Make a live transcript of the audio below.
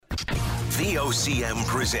VOCM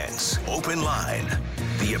presents Open Line.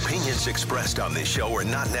 The opinions expressed on this show are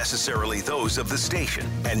not necessarily those of the station.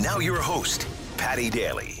 And now your host, Patty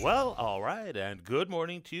Daly. Well, all right, and good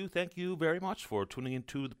morning to you. Thank you very much for tuning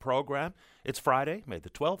into the program. It's Friday, May the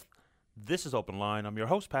 12th. This is Open Line. I'm your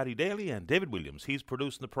host, Patty Daly, and David Williams. He's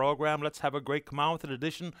producing the program. Let's have a great come on with an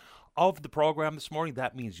edition of the program this morning.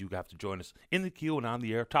 That means you have to join us in the queue and on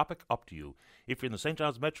the air. Topic up to you. If you're in the St.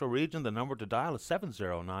 John's metro region, the number to dial is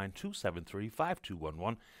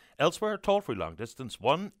 709-273-5211. Elsewhere, toll-free long distance,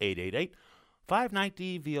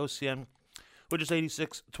 1-888-590-VOCM, which is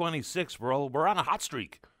 8626. We're on a hot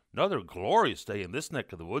streak. Another glorious day in this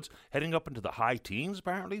neck of the woods, heading up into the high teens,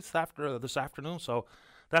 apparently, this afternoon. So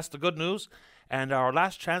that's the good news. And our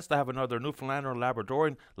last chance to have another Newfoundlander and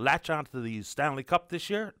Labradorian latch onto the Stanley Cup this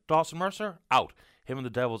year, Dawson Mercer, out. Him and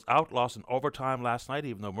the Devils out, lost in overtime last night,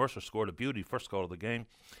 even though Mercer scored a beauty, first goal of the game.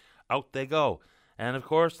 Out they go. And, of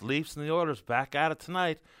course, Leafs and the Oilers back at it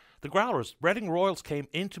tonight. The Growlers, Reading Royals came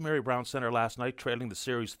into Mary Brown Centre last night, trailing the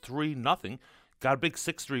series 3-0. Got a big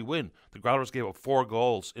 6-3 win. The Growlers gave up 4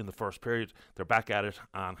 goals in the first period. They're back at it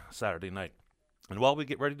on Saturday night. And while we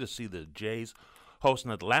get ready to see the Jays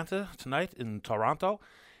hosting Atlanta tonight in Toronto,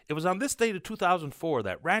 it was on this date of 2004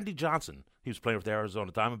 that Randy Johnson, he was playing with the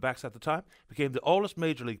Arizona Diamondbacks at the time, became the oldest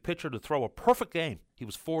Major League pitcher to throw a perfect game. He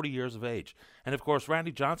was 40 years of age. And, of course,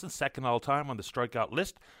 Randy Johnson, second all-time on the strikeout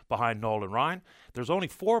list behind Nolan Ryan. There's only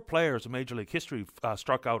 4 players in Major League history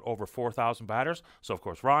struck out over 4,000 batters. So, of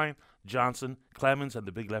course, Ryan, Johnson, Clemens, and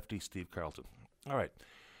the big lefty Steve Carlton. All right.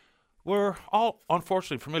 We're all,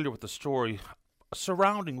 unfortunately, familiar with the story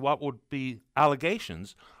surrounding what would be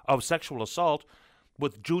allegations of sexual assault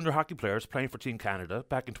with junior hockey players playing for Team Canada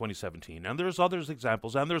back in 2017. And there's other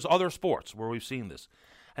examples, and there's other sports where we've seen this.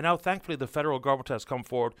 And now, thankfully, the federal government has come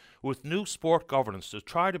forward with new sport governance to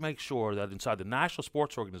try to make sure that inside the national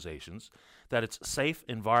sports organizations that it's a safe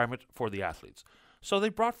environment for the athletes. So they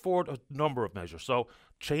brought forward a number of measures. So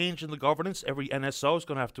change in the governance. Every NSO is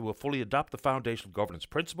going to have to fully adopt the foundational governance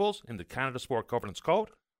principles in the Canada Sport Governance Code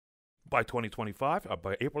by 2025,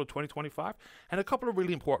 by April of 2025, and a couple of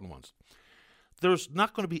really important ones. There's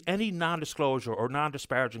not going to be any non-disclosure or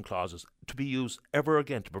non-disparaging clauses to be used ever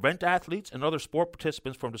again to prevent athletes and other sport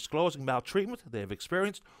participants from disclosing maltreatment they have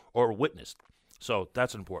experienced or witnessed. So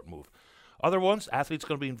that's an important move. Other ones, athletes are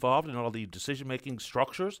going to be involved in all the decision-making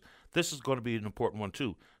structures. This is going to be an important one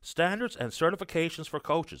too. Standards and certifications for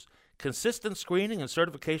coaches. Consistent screening and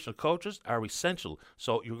certification of coaches are essential.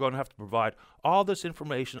 So you're going to have to provide all this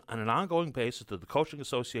information on an ongoing basis to the Coaching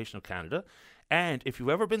Association of Canada. And if you've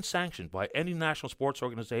ever been sanctioned by any national sports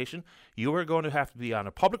organization, you are going to have to be on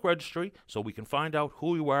a public registry so we can find out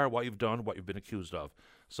who you are, what you've done, what you've been accused of.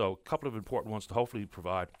 So a couple of important ones to hopefully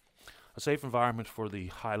provide a safe environment for the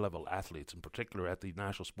high-level athletes, in particular at the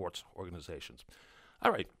national sports organizations.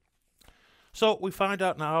 All right. So we find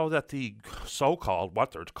out now that the so-called,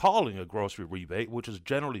 what they're calling a grocery rebate, which is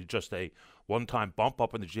generally just a one-time bump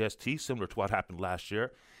up in the GST, similar to what happened last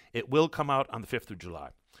year, it will come out on the 5th of July.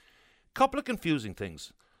 Couple of confusing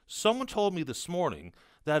things. Someone told me this morning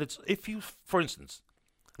that it's if you, for instance,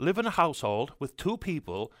 live in a household with 2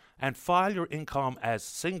 people and file your income as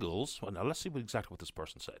singles. Well, now let's see exactly what this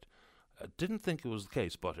person said. I didn't think it was the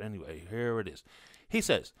case, but anyway, here it is. He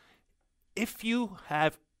says, if you're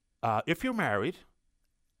married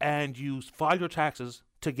and you file your taxes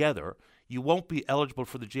together, you won't be eligible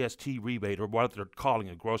for the GST rebate, or what they're calling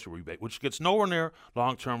a grocery rebate, which gets nowhere near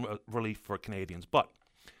long-term relief for Canadians. But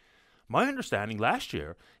my understanding last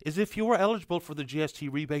year is if you were eligible for the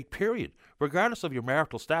GST rebate period, regardless of your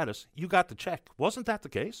marital status, you got the check. Wasn't that the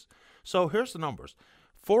case? So here's the numbers.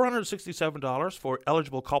 $467 for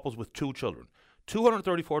eligible couples with 2 children,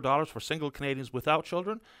 $234 for single Canadians without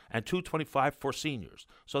children, and $225 for seniors.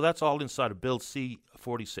 So that's all inside of Bill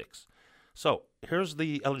C-46. So here's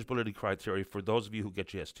the eligibility criteria for those of you who get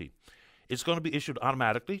GST. It's going to be issued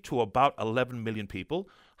automatically to about 11 million people.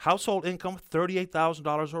 Household income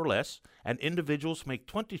 $38,000 or less, and individuals make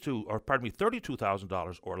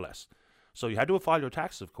 $32,000 or less. So you had to file your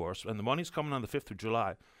taxes, of course, and the money's coming on the 5th of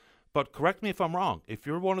July. But correct me if I'm wrong. If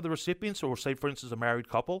you're one of the recipients, or say, for instance, a married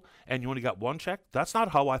couple, and you only got 1 check, that's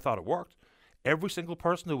not how I thought it worked. Every single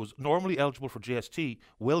person who was normally eligible for GST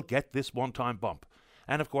will get this one-time bump.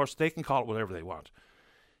 And, of course, they can call it whatever they want.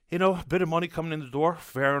 You know, a bit of money coming in the door,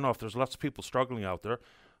 fair enough. There's lots of people struggling out there.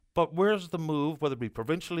 But where's the move, whether it be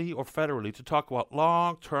provincially or federally, to talk about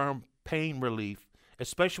long-term pain relief,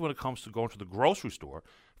 especially when it comes to going to the grocery store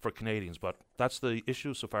for Canadians? But that's the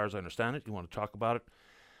issue so far as I understand it. You want to talk about it?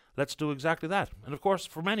 Let's do exactly that. And, of course,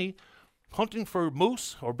 for many, hunting for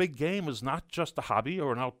moose or big game is not just a hobby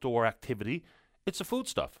or an outdoor activity. It's a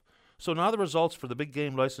foodstuff. So now the results for the big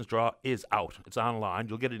game license draw is out. It's online.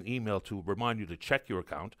 You'll get an email to remind you to check your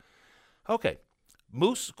account. Okay.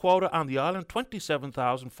 Moose quota on the island,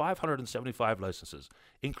 27,575 licenses,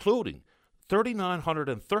 including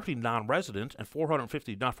 3,930 non-resident and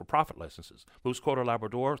 450 not-for-profit licenses. Moose quota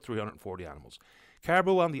Labrador, 340 animals.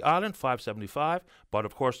 Caribou on the island, 575, but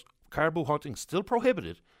of course, caribou hunting still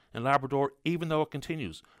prohibited in Labrador, even though it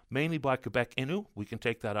continues, mainly by Quebec Innu. We can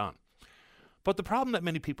take that on. But the problem that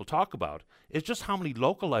many people talk about is just how many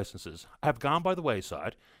local licenses have gone by the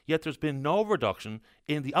wayside, yet there's been no reduction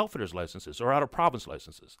in the outfitters' licenses or out-of-province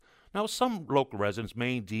licenses. Now, some local residents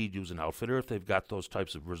may indeed use an outfitter if they've got those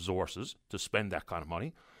types of resources to spend that kind of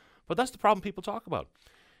money, but that's the problem people talk about,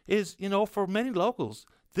 is, for many locals,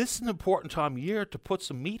 this is an important time of year to put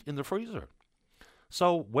some meat in the freezer.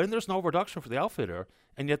 So when there's no reduction for the outfitter,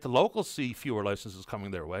 and yet the locals see fewer licenses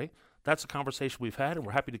coming their way, that's a conversation we've had, and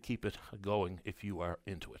we're happy to keep it going if you are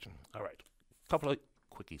into it. All right, a couple of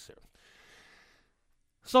quickies here.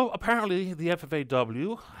 So apparently the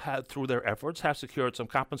FFAW, through their efforts, have secured some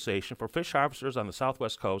compensation for fish harvesters on the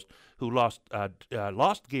southwest coast who lost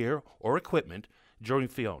gear or equipment during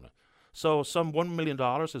Fiona. So some $1 million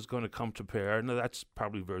is going to come to bear, and that's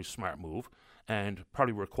probably a very smart move and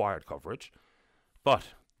probably required coverage. But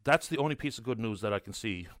that's the only piece of good news that I can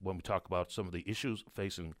see when we talk about some of the issues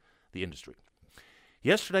facing the industry.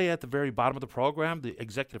 Yesterday, at the very bottom of the program, the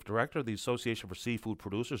executive director of the Association for Seafood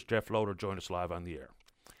Producers, Jeff Loader, joined us live on the air.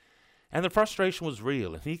 And the frustration was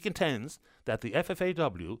real, and he contends that the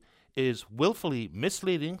FFAW is willfully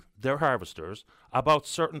misleading their harvesters about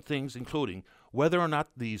certain things, including whether or not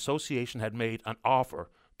the association had made an offer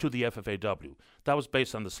to the FFAW. That was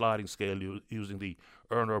based on the sliding scale using the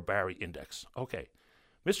Erner-Barry Index. Okay.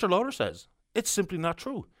 Mr. Loader says it's simply not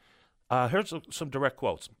true. Here's some direct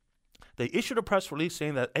quotes. They issued a press release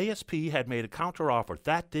saying that ASP had made a counteroffer.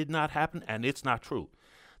 That did not happen, and it's not true.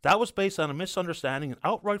 That was based on a misunderstanding and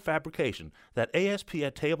outright fabrication that ASP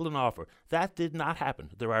had tabled an offer. That did not happen.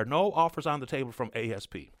 There are no offers on the table from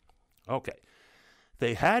ASP. Okay.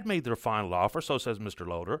 They had made their final offer, so says Mr.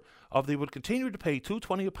 Loader, of they would continue to pay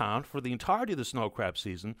 $2.20 a pound for the entirety of the snow crab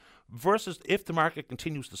season versus if the market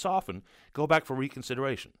continues to soften, go back for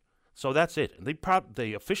reconsideration. So that's it. And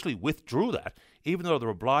they officially withdrew that, even though they're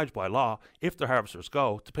obliged by law, if the harvesters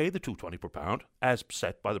go, to pay the $2.20 per pound, as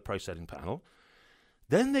set by the price-setting panel.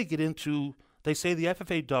 Then they say the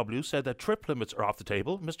FFAW said that trip limits are off the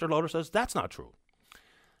table. Mr. Loader says that's not true.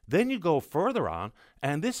 Then you go further on,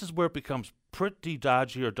 and this is where it becomes pretty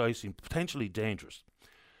dodgy or dicey and potentially dangerous.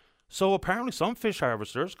 So apparently some fish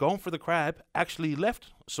harvesters going for the crab actually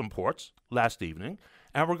left some ports last evening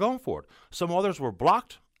and were going for it. Some others were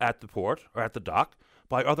blocked at the port or at the dock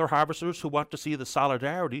by other harvesters who want to see the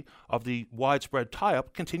solidarity of the widespread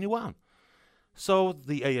tie-up continue on. So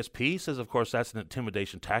the ASP says, of course, that's an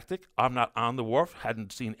intimidation tactic. I'm not on the wharf,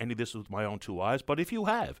 hadn't seen any of this with my own two eyes, but if you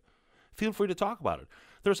have, feel free to talk about it.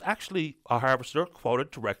 There's actually a harvester quoted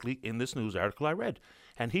directly in this news article I read,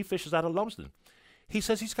 and he fishes out of Lumsden. He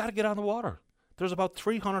says he's got to get on the water. There's about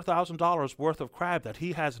 $300,000 worth of crab that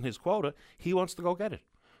he has in his quota. He wants to go get it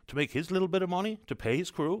to make his little bit of money, to pay his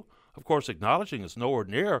crew, of course, acknowledging it's nowhere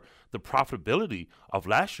near the profitability of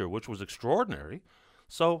last year, which was extraordinary.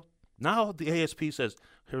 So now the ASP says,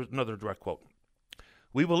 here's another direct quote.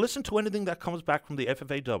 We will listen to anything that comes back from the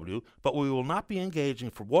FFAW, but we will not be engaging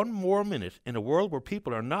for one more minute in a world where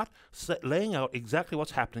people are not laying out exactly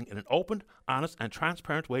what's happening in an open, honest, and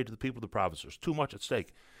transparent way to the people of the province. There's too much at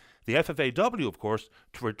stake. The FFAW, of course,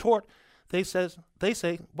 to retort, they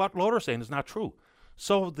say what Loader's saying is not true.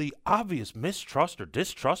 So the obvious mistrust or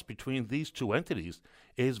distrust between these two entities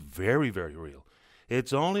is very, very real.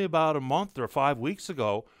 It's only about a month or 5 weeks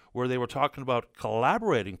ago where they were talking about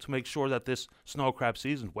collaborating to make sure that this snow crab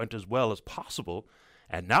season went as well as possible,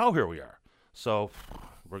 and now here we are. So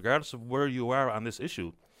regardless of where you are on this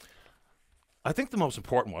issue, I think the most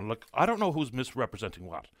important one, look, I don't know who's misrepresenting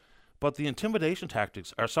what, but the intimidation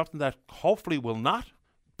tactics are something that hopefully will not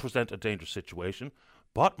present a dangerous situation,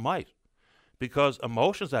 but might. Because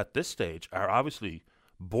emotions at this stage are obviously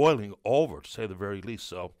boiling over, to say the very least.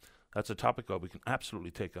 So that's a topic that we can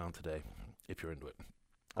absolutely take on today, if you're into it.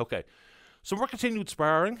 Okay, so we're continued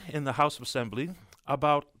sparring in the House of Assembly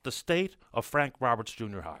about the state of Frank Roberts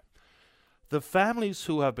Junior High. The families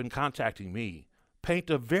who have been contacting me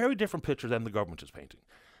paint a very different picture than the government is painting.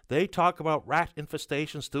 They talk about rat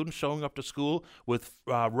infestation, students showing up to school with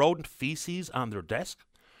rodent feces on their desk.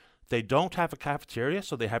 They don't have a cafeteria,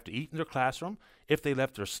 so they have to eat in their classroom. If they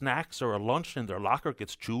left their snacks or a lunch in their locker, it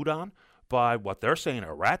gets chewed on by what they're saying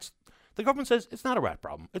are rats. The government says it's not a rat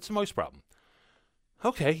problem, it's a mouse problem.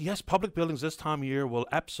 Okay, yes, public buildings this time of year will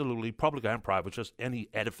absolutely, public and private, just any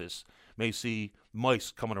edifice may see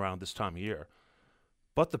mice coming around this time of year.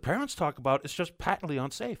 But the parents talk about it's just patently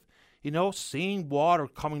unsafe. Seeing water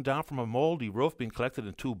coming down from a moldy roof being collected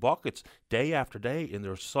in 2 buckets day after day in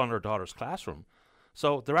their son or daughter's classroom.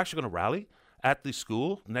 So they're actually going to rally at the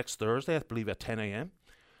school next Thursday, I believe at 10 a.m.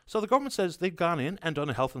 So the government says they've gone in and done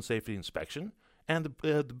a health and safety inspection, and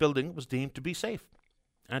the building was deemed to be safe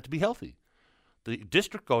and to be healthy. The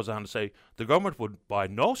district goes on to say the government would by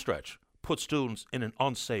no stretch put students in an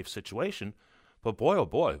unsafe situation, but boy, oh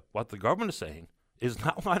boy, what the government is saying is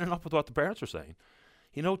not lining up with what the parents are saying.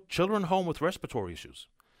 Children home with respiratory issues.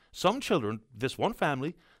 Some children, this one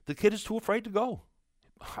family, the kid is too afraid to go.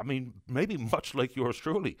 I mean, maybe much like yours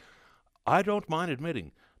truly. I don't mind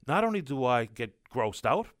admitting, not only do I get grossed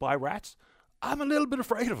out by rats, I'm a little bit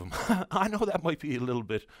afraid of them. I know that might be a little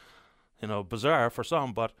bit, bizarre for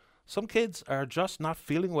some, but some kids are just not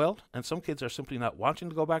feeling well, and some kids are simply not wanting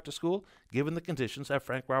to go back to school, given the conditions at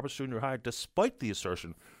Frank Roberts Junior High, despite the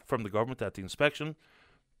assertion from the government that the inspection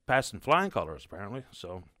passed in flying colors, apparently.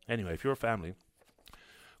 So, anyway, if you're a family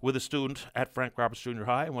with a student at Frank Roberts Junior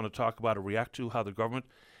High and want to talk about or react to how the government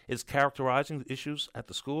is characterizing the issues at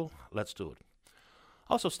the school, let's do it.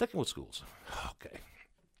 Also, sticking with schools. Okay.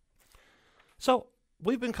 So,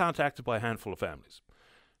 we've been contacted by a handful of families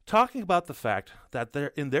talking about the fact that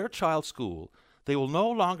they're in their child's school, they will no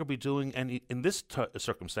longer be doing any, in this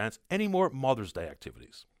circumstance, any more Mother's Day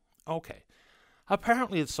activities. Okay.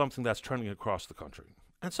 Apparently, it's something that's trending across the country.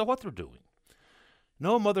 And so what they're doing,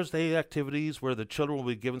 no Mother's Day activities where the children will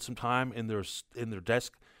be given some time in their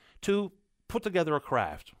desk to put together a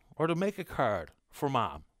craft or to make a card for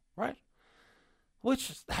mom, right?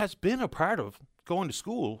 Which has been a part of going to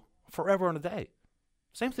school forever and a day.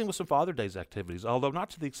 Same thing with some Father's Day's activities, although not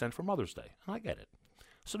to the extent for Mother's Day. And I get it.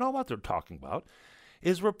 So now what they're talking about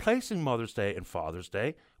is replacing Mother's Day and Father's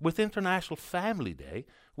Day with International Family Day,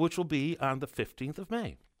 which will be on the 15th of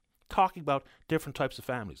May. Talking about different types of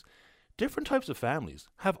families. Different types of families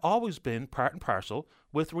have always been part and parcel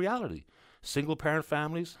with reality. Single-parent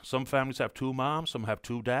families, some families have 2 moms, some have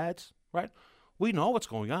 2 dads, right? We know what's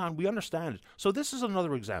going on. We understand it. So this is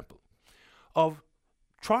another example of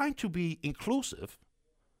trying to be inclusive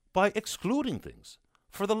by excluding things.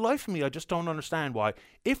 For the life of me, I just don't understand why,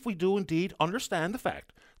 if we do indeed understand the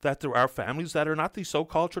fact that there are families that are not the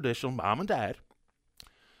so-called traditional mom and dad,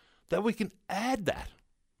 that we can add that,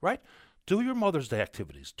 right? Do your Mother's Day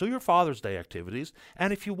activities, do your Father's Day activities,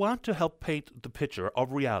 and if you want to help paint the picture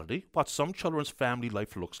of reality, what some children's family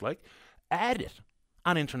life looks like, add it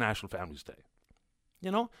on International Families Day.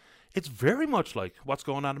 It's very much like what's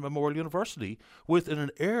going on at Memorial University with an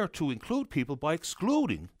air to include people by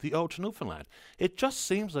excluding the ode to Newfoundland. It just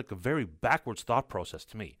seems like a very backwards thought process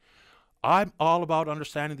to me. I'm all about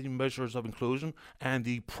understanding the measures of inclusion and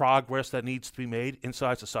the progress that needs to be made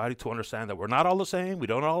inside society to understand that we're not all the same, we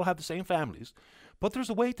don't all have the same families, but there's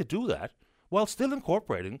a way to do that while still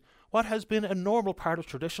incorporating what has been a normal part of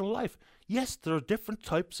traditional life. Yes, there are different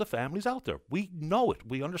types of families out there. We know it,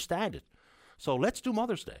 we understand it. So let's do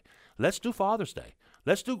Mother's Day. Let's do Father's Day.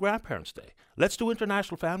 Let's do Grandparents' Day. Let's do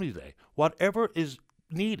International Family Day. Whatever is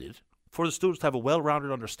needed for the students to have a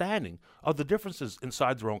well-rounded understanding of the differences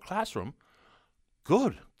inside their own classroom,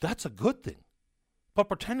 good. That's a good thing. But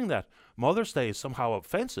pretending that Mother's Day is somehow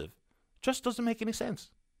offensive just doesn't make any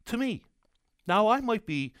sense to me. Now, I might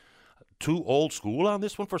be too old school on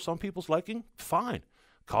this one for some people's liking. Fine.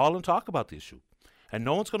 Call and talk about the issue. And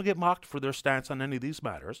no one's going to get mocked for their stance on any of these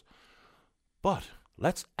matters. But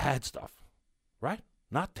let's add stuff, right?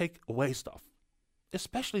 Not take away stuff,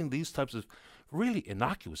 especially in these types of really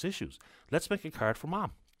innocuous issues. Let's make a card for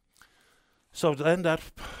mom. So to end that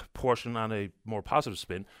portion on a more positive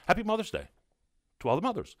spin, happy Mother's Day to all the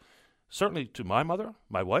mothers. Certainly to my mother,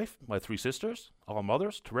 my wife, my 3 sisters, all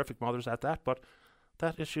mothers, terrific mothers at that, but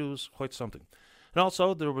that issue is quite something. And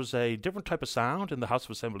also, there was a different type of sound in the House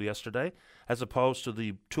of Assembly yesterday, as opposed to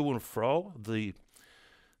the to and fro, the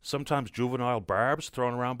sometimes juvenile barbs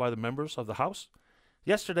thrown around by the members of the House.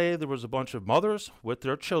 Yesterday, there was a bunch of mothers with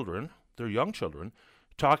their children, their young children,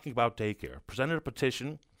 talking about daycare, presented a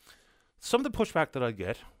petition. Some of the pushback that I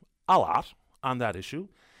get, a lot, on that issue,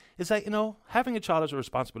 is that, having a child is a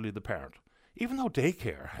responsibility of the parent, even though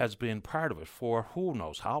daycare has been part of it for who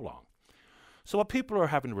knows how long. So what people are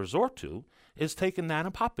having to resort to is taking Nan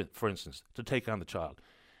and Pop, for instance, to take on the child.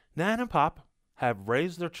 Nan and Pop have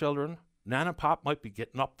raised their children. Nan and Pop might be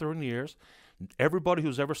getting up there in years. Everybody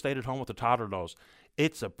who's ever stayed at home with a toddler knows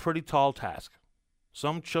it's a pretty tall task.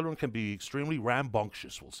 Some children can be extremely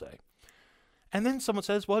rambunctious, we'll say. And then someone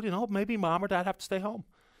says, well, maybe mom or dad have to stay home.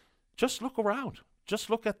 Just look around. Just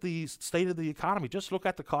look at the state of the economy. Just look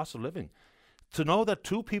at the cost of living. To know that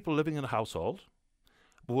two people living in a household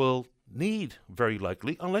will need, very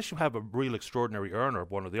likely, unless you have a real extraordinary earner,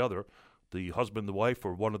 one or the other, the husband, the wife,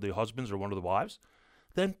 or one of the husbands or one of the wives,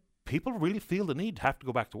 then people really feel the need to have to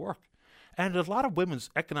go back to work. And a lot of women's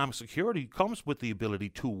economic security comes with the ability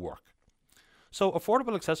to work. So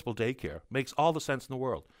affordable, accessible daycare makes all the sense in the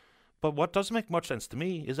world. But what doesn't make much sense to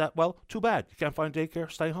me is that, well, too bad. You can't find daycare,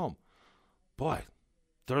 stay home. Boy,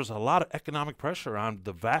 there's a lot of economic pressure on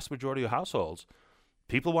the vast majority of households.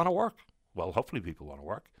 People want to work. Well, hopefully people want to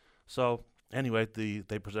work. So anyway,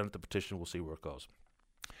 they presented the petition. We'll see where it goes.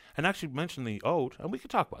 And actually mention the ode, and we can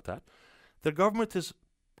talk about that. The government is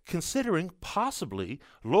considering possibly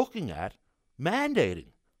looking at mandating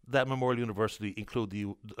that Memorial University include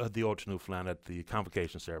the ode to Newfoundland at the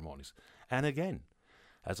convocation ceremonies. And again,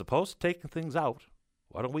 as opposed to taking things out,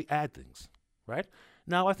 why don't we add things, right?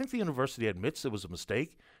 Now, I think the university admits it was a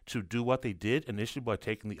mistake to do what they did initially by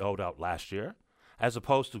taking the ode out last year, as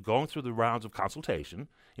opposed to going through the rounds of consultation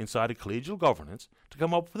inside a collegial governance to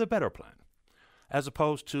come up with a better plan, as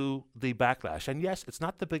opposed to the backlash. And yes, it's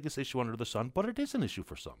not the biggest issue under the sun, but it is an issue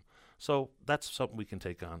for some. So that's something we can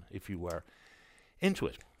take on if you were into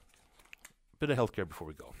it. Bit of healthcare before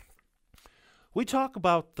we go. We talk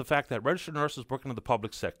about the fact that registered nurses working in the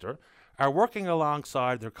public sector are working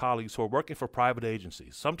alongside their colleagues who are working for private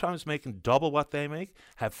agencies, sometimes making double what they make,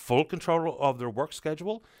 have full control of their work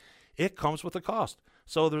schedule. It comes with a cost.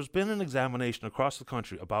 So there's been an examination across the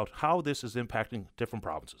country about how this is impacting different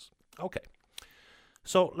provinces. Okay.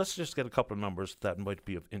 So let's just get a couple of numbers that might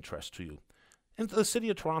be of interest to you. In the city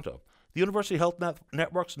of Toronto, the University Health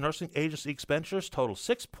Network's nursing agency expenditures total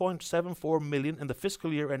 $6.74 million in the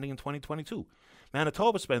fiscal year ending in 2022.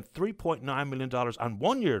 Manitoba spent $3.9 million on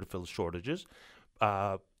 1 year to fill shortages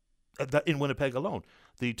in Winnipeg alone.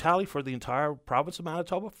 The tally for the entire province of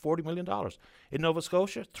Manitoba, $40 million. In Nova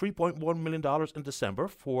Scotia, $3.1 million in December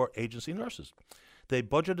for agency nurses. They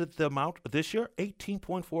budgeted the amount this year,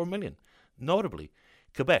 $18.4 million. Notably,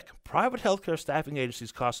 Quebec, private healthcare staffing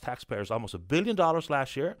agencies cost taxpayers almost $1 billion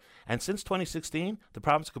last year, and since 2016, the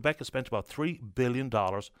province of Quebec has spent about $3 billion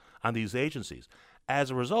on these agencies.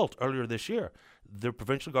 As a result, earlier this year, the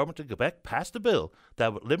provincial government in Quebec passed a bill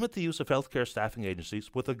that would limit the use of healthcare staffing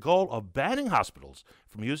agencies with the goal of banning hospitals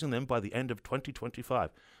from using them by the end of 2025.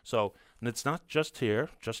 So it's not just here,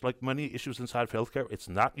 just like many issues inside of healthcare, it's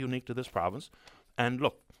not unique to this province. And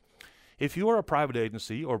look, if you are a private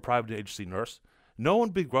agency or a private agency nurse, no one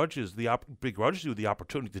begrudges you the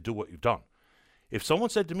opportunity to do what you've done. If someone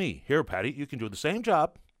said to me, here, Patty, you can do the same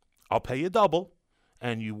job, I'll pay you double,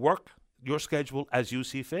 and you work your schedule as you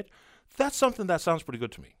see fit, that's something that sounds pretty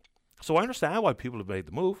good to me. So I understand why people have made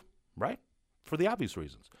the move, right? For the obvious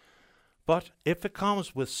reasons. But if it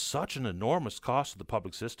comes with such an enormous cost to the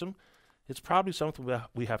public system, it's probably something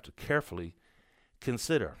we have to carefully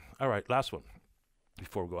consider. All right, last one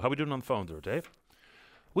before we go. How are we doing on the phone there, Dave?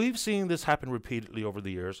 We've seen this happen repeatedly over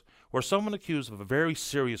the years where someone accused of a very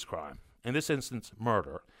serious crime, in this instance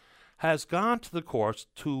murder, has gone to the courts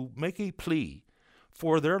to make a plea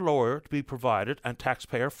for their lawyer to be provided and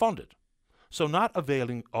taxpayer funded. So not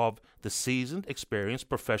availing of the seasoned, experienced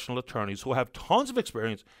professional attorneys who have tons of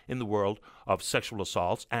experience in the world of sexual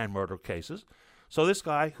assaults and murder cases. So this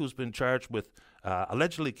guy who's been charged with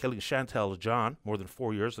allegedly killing Chantel John more than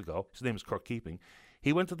 4 years ago, his name is Kirk Keeping,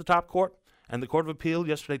 he went to the top court, and the Court of Appeal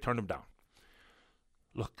yesterday turned him down.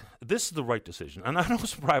 Look, this is the right decision. And I know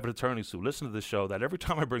some private attorneys who listen to this show that every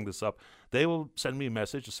time I bring this up, they will send me a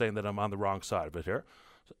message saying that I'm on the wrong side of it here.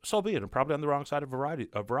 So be it. I'm probably on the wrong side of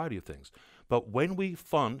a variety of things. But when we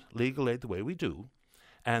fund legal aid the way we do,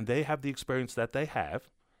 and they have the experience that they have,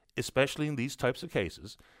 especially in these types of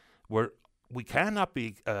cases, where we cannot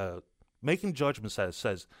be making judgments that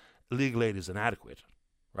says legal aid is inadequate,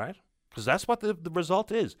 right? Because that's what the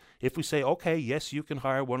result is. If we say, okay, yes, you can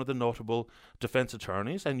hire one of the notable defense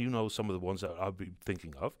attorneys, and you know some of the ones that I'll be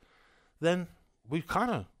thinking of, then we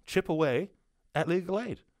kind of chip away at legal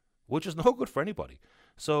aid, which is no good for anybody.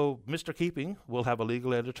 So Mr. Keeping will have a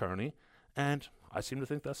legal aid attorney, and I seem to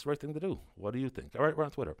think that's the right thing to do. What do you think? All right, we're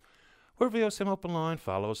on Twitter. We're VOCM Open Line.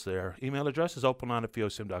 Follow us there. Email address is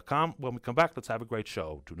openline@vocm.com. When we come back, let's have a great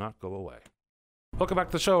show. Do not go away. Welcome back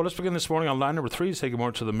to the show. Let's begin this morning on line number 3. Say good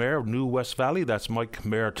morning to the Mayor of New West Valley. That's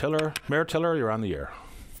Mayor Tiller. Mayor Tiller, you're on the air.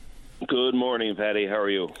 Good morning, Patty. How are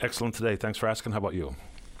you? Excellent today. Thanks for asking. How about you?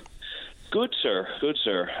 Good, sir. Good,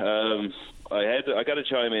 sir. I got to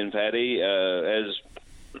chime in, Patty. As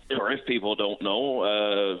or if people don't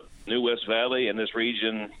know, New West Valley and this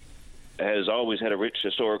region has always had a rich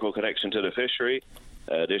historical connection to the fishery.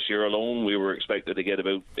 This year alone, we were expected to get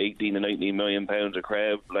about 18 to 19 million pounds of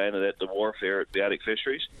crab landed at the wharf here at the Attic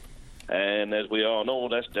Fisheries. And as we all know,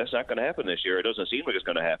 that's not going to happen this year. It doesn't seem like it's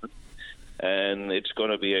going to happen. And it's going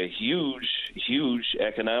to be a huge, huge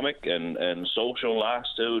economic and social loss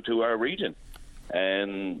to our region.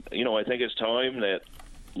 And, I think it's time that,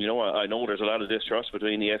 I know there's a lot of distrust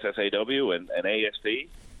between the FFAW and ASP,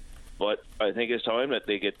 but I think it's time that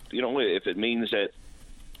they get, if it means that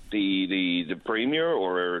the Premier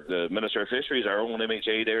or the Minister of Fisheries, our own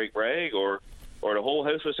MHA Derek Bragg, or the whole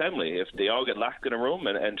House of Assembly, if they all get locked in a room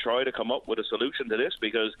and try to come up with a solution to this,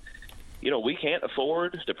 because we can't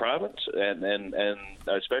afford, the province and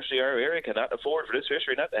especially our area cannot afford for this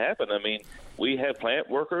fishery not to happen. I mean, we have plant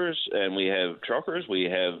workers and we have truckers, we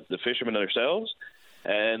have the fishermen ourselves,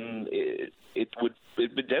 and it would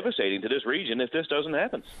be devastating to this region if this doesn't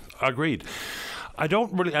happen. Agreed. I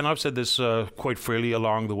don't really, and I've said this quite freely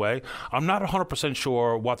along the way, I'm not 100%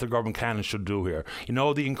 sure what the government can and should do here.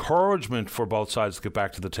 The encouragement for both sides to get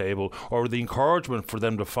back to the table, or the encouragement for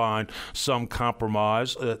them to find some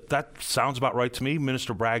compromise, that sounds about right to me.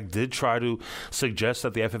 Minister Bragg did try to suggest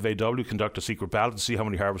that the FFAW conduct a secret ballot to see how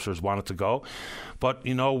many harvesters wanted to go. But,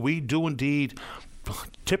 we do indeed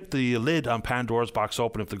tip the lid on Pandora's box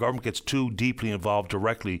open if the government gets too deeply involved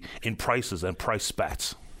directly in prices and price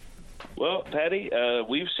spats. Well, Paddy,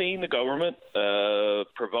 we've seen the government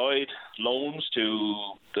provide loans to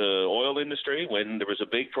the oil industry. When there was a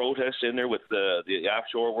big protest in there with the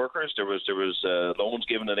offshore workers, there was loans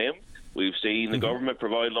given to them. We've seen the government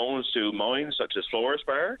provide loans to mines such as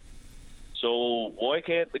Fluorspar. So why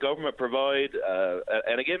can't the government provide,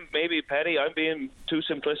 and again, maybe, Paddy, I'm being too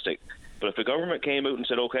simplistic, but if the government came out and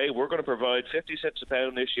said, okay, we're going to provide 50 cents a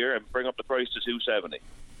pound this year and bring up the price to $2.70,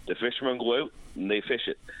 the fishermen go out and they fish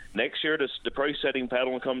it. Next year, the price-setting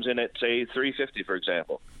paddle comes in at, say, $3.50, for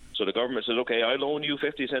example. So the government says, okay, I loaned you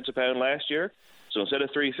 50 cents a pound last year, so instead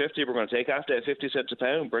of $3.50, we're going to take off that 50 cents a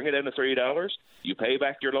pound, bring it down to $3. You pay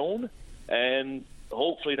back your loan, and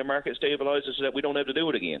hopefully the market stabilizes so that we don't have to do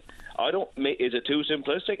it again. Is it too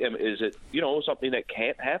simplistic? Is it, something that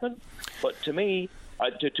can't happen? But to me,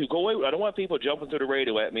 to go out, I don't want people jumping through the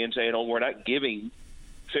radio at me and saying, we're not giving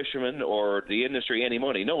fishermen or the industry any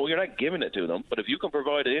money. No, you're not giving it to them. But if you can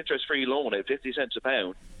provide an interest-free loan at 50 cents a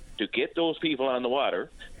pound to get those people on the water,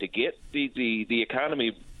 to get the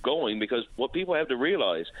economy going, because what people have to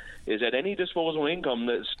realize is that any disposable income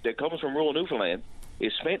that comes from rural Newfoundland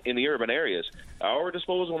is spent in the urban areas. Our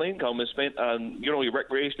disposable income is spent on, your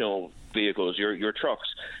recreational vehicles, your trucks,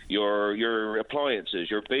 your appliances,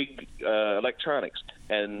 your big electronics.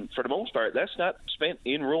 And for the most part, that's not spent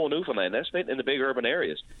in rural Newfoundland. That's spent in the big urban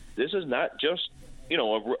areas. This is not just,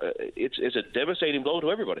 it's a devastating blow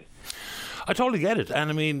to everybody. I totally get it. And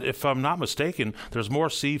I mean, if I'm not mistaken, there's more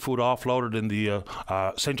seafood offloaded in the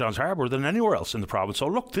St. John's Harbour than anywhere else in the province. So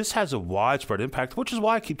look, this has a widespread impact, which is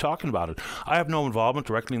why I keep talking about it. I have no involvement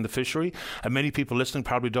directly in the fishery, and many people listening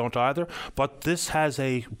probably don't either. But this has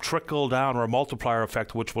a trickle down or a multiplier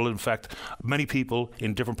effect, which will affect many people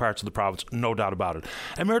in different parts of the province, no doubt about it.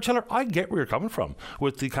 And Mayor Tiller, I get where you're coming from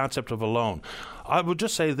with the concept of a loan. I would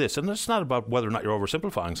just say this, and it's not about whether or not you're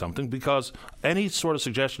oversimplifying something, because any sort of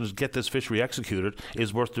suggestion to get this fishery executed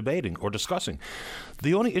is worth debating or discussing.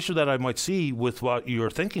 The only issue that I might see with what you're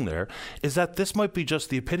thinking there is that this might be just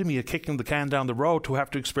the epitome of kicking the can down the road to have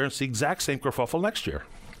to experience the exact same kerfuffle next year.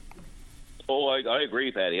 Oh, I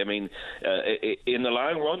agree, Paddy. I mean, in the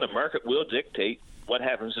long run, the market will dictate what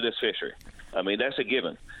happens to this fishery. I mean, that's a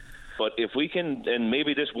given. But if we can, and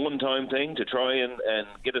maybe this one-time thing to try and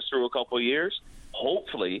get us through a couple of years,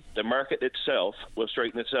 hopefully the market itself will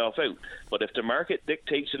straighten itself out. But if the market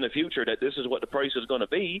dictates in the future that this is what the price is going to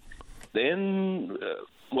be, then,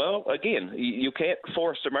 again, you can't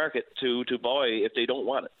force the market to buy if they don't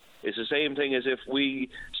want it. It's the same thing as if we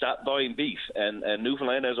stop buying beef and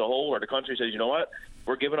Newfoundland as a whole or the country says, you know what,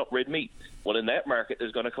 we're giving up red meat. Well, then that market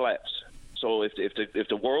is going to collapse. So if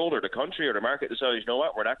the world or the country or the market decides, you know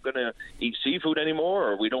what, we're not going to eat seafood anymore,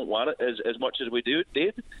 or we don't want it as much as we did,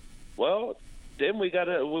 well, then I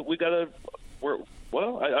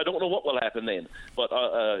don't know what will happen then. But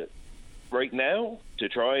right now, to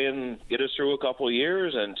try and get us through a couple of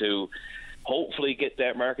years and to hopefully get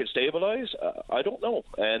that market stabilized, I don't know.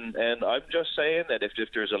 And I'm just saying that if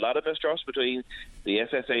there's a lot of mistrust between the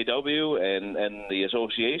FFAW and the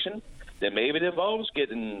association, then maybe it involves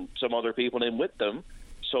getting some other people in with them.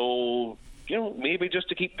 So, maybe just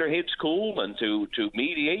to keep their heads cool and to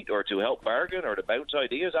mediate or to help bargain or to bounce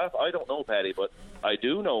ideas off. I don't know, Paddy, but I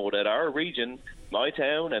do know that our region, my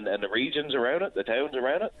town and the regions around it, the towns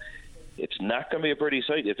around it, it's not going to be a pretty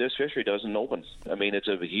sight if this fishery doesn't open. I mean, it's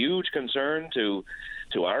a huge concern to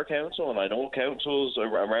our council, and I know councils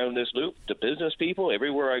around this loop, the business people,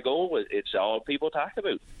 everywhere I go, it's all people talk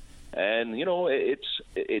about. And, you know,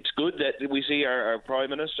 it's good that we see our Prime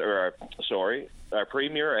Minister, our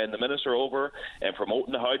Premier and the Minister over and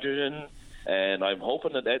promoting the hydrogen, and I'm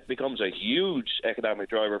hoping that becomes a huge economic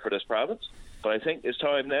driver for this province. But I think it's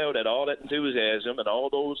time now that all that enthusiasm and all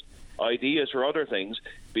those ideas for other things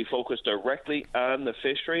be focused directly on the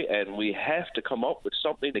fishery, and we have to come up with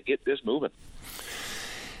something to get this moving.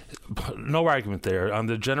 No argument there. On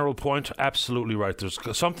the general point, absolutely right.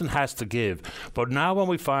 Something has to give. But now when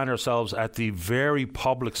we find ourselves at the very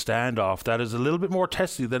public standoff that is a little bit more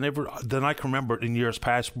testy than I can remember in years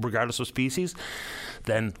past, regardless of species,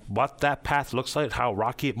 then what that path looks like, how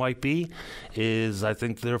rocky it might be, is, I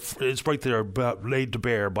think, it's right there laid to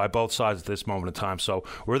bear by both sides at this moment in time. So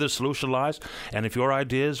where the solution lies, and if your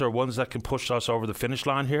ideas are ones that can push us over the finish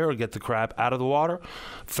line here and get the crab out of the water,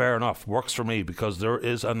 fair enough, works for me, because there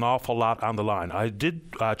is an awful lot on the line. I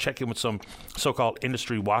did check in with some so-called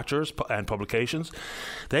industry watchers and publications.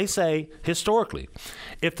 They say, historically,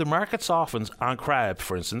 if the market softens on crab,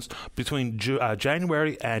 for instance, between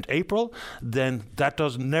January and April, then that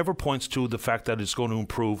never points to the fact that it's going to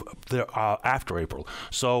improve after April.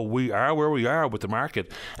 So we are where we are with the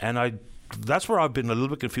market, and that's where I've been a little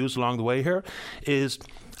bit confused along the way here, is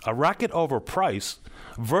a racket over price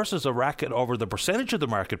versus a racket over the percentage of the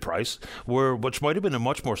market price, which might have been a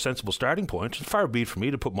much more sensible starting point. Far be it for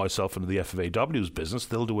me to put myself into the FFAW's business.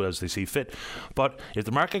 They'll do it as they see fit. But if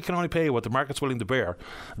the market can only pay what the market's willing to bear,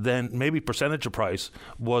 then maybe percentage of price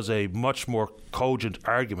was a much more cogent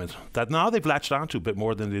argument that now they've latched onto a bit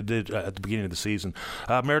more than they did at the beginning of the season.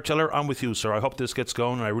 Mayor Tiller, I'm with you, sir. I hope this gets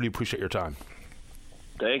going, and I really appreciate your time.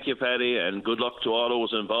 Thank you, Paddy, and good luck to all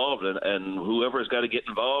those involved, and whoever's got to get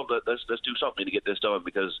involved, let's do something to get this done,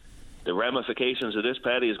 because the ramifications of this,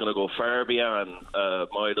 Paddy, is going to go far beyond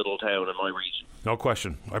my little town and my region. No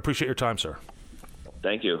question. I appreciate your time, sir.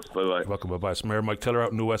 Thank you. Bye-bye. Welcome. Bye-bye. It's Mayor Mike Tiller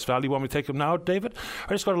out in New West Valley. You want me to take him now, David? I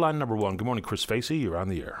just got to line number one. Good morning, Chris Facey. You're on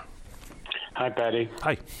the air. Hi, Paddy.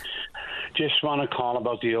 Hi. Just want to call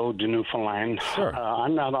about the Ode to Newfoundland. Sure.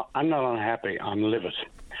 I'm not unhappy. I'm livid.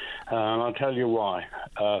 I'll tell you why.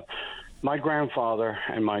 My grandfather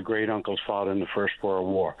and my great-uncles fought in the First World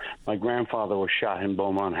War. My grandfather was shot in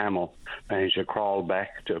Beaumont Hamel, managed to crawl back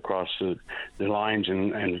across the lines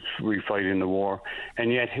and refight in the war.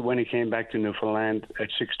 And yet, when he came back to Newfoundland at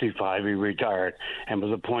 65, he retired and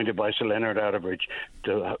was appointed by Sir Leonard Atterbridge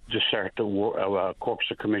to start the war, Corps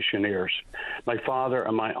of Commissioners. My father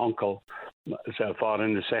and my uncle fought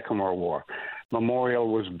in the Second World War. Memorial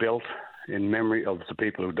was built in memory of the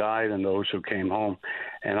people who died and those who came home.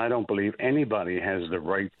 And I don't believe anybody has the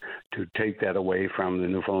right to take that away from the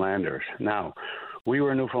Newfoundlanders. Now, we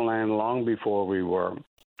were Newfoundland long before we were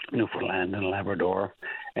Newfoundland and Labrador.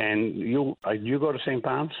 And you go to St.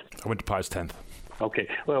 Palms? I went to Pies 10th. Okay.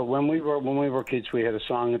 Well, when we were kids, we had a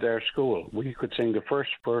song at our school. We could sing the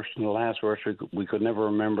first verse and the last verse. We could never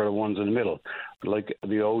remember the ones in the middle, like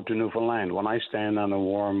the Ode to Newfoundland. When I stand on a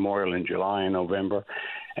war memorial in July and November,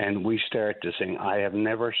 and we start to sing, I have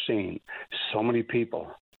never seen so many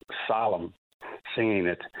people solemn singing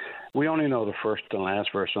it. We only know the first and last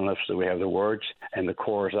verse unless we have the words and the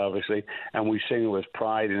chorus, obviously, and we sing it with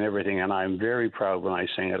pride and everything, and I'm very proud when I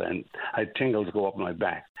sing it, and tingles go up my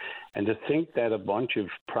back. And to think that a bunch of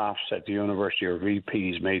profs at the university or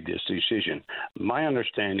VPs made this decision, my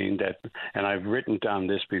understanding that, and I've written down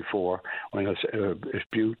this before, when a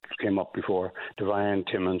dispute came up before, Diane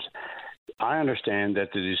Timmons, I understand that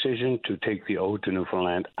the decision to take the Ode to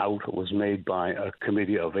Newfoundland out was made by a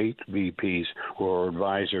committee of 8 VPs who are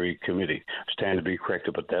advisory committee. Stand to be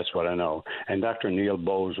corrected, but that's what I know. And Dr. Neil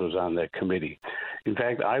Bowes was on that committee. In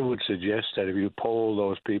fact, I would suggest that if you poll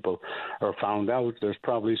those people or found out, there's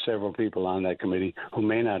probably several people on that committee who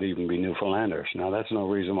may not even be Newfoundlanders. Now, that's no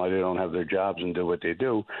reason why they don't have their jobs and do what they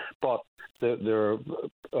do, but their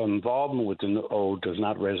involvement with the Ode does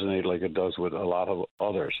not resonate like it does with a lot of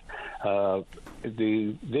others.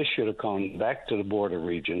 This should have come back to the Board of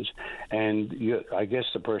Regions, and I guess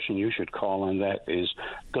the person you should call on that is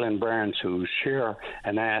Glenn Barnes, who's chair,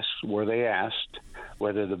 and were they asked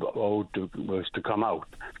whether the Ode was to come out.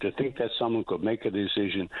 To think that someone could make a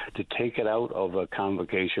decision to take it out of a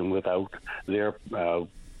convocation without their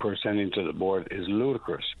presenting to the board is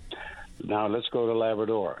ludicrous. Now let's go to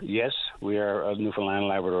Labrador. Yes, We are a Newfoundland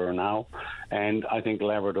Labrador now, and I think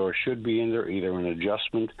Labrador should be in there, either an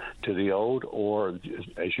adjustment to the ode or,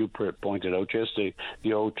 as you pointed out, just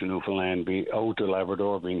the ode to Newfoundland, ode to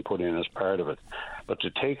Labrador being put in as part of it. But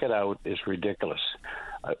to take it out is ridiculous.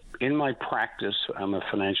 In my practice, I'm a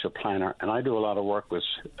financial planner, and I do a lot of work with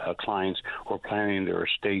clients who are planning their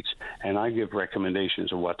estates, and I give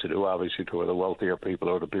recommendations of what to do, obviously, to the wealthier people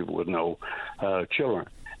or the people with no children.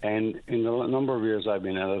 And in the number of years I've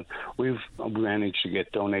been at it, we've managed to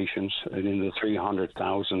get donations in the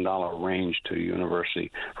 $300,000 range to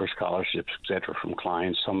university for scholarships, etc., from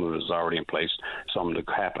clients. Some of it is already in place, some to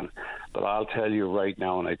happen. But I'll tell you right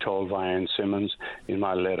now, and I told Vian Simmons in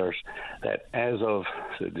my letters, that as of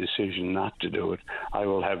the decision not to do it, I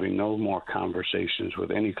will have no more conversations with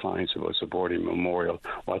any clients about supporting Memorial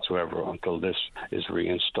whatsoever until this is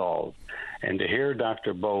reinstalled. And to hear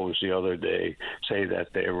Dr. Bowes the other day say that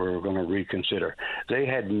they were going to reconsider, they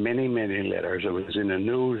had many, many letters. It was in the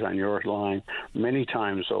news on your line many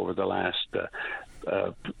times over the last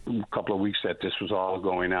couple of weeks that this was all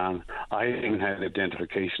going on. I even had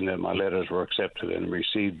identification that my letters were accepted and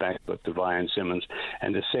received back with to Vian Simmons.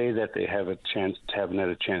 And to say that they haven't had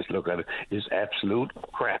a chance to look at it is absolute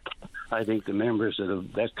crap. I think the members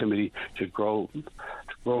of that committee should grow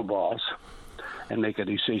balls and make a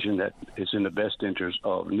decision that is in the best interest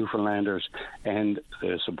of Newfoundlanders and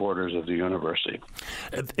the supporters of the university.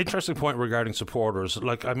 Interesting point regarding supporters.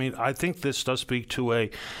 I think this does speak to a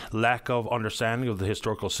lack of understanding of the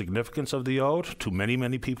historical significance of the ode to many,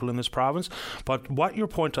 many people in this province. But what your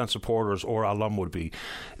point on supporters or alum would be,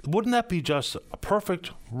 wouldn't that be just a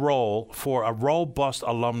perfect role for a robust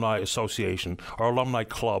alumni association or alumni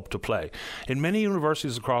club to play? In many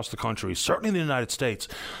universities across the country, certainly in the United States,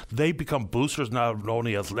 they become boosters not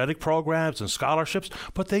only athletic programs and scholarships,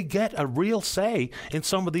 but they get a real say in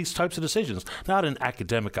some of these types of decisions, not in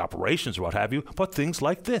academic operations or what have you, but things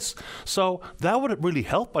like this. So that would really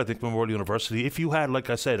help, I think, Memorial University if you had, like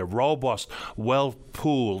I said, a robust,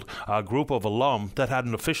 well-pooled group of alum that had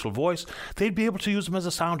an official voice. They'd be able to use them as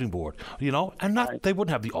a sounding board, and they wouldn't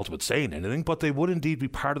have the ultimate say in anything, but they would indeed be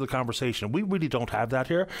part of the conversation. We really don't have that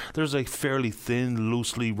here. There's a fairly thin,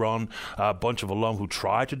 loosely run bunch of alum who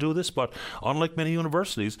try to do this, but unlike many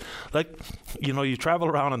universities, you travel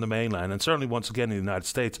around on the mainland, and certainly once again in the United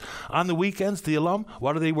States, on the weekends, the alum,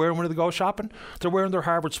 what are they wearing when they go shopping? They're wearing their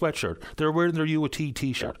Harvard sweatshirt. They're wearing their UAT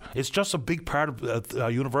t-shirt. It's just a big part of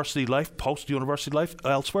university life, post-university life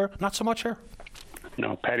elsewhere. Not so much here.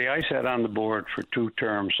 No, Patty, I sat on the board for 2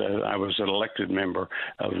 terms. I was an elected member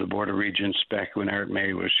of the Board of Regents back when Art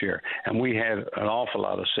May was here, and we had an awful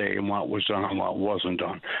lot of say in what was done and what wasn't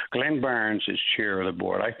done. Glenn Barnes is chair of the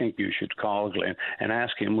board. I think you should call Glenn and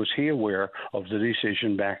ask him, was he aware of the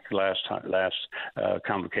decision back last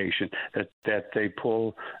convocation that they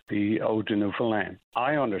pull the ode to Newfoundland?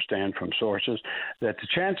 I understand from sources that the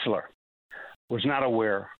Chancellor was not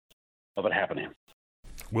aware of it happening.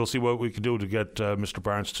 We'll see what we can do to get Mr.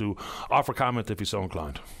 Barnes to offer comment if he's so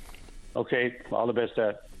inclined. Okay, all the best,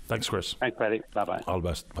 Dad. Thanks, Chris. Thanks, Patty. Bye-bye. All the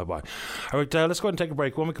best. Bye-bye. All right, let's go ahead and take a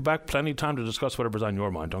break. When we come back, plenty of time to discuss whatever's on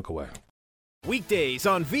your mind. Don't go away. Weekdays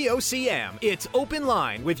on VOCM, it's Open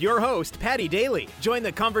Line with your host, Patty Daly. Join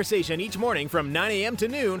the conversation each morning from 9 a.m. to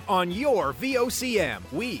noon on your VOCM.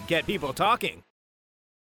 We get people talking.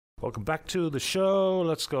 Welcome back to the show.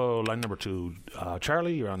 Let's go line number 2.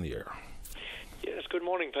 Charlie, you're on the air. Yes, good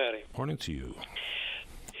morning, Patty. Morning to you.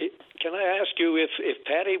 Can I ask you if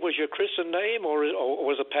Patty was your christened name or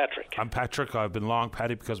was it Patrick? I'm Patrick. I've been long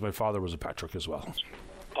Patty because my father was a Patrick as well.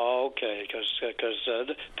 Okay, because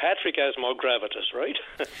Patrick has more gravitas, right?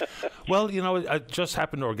 Well, it just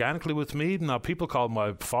happened organically with me. Now, people call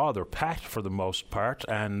my father Pat for the most part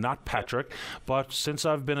and not Patrick. But since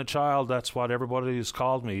I've been a child, that's what everybody has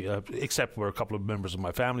called me, except for a couple of members of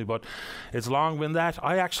my family. But it's long been that.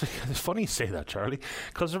 It's funny you say that, Charlie,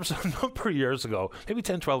 because there was a number of years ago, maybe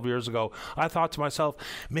 10, 12 years ago, I thought to myself,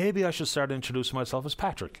 maybe I should start introducing myself as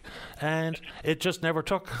Patrick. And it just never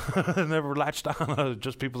took, never latched on.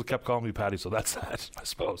 Just people kept calling me Patty, so that's that, I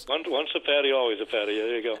suppose. Once a Patty, always a Patty.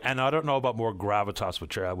 There you go. And I don't know about more gravitas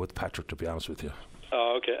with Patrick, to be honest with you.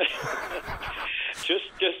 Oh, okay.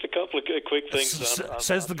 just a couple of quick things.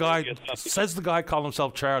 Says the guy calling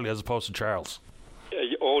himself Charlie as opposed to Charles.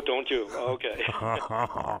 Don't you? Okay.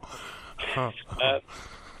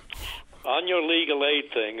 On your legal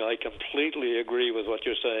aid thing, I completely agree with what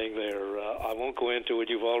you're saying there. I won't go into it.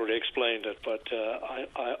 You've already explained it, but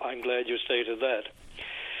I'm glad you stated that.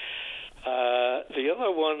 The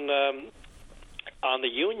other one, on the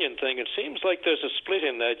union thing, it seems like there's a split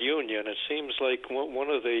in that union. It seems like one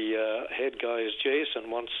of the head guys, Jason,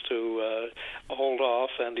 wants to hold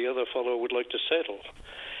off, and the other fellow would like to settle.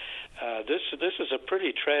 This is a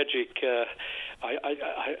pretty tragic.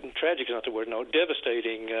 Tragic is not the word. No,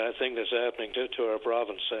 devastating thing that's happening to our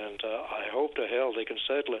province, and I hope to hell they can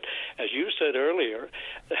settle it. As you said earlier,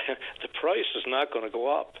 the price is not going to go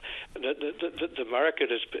up. The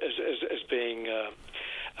market is being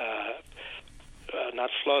not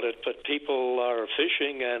flooded, but people are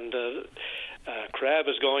fishing and. Crab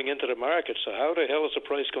is going into the market, so how the hell is the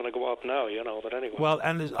price going to go up now, but anyway. Well,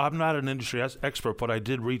 and I'm not an industry expert, but I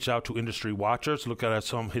did reach out to industry watchers, look at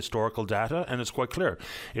some historical data, and it's quite clear.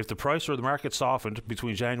 If the price or the market softened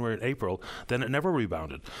between January and April, then it never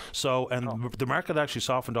rebounded. So, the market actually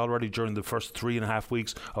softened already during the first 3.5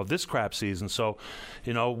 weeks of this crab season. So,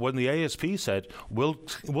 when the ASP said, we'll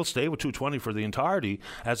stay with 220 for the entirety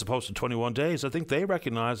as opposed to 21 days, I think they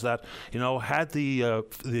recognized that, had the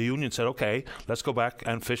union said, okay, let's go back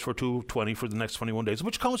and fish for 220 for the next 21 days,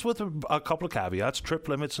 which comes with a couple of caveats, trip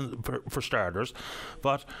limits for starters.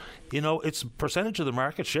 But, its percentage of the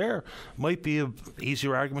market share might be an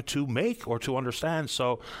easier argument to make or to understand.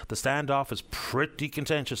 So the standoff is pretty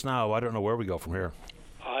contentious now. I don't know where we go from here.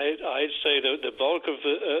 I'd say the bulk of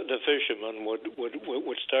the fishermen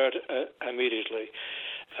would start immediately.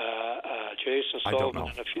 Jason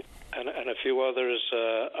Stallman and a few others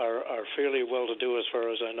are fairly well-to-do as far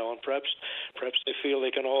as I know, and perhaps they feel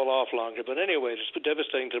they can hold off longer. But anyway, it's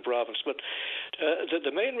devastating to the province. But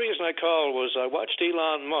the main reason I called was I watched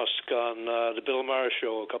Elon Musk on the Bill Maher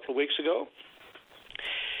show a couple of weeks ago,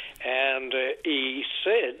 and he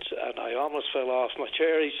said, and I almost fell off my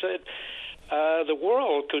chair, he said, the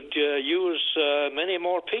world could use many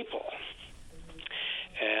more people.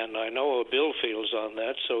 And I know how Bill feels on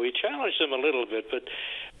that, so he challenged him a little bit. But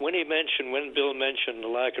when Bill mentioned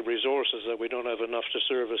the lack of resources, that we don't have enough to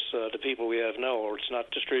service the people we have now, or it's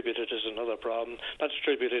not distributed, is another problem, not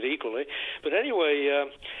distributed equally. But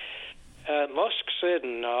anyway, Musk said,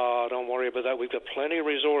 no, don't worry about that, we've got plenty of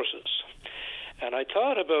resources. And I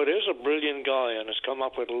thought about, here's a brilliant guy and has come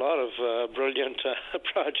up with a lot of brilliant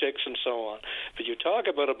projects and so on. But you talk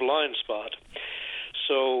about a blind spot.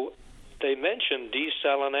 So they mentioned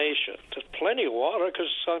desalination. There's plenty of water because,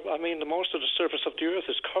 the most of the surface of the earth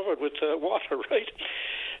is covered with water, right?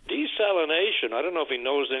 Desalination, I don't know if he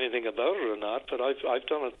knows anything about it or not, but I've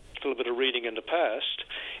done a little bit of reading in the past.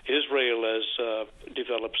 Israel has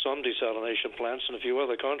developed some desalination plants in a few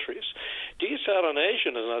other countries.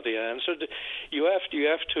 Desalination is not the answer. You have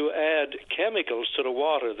to add chemicals to the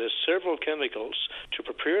water. There's several chemicals to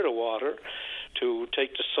prepare the water, to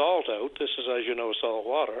take the salt out. This is, as you know, salt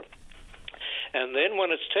water. And then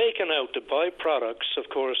when it's taken out, the byproducts, of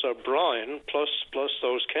course, are brine plus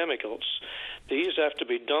those chemicals. These have to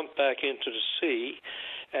be dumped back into the sea,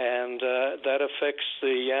 and that affects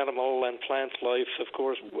the animal and plant life, of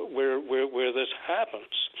course, where this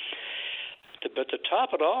happens. But to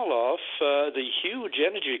top it all off, the huge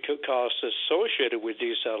energy costs associated with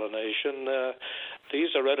desalination,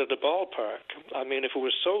 these are out of the ballpark. If it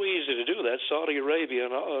was so easy to do that, Saudi Arabia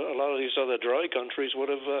and a lot of these other dry countries would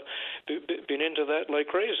have been into that like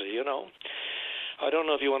crazy, I don't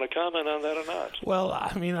know if you want to comment on that or not.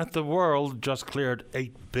 Well, the world just cleared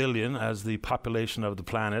 8 billion as the population of the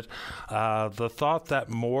planet. The thought that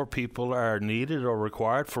more people are needed or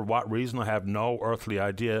required, for what reason, I have no earthly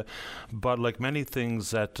idea. But like many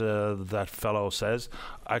things that that fellow says,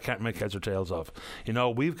 I can't make heads or tails of.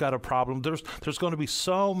 We've got a problem. There's going to be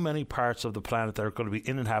so many parts of the planet that are going to be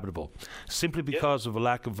uninhabitable, simply because of a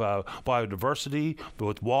lack of biodiversity,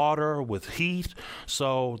 with water, with heat.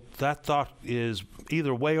 So that thought is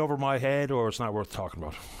either way over my head or it's not worth talking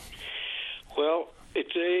about. Well,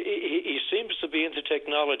 he seems to be into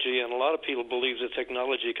technology, and a lot of people believe that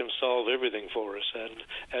technology can solve everything for us. And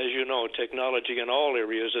as you know, technology in all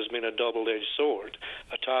areas has been a double-edged sword.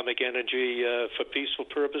 Atomic energy for peaceful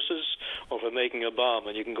purposes, or for making a bomb,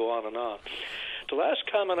 and you can go on and on. The last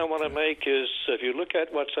comment I want to make is, if you look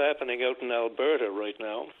at what's happening out in Alberta right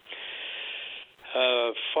now,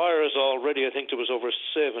 fires already, I think there was over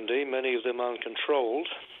 70, many of them uncontrolled.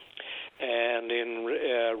 And in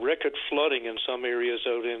record flooding in some areas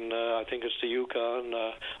out in, I think it's the Yukon.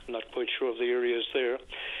 I'm not quite sure of the areas there.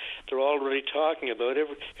 They're already talking about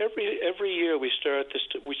every year we start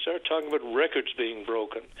talking about records being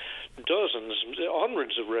broken, dozens,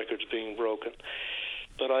 hundreds of records being broken.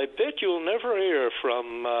 But I bet you'll never hear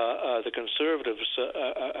from the Conservatives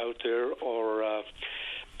out there or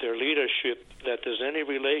their leadership that there's any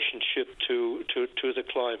relationship to the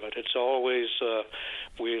climate. It's always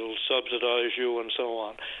we'll subsidize you and so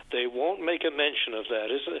on. They won't make a mention of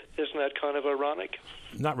that. Isn't that kind of ironic?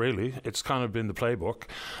 Not really. It's kind of been the playbook.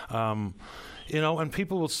 And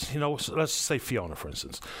people will, let's say Fiona, for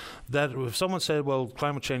instance, that if someone said, well,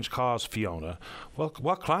 climate change caused Fiona, well,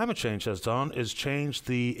 what climate change has done is change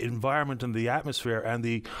the environment and the atmosphere and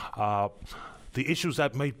the issues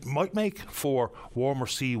that might make for warmer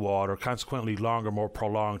seawater, consequently longer, more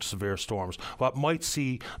prolonged severe storms. What might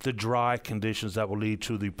see the dry conditions that will lead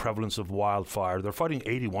to the prevalence of wildfire. They're fighting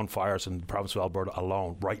 81 fires in the province of Alberta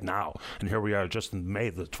alone right now, and here we are just in May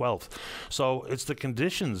the 12th. So it's the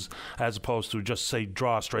conditions as opposed to just say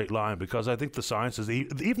draw a straight line, because I think the science is,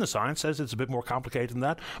 even the science says it's a bit more complicated than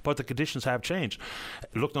that, but the conditions have changed.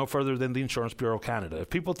 Look no further than the Insurance Bureau of Canada. If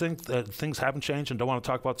people think that things haven't changed and don't want to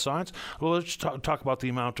talk about science, well, let's talk about the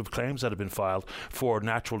amount of claims that have been filed for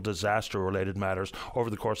natural disaster-related matters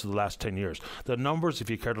over the course of the last 10 years. The numbers,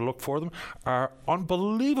 if you care to look for them, are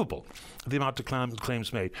unbelievable. The amount of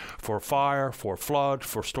claims made for fire, for flood,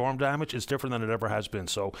 for storm damage is different than it ever has been.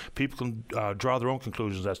 So people can draw their own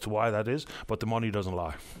conclusions as to why that is, but the money doesn't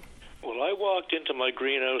lie. Well, I walked into my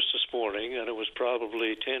greenhouse this morning, and it was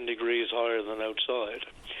probably 10 degrees higher than outside.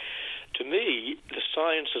 To me, the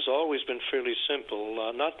science has always been fairly simple,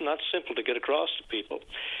 not simple to get across to people.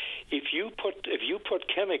 If you put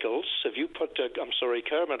chemicals,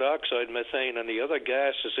 carbon dioxide, methane, and the other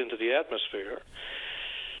gases into the atmosphere,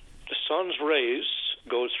 the sun's rays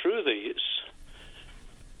go through these,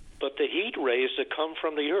 but the heat rays that come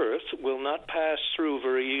from the earth will not pass through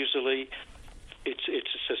very easily. It's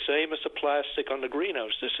the same as the plastic on the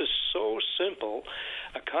greenhouse. This is so simple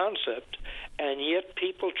a concept, and yet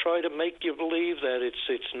people try to make you believe that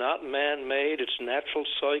it's not man-made, it's natural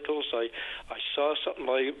cycles. I saw something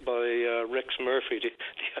by Rex Murphy the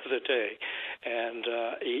other day, and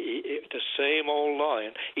the same old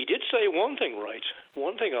line. He did say one thing right.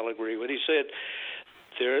 One thing I'll agree with. He said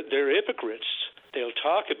they're hypocrites. They'll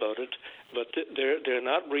talk about it, but they're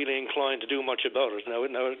not really inclined to do much about it.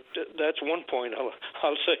 Now that's one point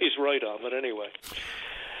I'll say he's right on. But anyway,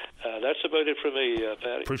 that's about it for me,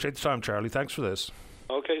 Patty. Appreciate the time, Charlie. Thanks for this.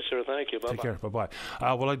 Okay, sir. Thank you. Bye-bye. Take care.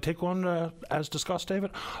 Bye-bye. Will I take one as discussed,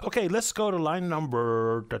 David? Okay, let's go to line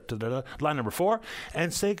number 4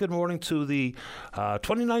 and say good morning to the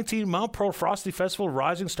 2019 Mount Pearl Frosty Festival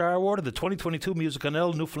Rising Star Award and the 2022 Music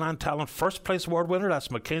NL Newfoundland Talent First Place Award winner.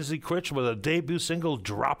 That's Mackenzie Critch with a debut single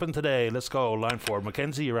dropping today. Let's go. Line 4.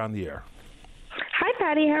 Mackenzie, you're on the air. Hi,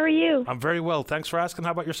 Patty. How are you? I'm very well. Thanks for asking.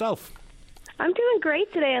 How about yourself? I'm doing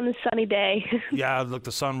great today on this sunny day. Yeah, look,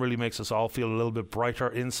 the sun really makes us all feel a little bit brighter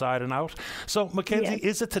inside and out. So, Mackenzie,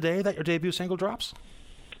 Yes. Is it today that your debut single drops?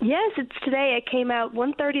 Yes, it's today. It came out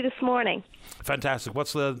 1:30 this morning. Fantastic.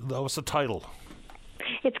 What's the title?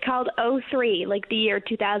 It's called 03, like the year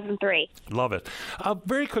 2003. Love it.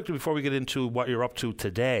 Very quickly, before we get into what you're up to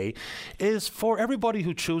today, is for everybody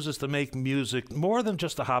who chooses to make music more than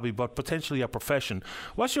just a hobby, but potentially a profession,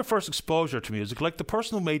 what's your first exposure to music? Like the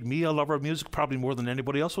person who made me a lover of music probably more than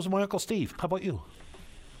anybody else was my Uncle Steve. How about you?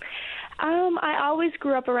 I always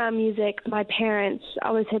grew up around music. My parents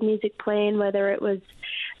always had music playing, whether it was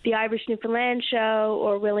the Irish Newfoundland show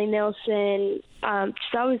or Willie Nelson.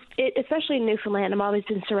 Especially in Newfoundland, I've always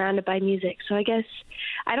been surrounded by music. So I guess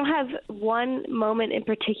I don't have one moment in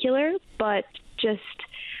particular, but just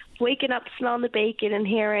waking up, smelling the bacon and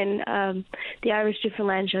hearing the Irish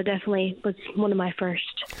Newfoundland show definitely was one of my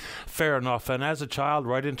first. Fair enough. And as a child,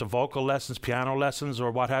 right into vocal lessons, piano lessons,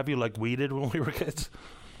 or what have you, like we did when we were kids?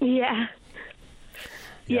 Yeah.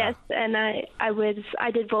 Yes, and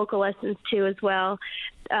I did vocal lessons too as well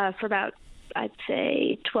for about, I'd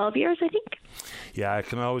say, 12 years, I think. Yeah, I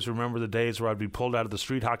can always remember the days where I'd be pulled out of the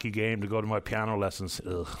street hockey game to go to my piano lessons.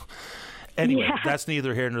 Ugh. Anyway, That's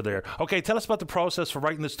neither here nor there. Okay, tell us about the process for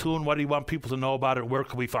writing this tune. What do you want people to know about it? Where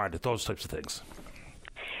can we find it? Those types of things.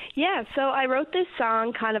 Yeah, so I wrote this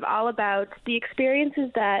song kind of all about the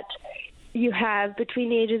experiences that you have between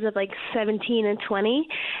the ages of like 17 and 20,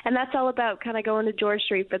 and that's all about kind of going to George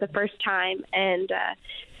Street for the first time, and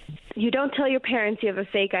you don't tell your parents you have a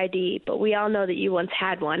fake ID, but we all know that you once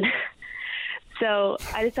had one. So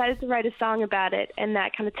I decided to write a song about it and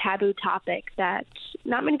that kind of taboo topic that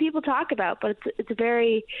not many people talk about, but it's a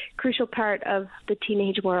very crucial part of the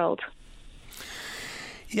teenage world.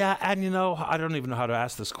 Yeah, and I don't even know how to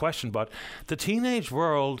ask this question, but the teenage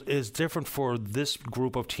world is different for this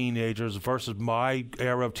group of teenagers versus my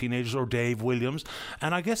era of teenagers or Dave Williams.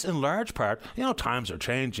 And I guess in large part, times are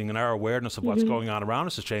changing and our awareness of what's going on around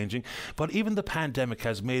us is changing. But even the pandemic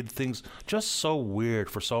has made things just so weird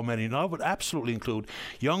for so many. And I would absolutely include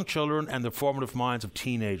young children and the formative minds of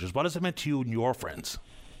teenagers. What has it meant to you and your friends?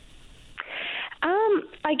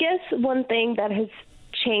 I guess one thing that has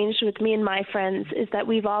changed with me and my friends is that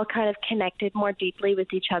we've all kind of connected more deeply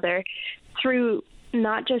with each other through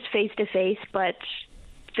not just face-to-face, but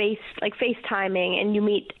FaceTiming.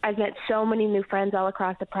 And I've met so many new friends all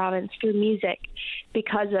across the province through music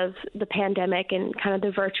because of the pandemic and kind of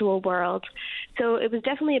the virtual world. So it was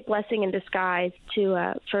definitely a blessing in disguise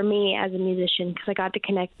for me as a musician, because I got to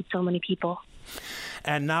connect with so many people.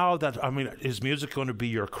 And now that, is music going to be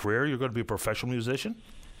your career? You're going to be a professional musician?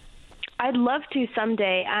 I'd love to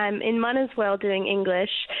someday. I'm in Montreal doing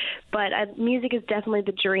English, but music is definitely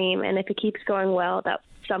the dream, and if it keeps going well, that's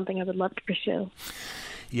something I would love to pursue.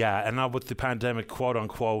 Yeah, and now with the pandemic, quote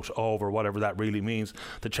unquote, over, whatever that really means,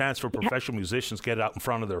 the chance for professional musicians to get out in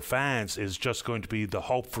front of their fans is just going to be the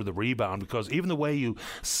hope for the rebound, because even the way you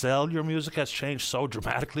sell your music has changed so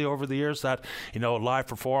dramatically over the years that, live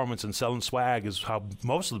performance and selling swag is how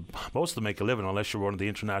most of them make a living, unless you're one of the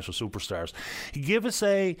international superstars. Give us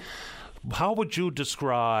how would you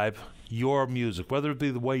describe your music, whether it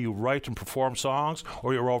be the way you write and perform songs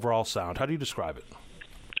or your overall sound? How do you describe it?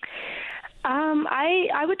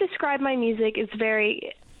 I would describe my music as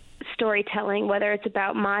very storytelling, whether it's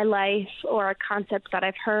about my life or a concept that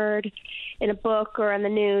I've heard in a book or on the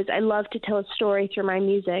news. I love to tell a story through my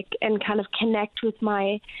music and kind of connect with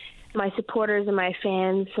my supporters and my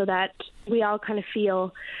fans so that we all kind of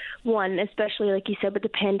feel one, especially like you said with the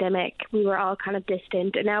pandemic, we were all kind of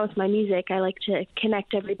distant. And now with my music, I like to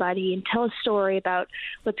connect everybody and tell a story about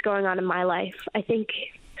what's going on in my life. I think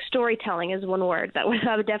storytelling is one word that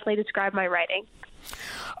I would definitely describe my writing.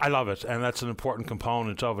 I love it, and that's an important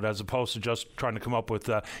component of it, as opposed to just trying to come up with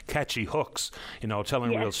catchy hooks.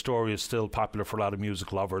 Telling a real story is still popular for a lot of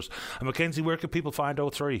music lovers. And Mackenzie, where can people find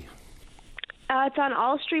O3? It's on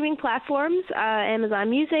all streaming platforms, Amazon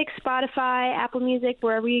Music, Spotify, Apple Music,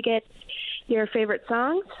 wherever you get your favorite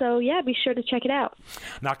songs. So, be sure to check it out.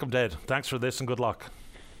 Knock 'em dead. Thanks for this and good luck.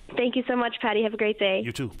 Thank you so much, Patty. Have a great day.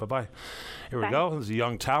 You too. Bye-bye. Here we go. There's a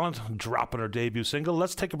young talent dropping her debut single.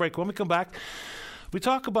 Let's take a break. When we come back, we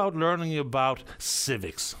talk about learning about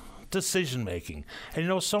civics, decision-making.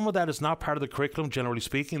 And some of that is not part of the curriculum, generally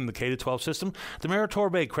speaking, in the K-12 system. The Mayor of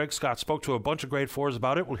Torbay, Craig Scott, spoke to a bunch of grade 4s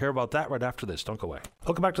about it. We'll hear about that right after this. Don't go away.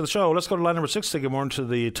 Welcome back to the show. Let's go to line number 6. Say good morning to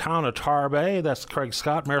the town of Torbay. That's Craig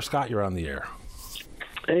Scott. Mayor Scott, you're on the air.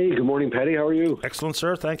 Hey, good morning, Patty. How are you? Excellent,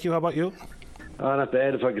 sir. Thank you. How about you? Not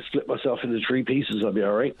bad. If I could split myself into 3 pieces, I'd be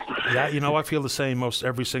all right. Yeah, I feel the same most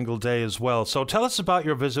every single day as well. So tell us about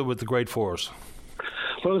your visit with the grade 4s.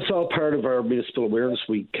 Well, it's all part of our Municipal Awareness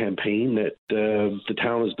Week campaign that the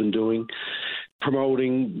town has been doing,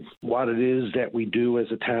 promoting what it is that we do as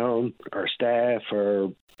a town, our staff, our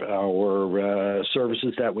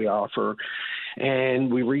services that we offer.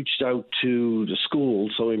 And we reached out to the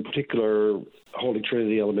schools. So in particular, Holy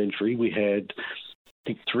Trinity Elementary, we had, I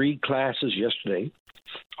think, 3 classes yesterday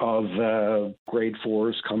of grade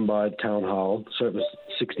 4s come by town hall. So it was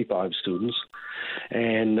 65 students.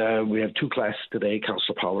 And we have 2 classes today.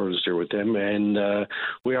 Councillor Pollard is there with them. And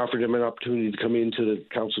we offered them an opportunity to come into the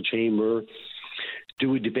council chamber,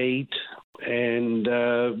 do a debate, and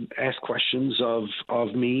ask questions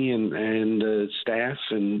of me and staff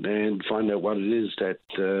and find out what it is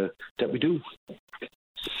that we do.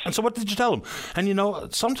 And so what did you tell them?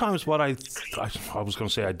 And, sometimes what I was going to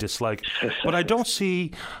say I dislike, but I don't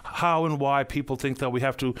see how and why people think that we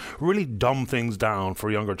have to really dumb things down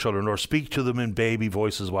for younger children or speak to them in baby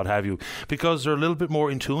voices, what have you, because they're a little bit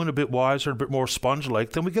more in tune, a bit wiser, a bit more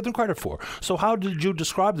sponge-like than we give them credit for. So how did you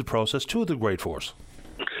describe the process to the grade 4s?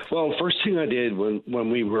 Well, first thing I did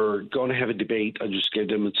when we were going to have a debate, I just gave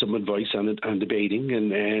them some advice on debating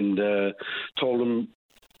and told them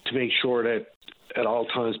to make sure that at all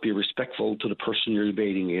times be respectful to the person you're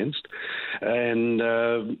debating against and,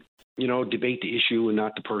 debate the issue and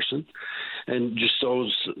not the person. And just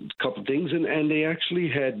those couple of things. And they actually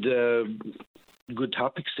had good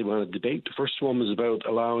topics they wanted to debate. The first one was about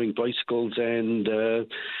allowing bicycles and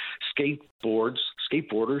skateboarders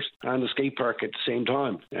on the skate park at the same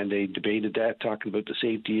time. And they debated that, talking about the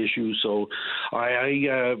safety issue. So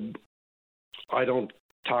I don't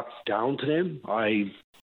talk down to them. I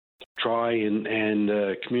try and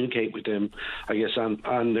communicate with them, I guess,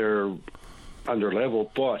 on their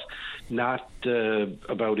level. But not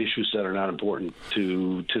about issues that are not important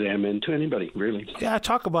to them and to anybody, really. Yeah,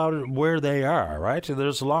 talk about it where they are, right?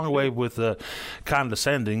 There's a long way with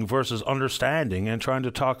condescending versus understanding and trying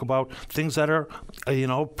to talk about things that are,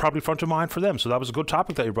 probably front of mind for them. So that was a good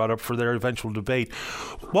topic that you brought up for their eventual debate.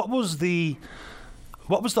 What was the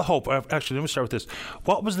hope? Actually, let me start with this.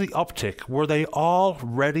 What was the uptick? Were they all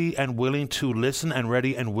ready and willing to listen and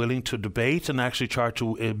ready and willing to debate and actually try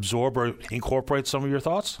to absorb or incorporate some of your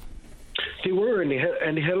thoughts? They were, and they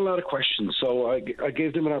had a lot of questions. So I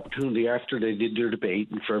gave them an opportunity after they did their debate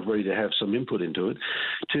and for everybody to have some input into it,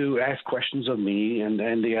 to ask questions of me. And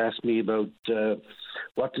they asked me about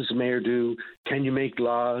what does the mayor do? Can you make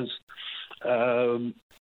laws?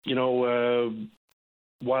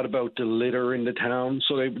 What about the litter in the town?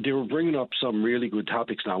 So they were bringing up some really good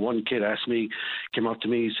topics now. One kid came up to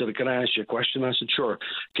me, he said, "Can I ask you a question?" I said, "Sure.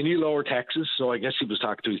 Can you lower taxes?" So I guess he was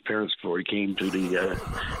talking to his parents before he came to the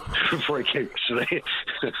today.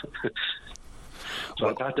 So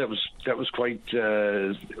I thought that was quite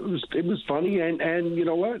it was funny, and you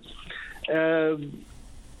know what?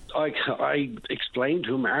 I explained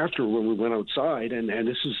to him after when we went outside, and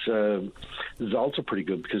this is also pretty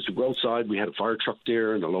good because we go outside, we had a fire truck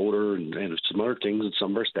there and a loader and some other things and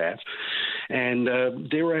some of our staff, and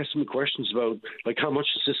they were asking me questions about, like, how much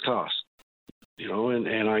does this cost?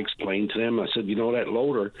 And I explained to them, I said, that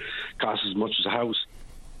loader costs as much as a house,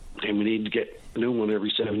 and we need to get a new one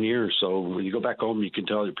every 7 years. So when you go back home, you can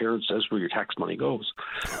tell your parents that's where your tax money goes.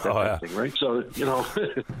 That thing, right? So,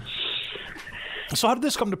 So how did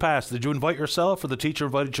this come to pass? Did you invite yourself, or the teacher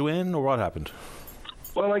invited you in, or what happened?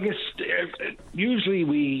 Well, I guess usually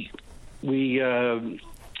we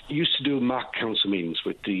used to do mock council meetings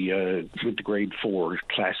with the grade 4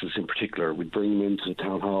 classes in particular. We'd bring them into the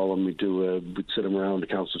town hall and we'd sit them around the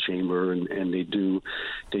council chamber and they'd do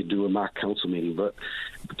a mock council meeting. But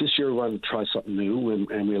this year we wanted to try something new,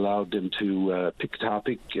 and we allowed them to pick a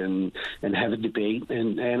topic and have a debate,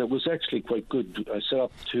 and it was actually quite good. I set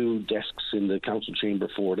up 2 desks in the council chamber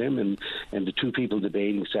for them, and the 2 people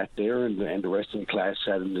debating sat there, and the rest of the class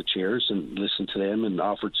sat in the chairs and listened to them and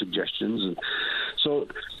offered suggestions. And so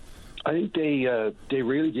I think they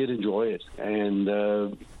really did enjoy it, and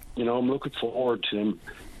I'm looking forward to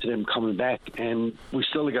them coming back. And we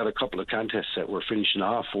still got a couple of contests that we're finishing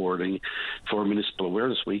off for Municipal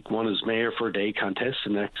Awareness Week. One is Mayor for a Day contest,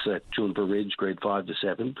 and that's at Juniper Ridge, grade 5 to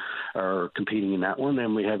 7 are competing in that one.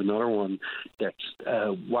 And we have another one that's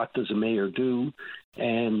what does a mayor do,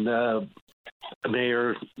 and a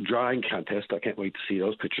mayor drawing contest. I can't wait to see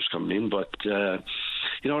those pictures coming in, but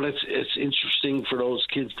it's interesting for those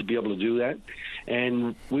kids to be able to do that.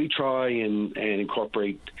 And we try and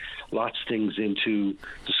incorporate lots of things into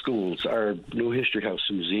the schools. Our new History House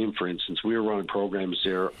and Museum, for instance, we're running programs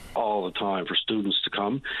there all the time for students to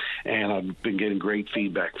come, and I've been getting great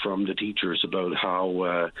feedback from the teachers about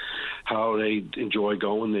how they enjoy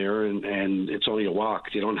going there, and it's only a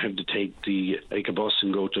walk. They don't have to take a bus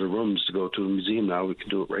and go to the rooms to go to a museum now. We can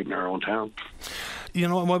do it right in our own town.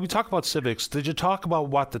 When we talk about civics, did you talk about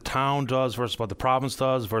what the town does versus what the province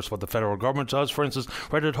does versus what the federal government does? For instance,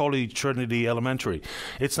 right at Holy Trinity Elementary,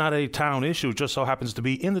 it's not a town issue, just so happens to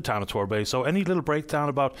be in the town of Torbay. So any little breakdown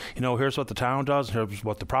about, here's what the town does, here's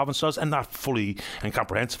what the province does, and not fully and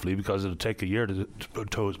comprehensively because it'll take a year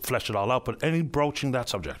to flesh it all out, but any broaching that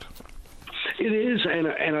subject? It is, and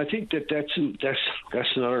I think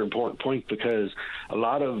that's another important point, because a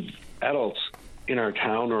lot of adults in our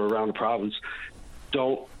town or around the province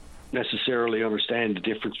don't necessarily understand the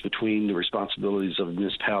difference between the responsibilities of the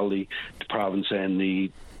municipality, the province, and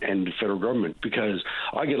the federal government, because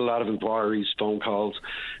I get a lot of inquiries, phone calls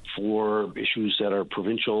for issues that are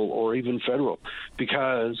provincial or even federal,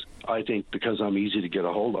 because I'm easy to get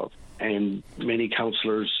a hold of. And many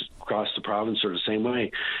councillors across the province are the same way.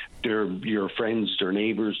 They're your friends, their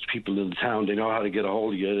neighbours, people in the town. They know how to get a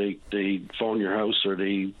hold of you. They phone your house, or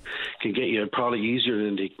they can get you probably easier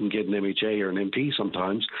than they can get an MHA or an MP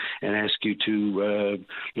sometimes, and ask you to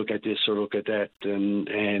look at this or look at that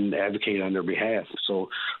and advocate on their behalf. So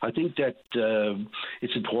I think that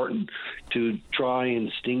it's important to try and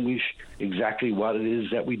distinguish exactly what it is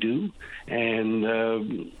that we do.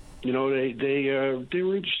 And they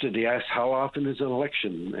were interested. They asked how often is an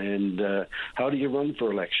election, and how do you run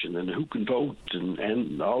for election, and who can vote,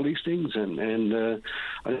 and all these things. And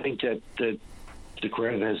I think that the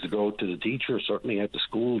credit has to go to the teachers, certainly at the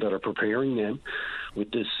school, that are preparing them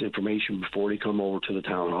with this information before they come over to the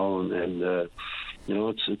town hall. And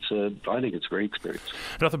I think it's a great experience.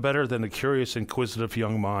 Nothing better than a curious, inquisitive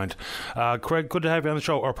young mind. Craig, good to have you on the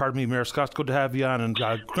show. Or pardon me, Mayor Scott, good to have you on. And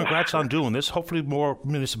congrats on doing this. Hopefully more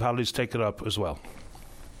municipalities take it up as well.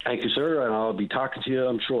 Thank you, sir, and I'll be talking to you,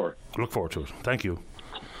 I'm sure. Look forward to it. Thank you.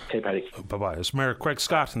 Okay, Paddy. Bye-bye. It's Mayor Craig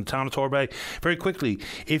Scott in the town of Torbay. Very quickly,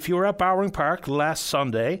 if you were at Bowring Park last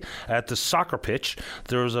Sunday at the soccer pitch,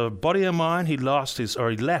 there was a buddy of mine, he left his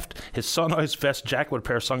Sunrise vest jacket with a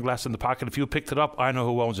pair of sunglasses in the pocket. If you picked it up, I know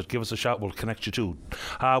who owns it. Give us a shout, we'll connect you to.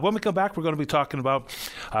 When we come back, we're going to be talking about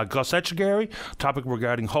Gus Etchegaray, topic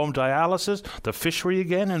regarding home dialysis, the fishery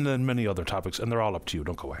again, and then many other topics, and they're all up to you.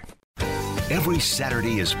 Don't go away. Every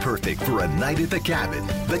Saturday is perfect for a night at the cabin.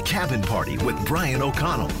 The Cabin Party with Brian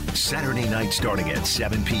O'Connell. Saturday night starting at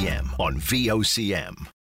 7 p.m. on VOCM.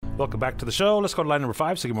 Welcome back to the show. Let's go to line number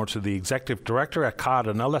 5. Say good morning to the Executive Director at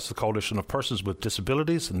CAD&L. That's the Coalition of Persons with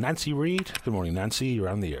Disabilities, Nancy Reid. Good morning, Nancy. You're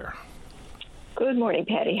on the air. Good morning,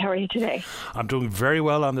 Patty. How are you today? I'm doing very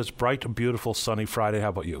well on this bright, beautiful, sunny Friday. How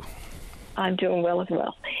about you? I'm doing well as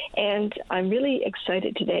well. And I'm really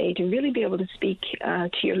excited today to really be able to speak to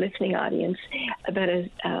your listening audience about,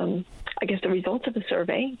 the results of a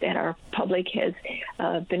survey that our public has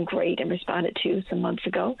been great and responded to some months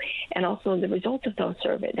ago, and also the results of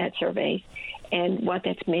that survey and what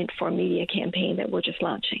that's meant for a media campaign that we're just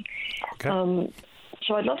launching. Okay.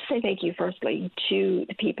 So I'd love to say thank you, firstly, to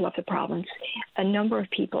the people of the province. A number of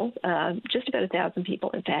people, just about 1,000 people,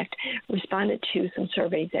 in fact, responded to some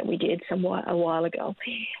surveys that we did a while ago.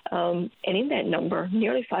 And in that number,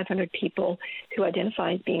 nearly 500 people who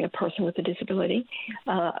identify as being a person with a disability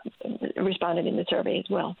responded in the survey as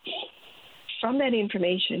well. From that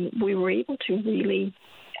information, we were able to really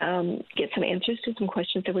get some answers to some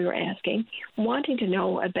questions that we were asking, wanting to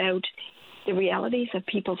know about the realities of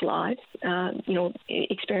people's lives,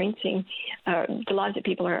 experiencing the lives that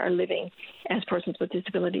people are living as persons with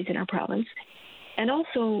disabilities in our province, and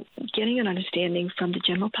also getting an understanding from the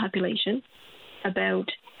general population about,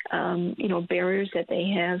 barriers that they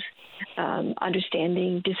have,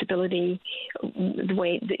 understanding disability, the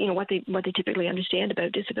way, what they typically understand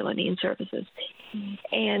about disability and services.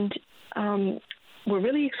 And we're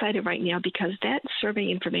really excited right now because that survey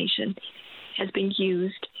information has been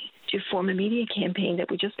used to form a media campaign that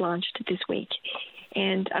we just launched this week.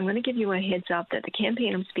 And I'm going to give you a heads up that the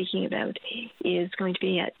campaign I'm speaking about is going to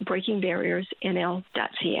be at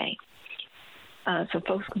breakingbarriersnl.ca. So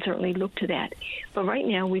folks can certainly look to that. But right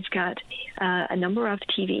now we've got a number of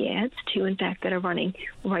TV ads, two in fact, that are running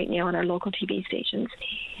right now on our local TV stations.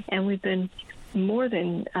 And we've been more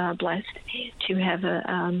than blessed to have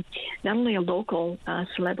not only a local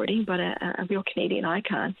celebrity, but a real Canadian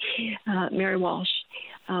icon, Mary Walsh,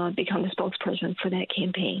 become the spokesperson for that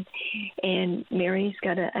campaign. And Mary's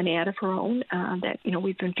got an ad of her own that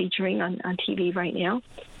we've been featuring on TV right now.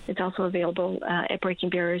 It's also available at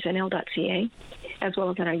breakingbarriersnl.ca, as well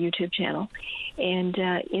as on our YouTube channel. And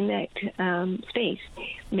in that space,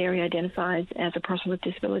 Mary identifies as a person with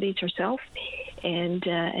disabilities herself, and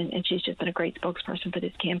she's just been a great spokesperson for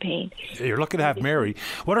this campaign. You're lucky to have Mary.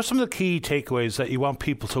 What are some of the key takeaways that you want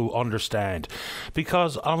people to understand?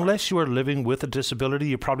 Because unless you are living with a disability,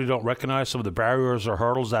 you probably don't recognize some of the barriers or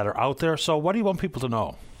hurdles that are out there. So what do you want people to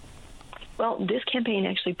know? Well, this campaign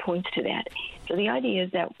actually points to that. So the idea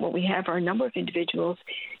is that what we have are a number of individuals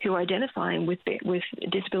who are identifying with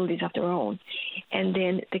disabilities of their own. And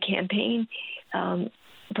then the campaign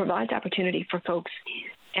provides opportunity for folks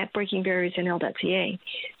at breakingbarriersnl.ca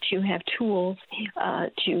to have tools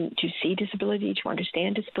to see disability, to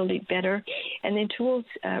understand disability better, and then tools,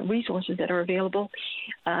 resources that are available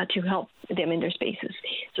to help them in their spaces.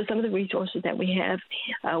 So some of the resources that we have,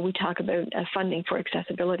 we talk about funding for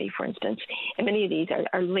accessibility, for instance, and many of these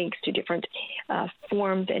are links to different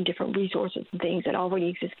forms and different resources and things that already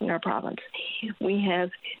exist in our province. We have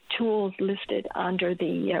tools listed under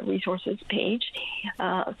the resources page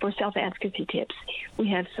for self-advocacy tips. We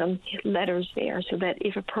have some letters there so that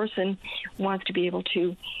if a person wants to be able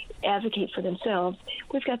to advocate for themselves,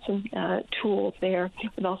 we've got some tools there.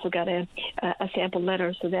 We've also got a sample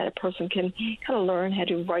letter so that a person can kind of learn how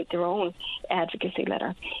to write their own advocacy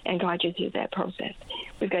letter and guide you through that process.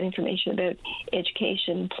 We've got information about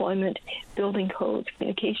education, employment, building codes,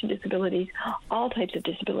 communication disabilities, all types of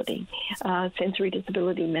disability, sensory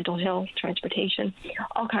disability, mental health, transportation,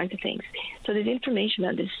 all kinds of things. So there's information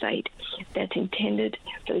on this site that's intended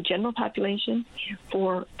for the general population,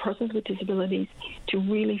 for persons with disabilities, to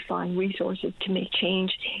really find resources to make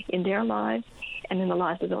change in their lives and in the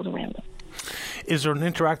lives of those around them. Is there an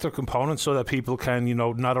interactive component so that people can,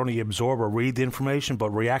 not only absorb or read the information, but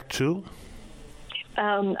react to?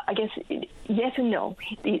 I guess yes and no.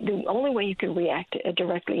 The only way you can react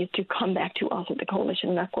directly is to come back to us at the coalition,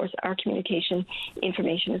 and of course our communication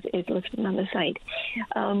information is listed on the site.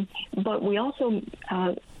 But we also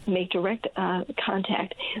make direct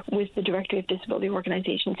contact with the Directory of Disability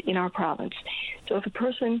Organizations in our province. So if a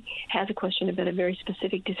person has a question about a very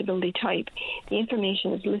specific disability type, the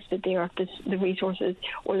information is listed there of the resources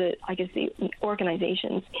or the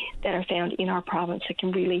organizations that are found in our province that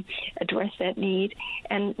can really address that need.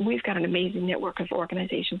 And we've got an amazing network of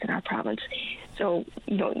organizations in our province. So,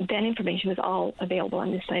 that information is all available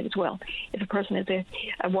on this site as well. If a person is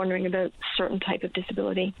wondering about certain type of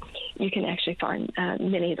disability, you can actually find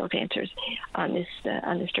many of those answers on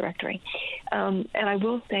this directory. And I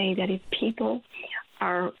will say that if people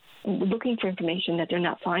are looking for information that they're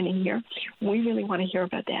not finding here, we really want to hear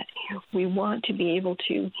about that. We want to be able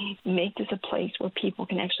to make this a place where people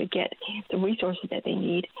can actually get the resources that they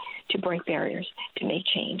need to break barriers, to make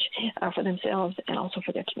change for themselves and also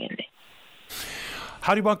for their community.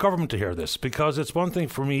 How do you want government to hear this? Because it's one thing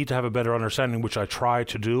for me to have a better understanding, which I try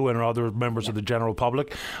to do, and other members of the general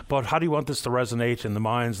public, but how do you want this to resonate in the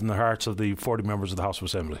minds and the hearts of the 40 members of the House of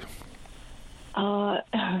Assembly?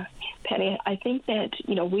 Penny, I think that,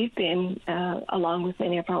 we've been, along with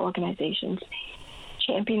many of our organizations,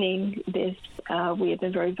 championing this. We have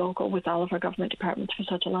been very vocal with all of our government departments for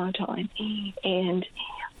such a long time, and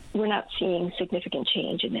we're not seeing significant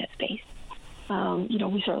change in that space.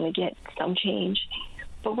 We certainly get some change,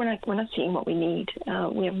 but we're not seeing what we need.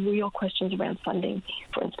 We have real questions around funding,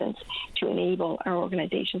 for instance, to enable our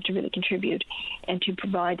organizations to really contribute and to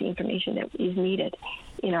provide the information that is needed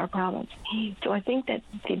in our province. So I think that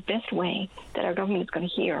the best way that our government is going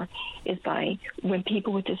to hear is by when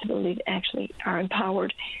people with disabilities actually are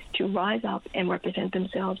empowered to rise up and represent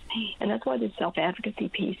themselves. And that's why this self-advocacy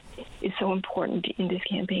piece is so important in this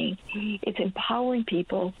campaign. It's empowering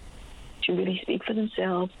people to really speak for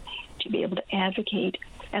themselves, to be able to advocate,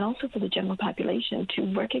 and also for the general population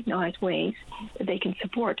to recognize ways that they can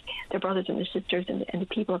support their brothers and their sisters and the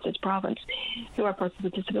people of this province who are persons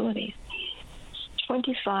with disabilities.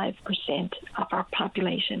 25% of our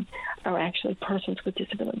population are actually persons with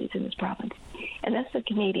disabilities in this province. And that's the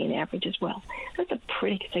Canadian average as well. That's a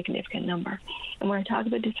pretty significant number. And when I talk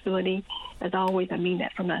about disability, as always, I mean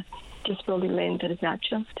that from a disability lens that is not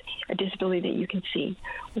just a disability that you can see.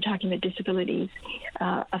 We're talking about disabilities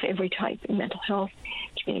of every type: mental health,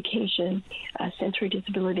 communication, sensory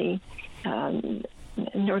disability,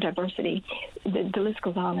 neurodiversity. The list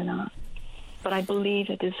goes on and on. But I believe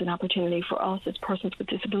that this is an opportunity for us as persons with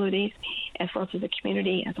disabilities and for us as a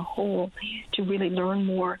community as a whole to really learn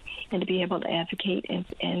more and to be able to advocate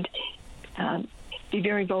and be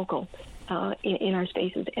very vocal in our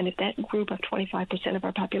spaces. And if that group of 25% of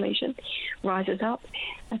our population rises up,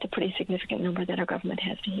 that's a pretty significant number that our government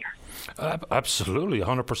has to hear. Absolutely,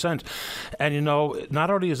 100%. And, not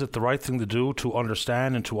only is it the right thing to do to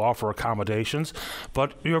understand and to offer accommodations,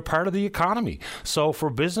 but you're part of the economy. So for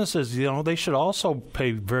businesses, they should also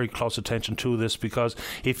pay very close attention to this, because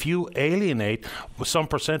if you alienate some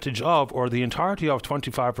percentage of, or the entirety of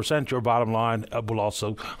 25%, your bottom line will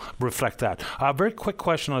also reflect that. A very quick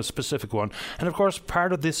question on a specific one. And of course,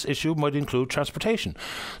 part of this issue might include transportation.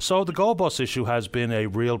 So the Go Bus issue has been a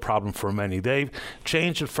real problem for many. They've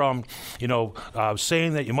changed it from,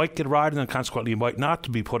 saying that you might get a ride and then consequently you might not,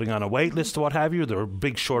 to be putting on a wait list or what have you. There are a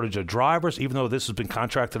big shortage of drivers, even though this has been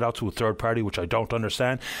contracted out to a third party, which I don't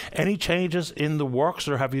understand. Any changes in the works,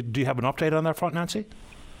 or do you have an update on that front, Nancy?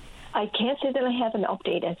 I can't say that I have an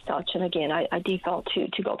update as such, and again, I default to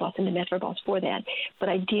GoBus and the MetroBus for that. But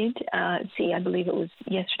I did see, I believe it was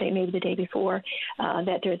yesterday, maybe the day before,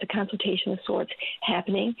 that there's a consultation of sorts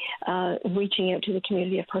happening, reaching out to the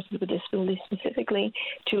community of persons with disabilities specifically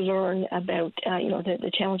to learn about,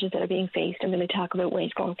 the challenges that are being faced and really talk about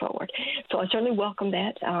ways going forward. So I certainly welcome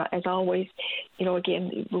that. As always,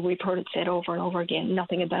 again, we've heard it said over and over again,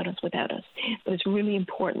 nothing about us without us. But it's really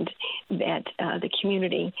important that the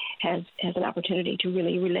community has an opportunity to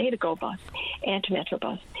really relay to GoBus and to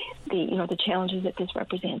MetroBus the challenges that this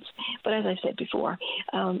represents. But as I said before,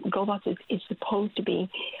 GoBus is supposed to be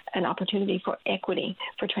an opportunity for equity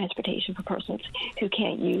for transportation for persons who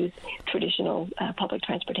can't use traditional public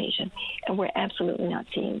transportation. And we're absolutely not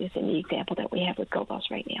seeing this in the example that we have with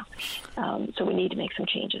GoBus right now. So we need to make some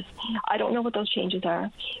changes. I don't know what those changes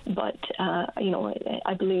are, but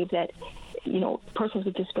I believe that persons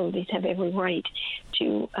with disabilities have every right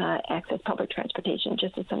to access public transportation,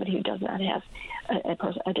 just as somebody who does not have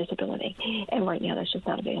a disability. And right now, that's just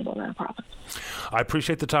not available in our province. I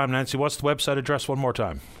appreciate the time, Nancy. What's the website address one more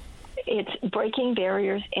time? It's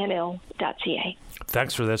breakingbarriersnl.ca.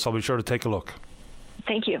 Thanks for this. I'll be sure to take a look.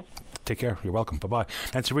 Thank you. Take care. You're welcome. Bye-bye.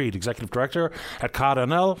 Nancy Reid, Executive Director at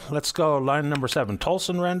COD-NL. Let's go. Line number 7.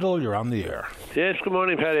 Tolson Rendell, you're on the air. Yes, good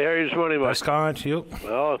morning, Paddy. How are you this morning, boy? Best kind to you.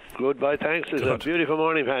 Oh, good, bye. Thanks. It's a beautiful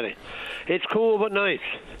morning, Paddy. It's cool but nice.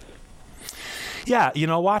 Yeah, you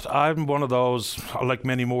know what? I'm one of those, like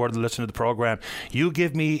many more that listen to the programme. You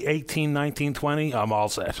give me 18, 19, 20, I'm all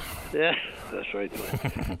set. Yeah, that's right.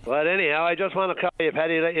 Well, anyhow, I just want to call you,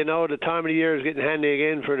 Paddy, let you know the time of the year is getting handy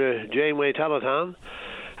again for the Janeway Telethon.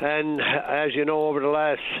 And as you know, over the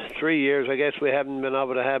last 3 years, I guess we haven't been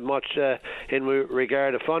able to have much in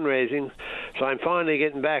regard to fundraising. So I'm finally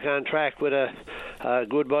getting back on track with a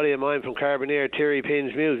good buddy of mine from Carbonear, Terry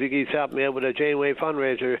Pins Music. He's helped me out with a Janeway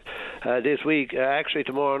fundraiser this week, actually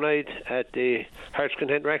tomorrow night at the Hearts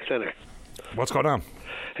Content Rec Centre. What's going on?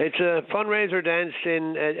 It's a fundraiser dance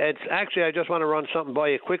it's actually, I just want to run something by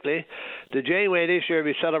you quickly. The Janeway this year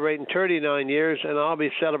will be celebrating 39 years, and I'll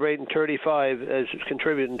be celebrating 35 as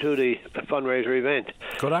contributing to the fundraiser event.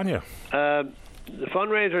 Good on you. The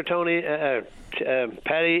fundraiser, Tony,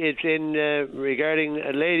 Paddy, it's in regarding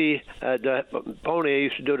a lady, the pony I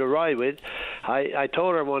used to do the ride with. I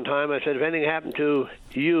told her one time, I said, if anything happened to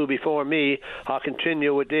you before me, I'll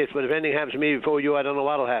continue with this, but if anything happens to me before you, I don't know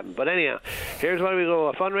what'll happen. But anyhow, here's where we go.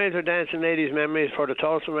 A fundraiser dance in ladies' memories for the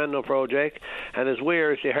Tolson Rendell Project, and as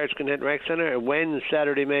we're the Hearts Content Rec Centre, Wednesday,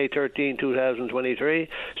 Saturday, May 13, 2023.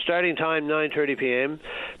 Starting time 9:30 p.m.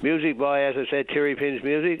 Music by, as I said, Terry Pins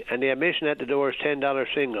Music, and the admission at the door is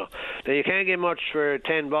 $10 single. Now you can't get much for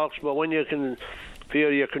 $10, but when you can feel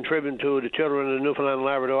you're contributing to the children of Newfoundland and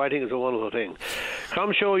Labrador, I think it's a wonderful thing.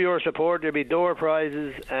 Come show your support. There'll be door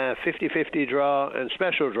prizes, 50-50 draw, and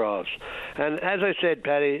special draws. And as I said,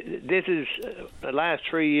 Paddy, this is the last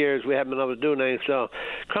 3 years we haven't been able to do anything, so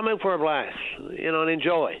come out for a blast, and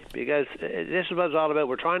enjoy, because this is what it's all about.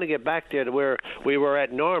 We're trying to get back there to where we were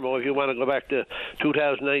at normal, if you want to go back to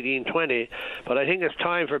 2019-20, but I think it's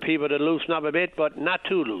time for people to loosen up a bit, but not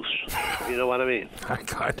too loose. You know what I mean? I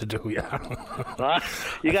kind of do, yeah.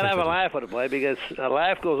 You got to have a laugh with it, boy, because a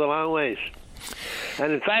laugh goes a long ways.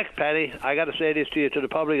 And in fact, Paddy, I got to say this to you, to the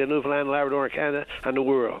public of Newfoundland, Labrador, Canada, and the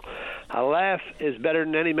world. A laugh is better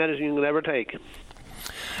than any medicine you can ever take.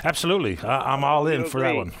 Absolutely. I'm all in for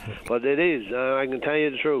that one. But it is. I can tell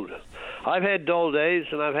you the truth. I've had dull days,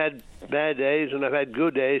 and I've had bad days, and I've had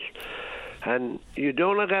good days. And you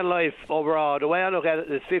don't look at life overall. The way I look at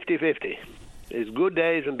it is 50-50. It's good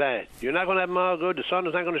days and bad. You're not going to have them all good. The sun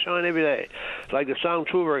is not going to shine every day. It's like the song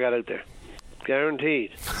Trooper got out there.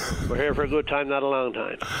 Guaranteed. We're here for a good time, not a long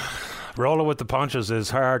time. Rolling with the punches is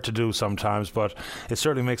hard to do sometimes, but it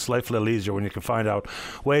certainly makes life a little easier when you can find out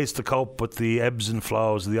ways to cope with the ebbs and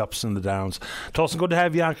flows, the ups and the downs. Tolson, good to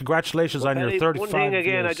have you on. Congratulations on your 35 One thing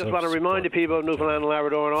again, I just want to remind the people of Newfoundland and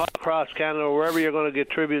Labrador and all across Canada, wherever you're going to get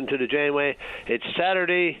tribute to the Janeway, it's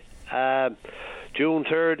Saturday, June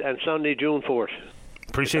 3rd, and Sunday, June 4th.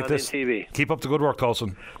 Appreciate this. TV. Keep up the good work,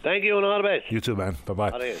 Tolson. Thank you, and all the best. You too, man.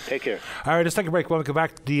 Bye-bye. Take care. All right, let's take a break. When we come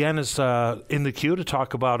back, Deanne is in the queue to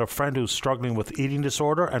talk about a friend who's struggling with eating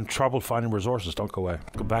disorder and trouble finding resources. Don't go away.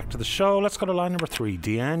 Go back to the show. Let's go to line number 3.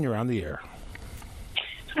 Deanne, you're on the air.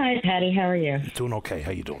 Hi, Patty. How are you? Doing okay.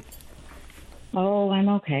 How you doing? Oh, I'm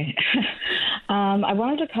okay. I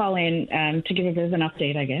wanted to call in to give a bit of an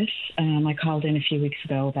update, I guess. I called in a few weeks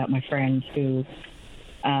ago about my friend who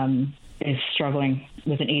is struggling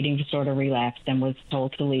with an eating disorder relapse and was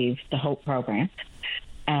told to leave the HOPE program.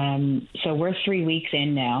 So we're 3 weeks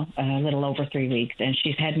in now, a little over 3 weeks, and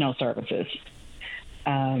she's had no services.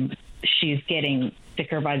 She's getting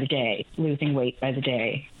sicker by the day, losing weight by the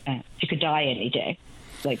day. She could die any day.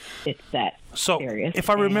 Like, it's that serious.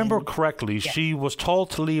 If I remember correctly, she was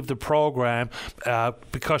told to leave the program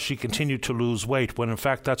because she continued to lose weight, when in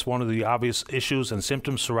fact that's one of the obvious issues and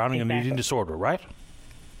symptoms surrounding an eating disorder, right?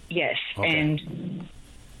 Yes, okay. And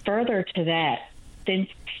further to that, since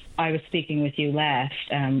I was speaking with you last,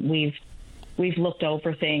 we've looked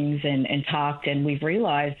over things and talked, and we've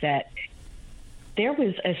realized that there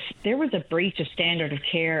was a breach of standard of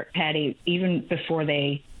care, Patty, even before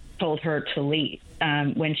they told her to leave.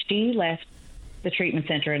 When she left the treatment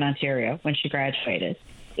centre in Ontario, when she graduated,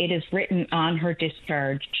 it is written on her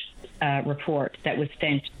discharge report that was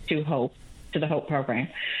sent to the HOPE program,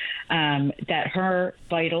 that her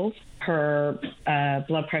vitals, her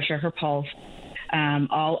blood pressure, her pulse,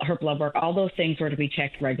 all her blood work, all those things were to be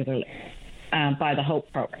checked regularly by the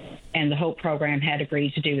HOPE program. And the HOPE program had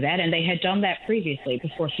agreed to do that, and they had done that previously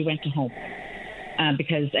before she went to HOPE.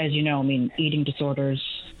 Because, as you know, eating disorders,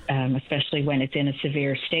 especially when it's in a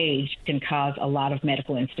severe stage, can cause a lot of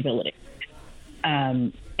medical instability.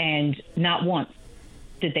 And not once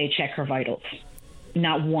did they check her vitals.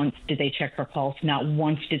 Not once did they check her pulse. Not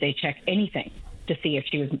once did they check anything to see if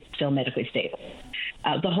she was still medically stable.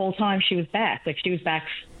 The whole time she was back, she was back,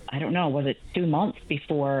 I don't know, was it 2 months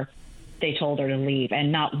before they told her to leave,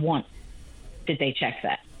 and not once did they check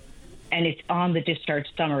that. And it's on the discharge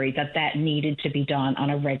summary that needed to be done on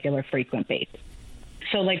a regular, frequent basis.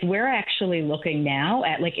 So, we're actually looking now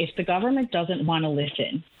at, if the government doesn't want to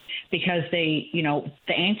listen, because they,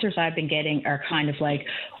 the answers I've been getting are kind of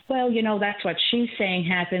well, that's what she's saying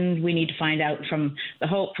happened. We need to find out from the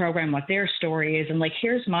HOPE program what their story is. And,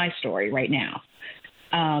 here's my story right now.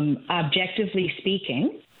 Objectively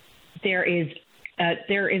speaking, there is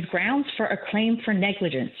grounds for a claim for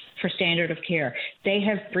negligence for standard of care. They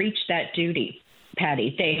have breached that duty,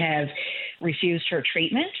 Patty. They have refused her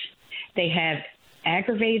treatment. They have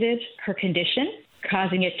aggravated her condition,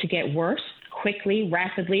 causing it to get worse quickly,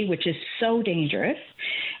 rapidly, which is so dangerous.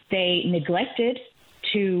 They neglected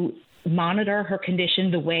to monitor her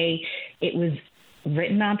condition the way it was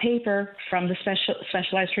written on paper from the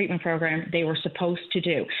specialized treatment program they were supposed to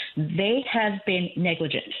do. They have been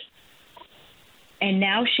negligent. And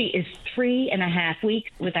now she is 3.5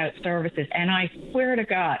 weeks without services. And I swear to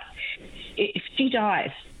God, if she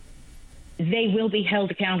dies, they will be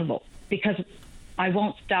held accountable, because I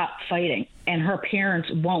won't stop fighting and her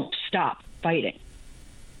parents won't stop fighting.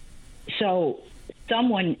 So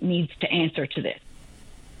someone needs to answer to this.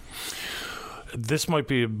 This might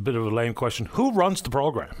be a bit of a lame question. Who runs the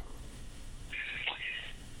program?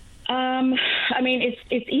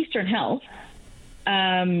 It's Eastern Health.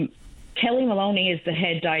 Kelly Maloney is the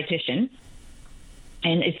head dietitian,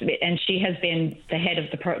 and she has been the head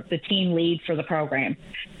of the team lead for the program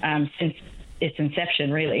since its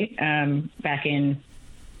inception, really, back in,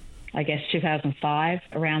 I guess, 2005,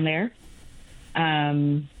 around there.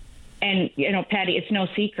 And Patty, it's no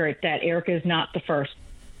secret that Erica is not the first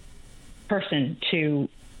person to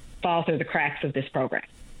fall through the cracks of this program.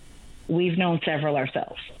 We've known several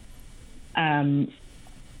ourselves. And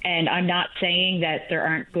I'm not saying that there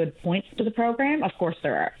aren't good points to the program. Of course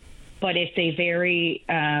there are. But it's a very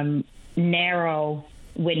narrow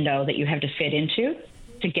window that you have to fit into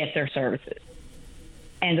to get their services.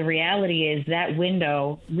 And the reality is that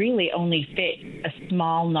window really only fits a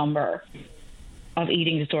small number of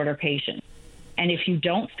eating disorder patients. And if you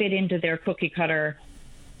don't fit into their cookie cutter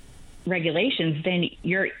regulations, then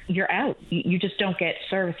you're out. You just don't get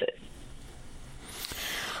services.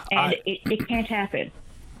 And it can't happen.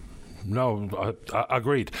 No,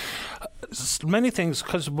 agreed. Many things,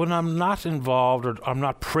 because when I'm not involved or I'm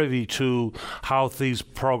not privy to how these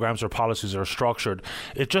programs or policies are structured,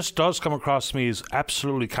 it just does come across to me as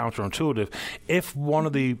absolutely counterintuitive. If one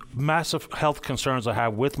of the massive health concerns I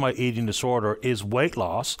have with my eating disorder is weight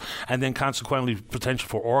loss, and then consequently potential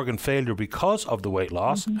for organ failure because of the weight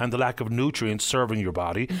loss and the lack of nutrients serving your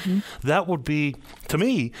body, that would be, to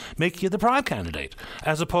me, make you the prime candidate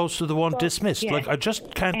as opposed to the one dismissed. Yeah. I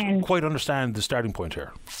just can't quite understand the starting point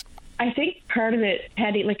here. I think part of it,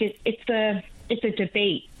 Patty, it's a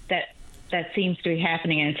debate that seems to be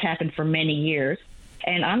happening, and it's happened for many years.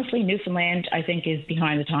 And honestly, Newfoundland, I think, is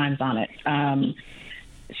behind the times on it.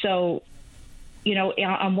 So,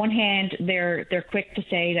 on one hand, they're quick to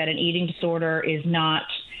say that an eating disorder is not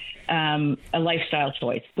a lifestyle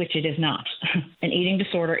choice, which it is not. An eating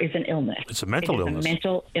disorder is an illness. It's a mental illness. A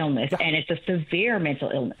mental illness, and it's a severe mental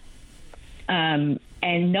illness. And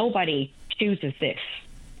nobody chooses this.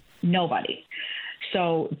 Nobody.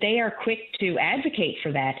 So they are quick to advocate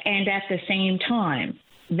for that. And at the same time,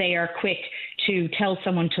 they are quick to tell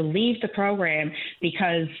someone to leave the program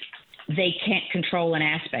because they can't control an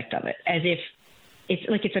aspect of it, as if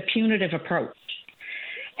it's a punitive approach.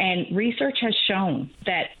 And research has shown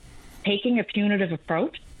that taking a punitive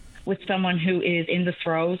approach with someone who is in the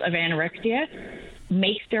throes of anorexia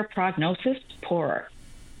makes their prognosis poorer.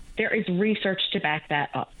 There is research to back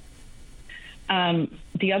that up.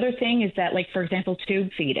 The other thing is that, for example,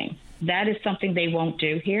 tube feeding. That is something they won't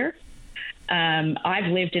do here. I've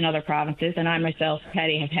lived in other provinces, and I myself,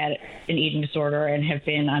 Patty, have had an eating disorder and have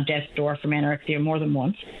been on death's door from anorexia more than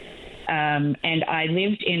once. And I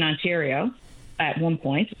lived in Ontario at one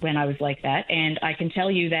point when I was like that, and I can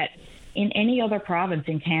tell you that in any other province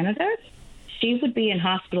in Canada, she would be in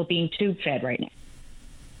hospital being tube fed right now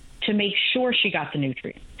to make sure she got the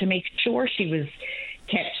nutrients, to make sure she was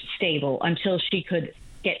kept stable until she could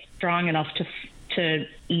get strong enough to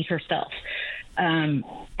eat herself. And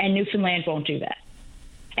Newfoundland won't do that.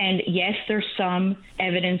 And yes, there's some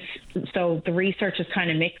evidence. So the research is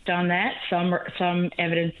kind of mixed on that. Some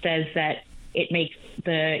evidence says that it makes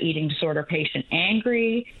the eating disorder patient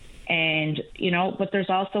angry. And, but there's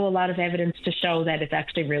also a lot of evidence to show that it's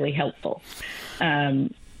actually really helpful. But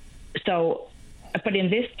in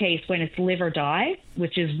this case, when it's live or die,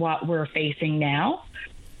 which is what we're facing now,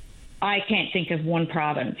 I can't think of one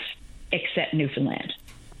province except Newfoundland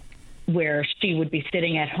where she would be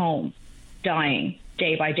sitting at home, dying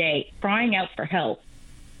day by day, crying out for help,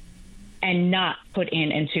 and not put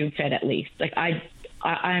in and tube fed at least. Like I'm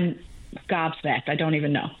gobsmacked. I don't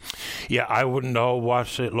even know. Yeah, I wouldn't know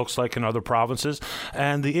what it looks like in other provinces.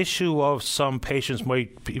 And the issue of some patients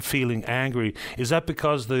might be feeling angry, is that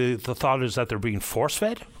because the thought is that they're being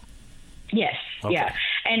force-fed? Yes, okay. Yeah.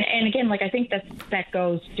 And again, like I think that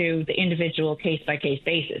goes to the individual case-by-case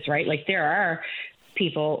basis, right? Like there are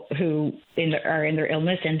people who are in their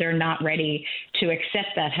illness and they're not ready to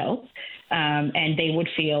accept that help. And they would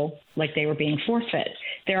feel like they were being force-fed.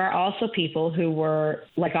 There are also people who were,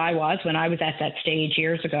 like I was when I was at that stage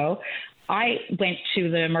years ago. I went to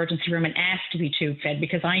the emergency room and asked to be tube-fed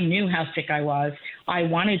because I knew how sick I was. I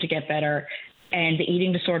wanted to get better, and the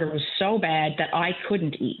eating disorder was so bad that I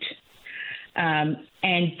couldn't eat.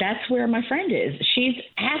 And that's where my friend is. She's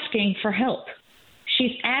asking for help.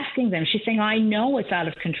 She's asking them. She's saying, I know it's out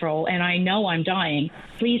of control, and I know I'm dying.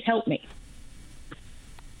 Please help me.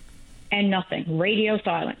 And nothing. Radio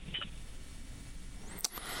silence.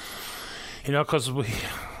 Because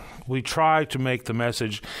we try to make the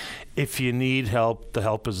message, if you need help, the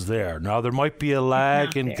help is there. Now, there might be a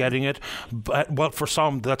lag in getting it, but well, for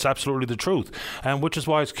some, that's absolutely the truth. And which is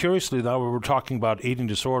why it's curiously, now we were talking about eating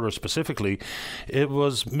disorder specifically, it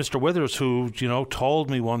was Mr. Withers who, told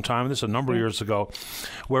me one time, this is a number of years ago,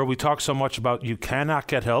 where we talked so much about you cannot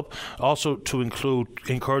get help, also to include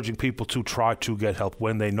encouraging people to try to get help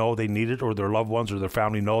when they know they need it or their loved ones or their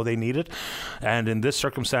family know they need it. And in this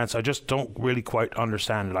circumstance, I just don't really quite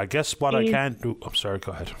understand it. I guess what I can do... I'm sorry,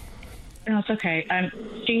 go ahead. No, it's okay.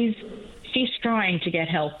 She's trying to get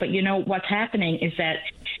help, but what's happening is that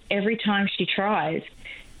every time she tries,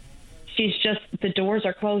 the doors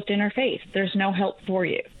are closed in her face. There's no help for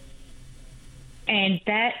you. And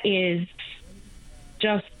that is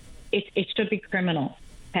just, it should be criminal.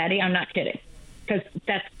 Patty, I'm not kidding, because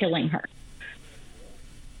that's killing her.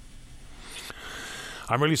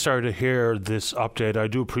 I'm really sorry to hear this update. I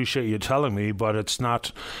do appreciate you telling me, but it's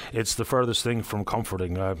the furthest thing from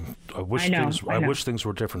comforting. I wish things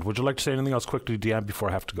were different. Would you like to say anything else quickly, Deanne, before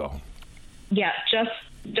I have to go? Yeah, just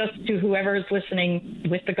to whoever is listening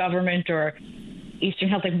with the government or Eastern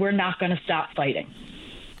Health, like, we're not going to stop fighting.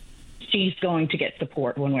 She's going to get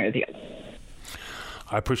support one way or the other.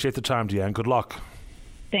 I appreciate the time, Deanne. Good luck.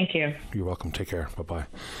 Thank you. You're welcome. Take care. Bye-bye.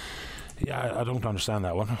 Yeah, I don't understand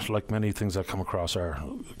that one. Like many things that come across our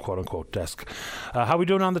quote-unquote desk. How are we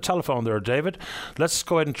doing on the telephone there, David? Let's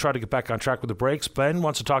go ahead and try to get back on track with the breaks. Ben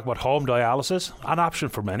wants to talk about home dialysis, an option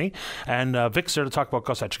for many. And Vic's there to talk about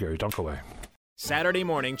Gus Etchegaray. Don't go away. Saturday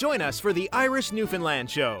morning, join us for the Irish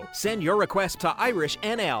Newfoundland Show. Send your request to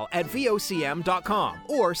irishnl@vocm.com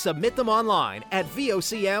or submit them online at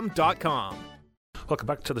vocm.com. Welcome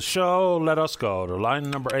back to the show. Let us go to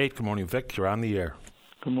line number 8. Good morning, Vic. You're on the air.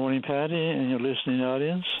 Good morning, Patty, and your listening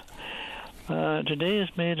audience. Today is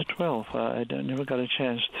May the 12th. I never got a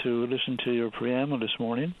chance to listen to your preamble this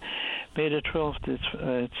morning. May the 12th,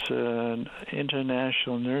 it's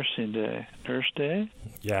International Nursing Day. Nurse Day?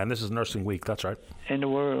 Yeah, and this is Nursing Week, that's right. In the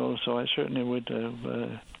world, so I certainly would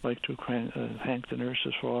like to thank the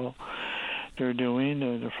nurses for all they're doing,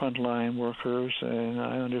 the frontline workers, and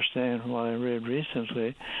I understand from what I read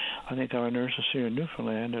recently, I think our nurses here in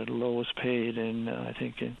Newfoundland are the lowest paid in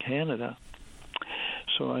Canada.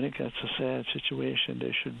 So I think that's a sad situation.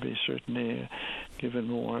 They should be certainly given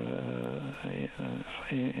more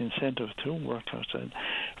incentive to work outside.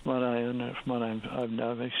 From what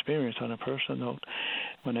I've experienced on a personal note,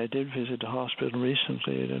 when I did visit the hospital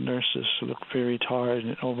recently, the nurses looked very tired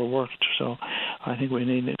and overworked. So I think we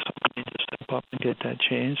need to step up and get that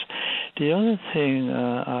changed. The other thing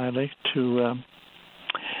I'd like to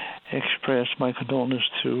express my condolences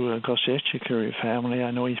to Gus Etchegaray family.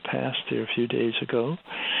 I know he's passed there a few days ago.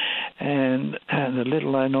 And the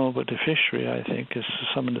little I know about the fishery, I think, is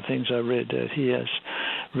some of the things I read that he has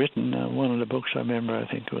written. One of the books I remember, I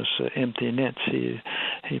think, was Empty Nets. He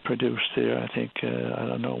produced there, I think, I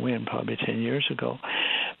don't know when, probably 10 years ago.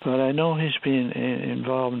 But I know he's been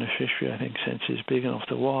involved in the fishery, I think, since he's big enough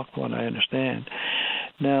to walk, what I understand.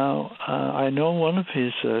 Now, I know one of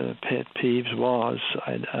his pet peeves was,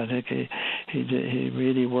 I think he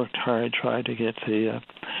really worked hard, tried to get the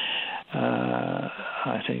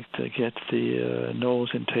I think, to get the nose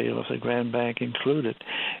and tail of the Grand Bank included.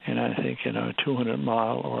 And I think in our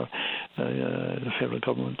 200-mile, or the federal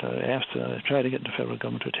government try to get the federal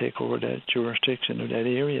government to take over that jurisdiction of that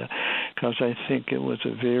area, because I think it was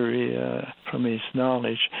a very, from his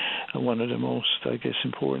knowledge, one of the most, I guess,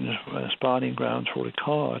 important spawning grounds for the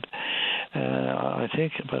cod. I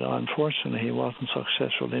think, but unfortunately he wasn't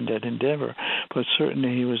successful in that endeavor. But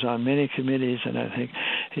certainly he was on many committees, and I think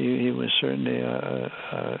he was certainly,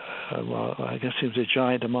 well, I guess he was a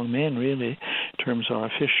giant among men, really, in terms of our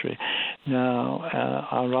fishery. Now,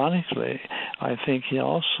 ironically, I think he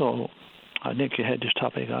also, I think you had this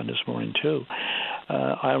topic on this morning too.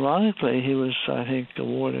 Ironically, he was, I think,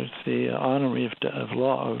 awarded the honorary of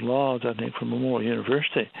laws, I think, from Memorial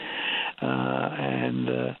University. And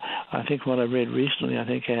I think what I read recently, I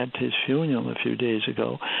think at his funeral a few days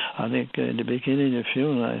ago, I think in the beginning of the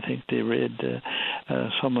funeral, I think they read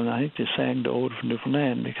someone, I think they sang the Ode from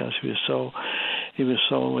Newfoundland, because he was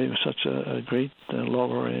such a great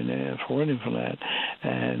lover for Newfoundland.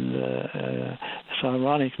 And it's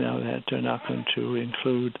ironic now that they're not going to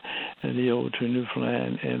include the Ode to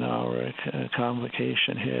Newfoundland in our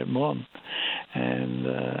convocation here at MUN. And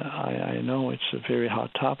I know it's a very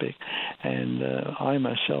hot topic. And I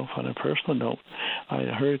myself, on a personal note, I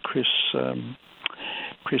heard Chris, I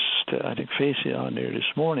think, Facey on there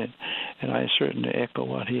this morning, and I certainly echo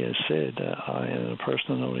what he has said. On a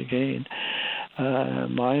personal note again,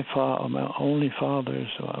 my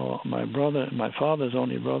father's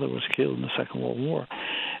only brother was killed in the Second World War,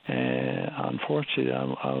 and unfortunately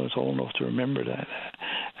I was old enough to remember that.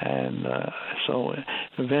 And so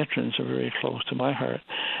the veterans are very close to my heart.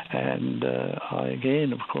 And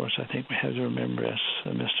again, of course, I think we have to remember, as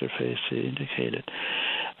Mr. Facey indicated,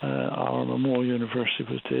 our Memorial University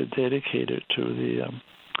was dedicated to the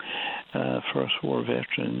First War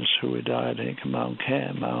veterans who had died, I think, at Mount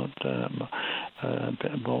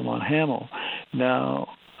Beaumont Hamel. Now,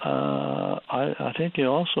 I think you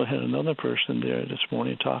also had another person there this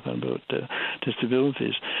morning talking about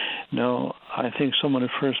disabilities. Now, I think some of the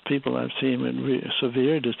first people I've seen with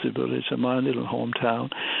severe disabilities in my little hometown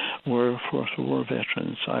were First World War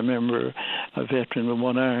veterans. I remember a veteran with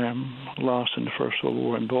one arm lost in the First World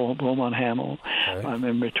War in Beaumont Hamel. Okay. I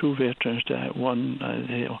remember two veterans that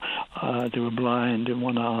they were blind in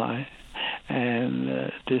one eye,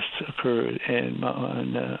 and this occurred in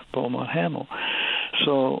Beaumont Hamel.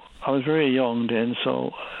 So I was very young then.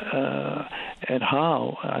 So and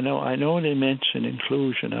how I know they mentioned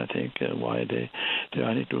inclusion. I think why they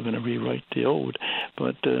I think they were going to rewrite the Ode,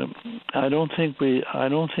 but I don't think we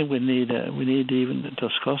need to even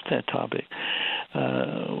discuss that topic.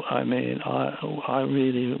 I mean, I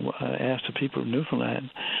really ask the people of Newfoundland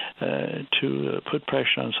to put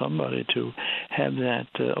pressure on somebody to have that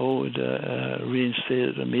Ode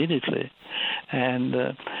reinstated immediately. And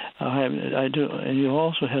I do. And you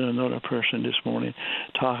also had another person this morning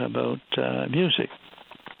talk about music.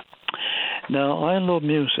 Now, I love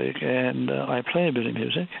music, and I play a bit of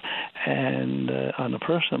music. And on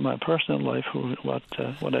my personal life, what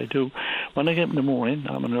I do, when I get up in the morning,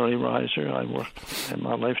 I'm an early riser. I work in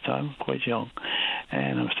my lifetime, quite young,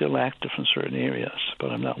 and I'm still active in certain areas, but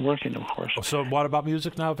I'm not working, of course. So what about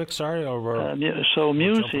music now, Vic? Sorry? So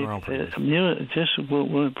music, just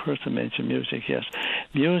one person mentioned music, yes.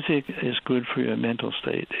 Music is good for your mental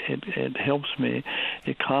state. It helps me,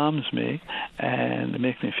 it calms me, and it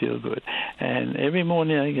makes me feel good. And every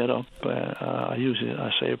morning I get up, I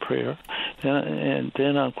say a prayer, and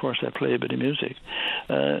then of course I play a bit of music.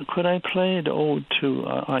 Could I play the Ode to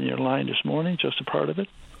on your line this morning, just a part of it?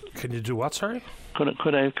 Can you do what, sorry? Could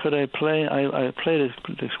I play? I played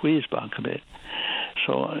the squeeze box a bit.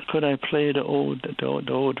 So could I play the Ode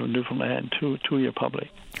of Newfoundland to your public?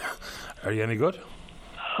 Are you any good?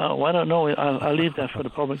 Well, I don't know. I'll leave that for the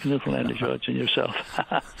public of Newfoundland to judge and yourself.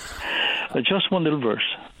 Just one little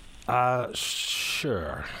verse.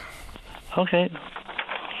 Sure. Okay.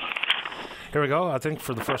 Here we go. I think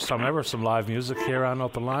for the first time ever, some live music here on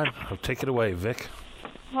Open Line. I'll take it away, Vic.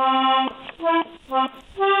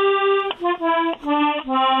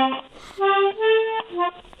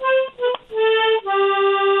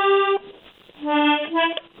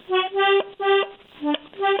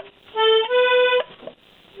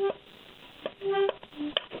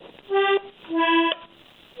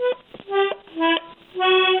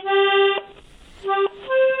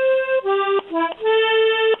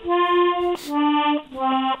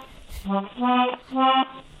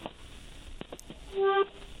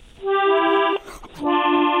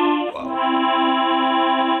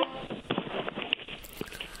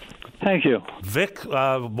 Thank you. Vic,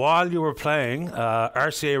 while you were playing,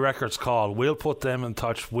 RCA Records called. We'll put them in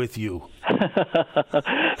touch with you.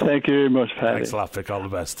 Thank you very much, Paddy. Thanks a lot, Vic. All the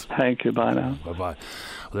best. Thank you. Bye now. Bye-bye. Well,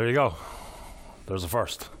 there you go. There's the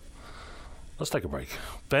first. Let's take a break.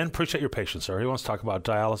 Ben, appreciate your patience, sir. He wants to talk about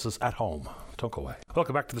dialysis at home. Don't go away.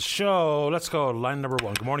 Welcome back to the show. Let's go line number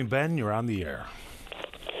 1. Good morning, Ben. You're on the air.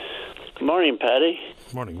 Good morning, Patty.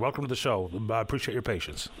 Good morning. Welcome to the show. I appreciate your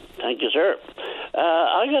patience. Thank you, sir.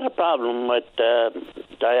 I got a problem with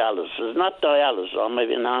dialysis. Not dialysis. I'm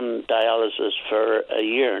maybe non-dialysis for a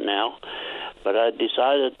year now. But I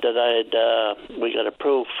decided that we got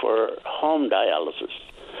approved for home dialysis.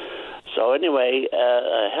 So anyway,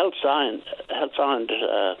 Healthcare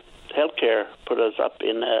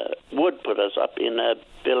would put us up in a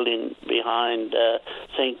building behind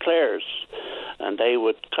St. Clair's, and they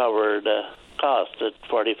would cover the cost at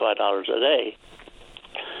 $45 a day.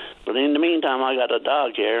 But in the meantime, I got a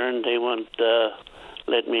dog here, and they won't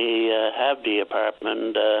let me have the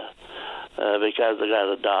apartment because I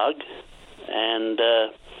got a dog. And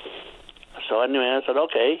so anyway, I said,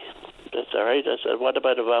 okay, that's all right. I said, what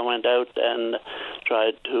about if I went out and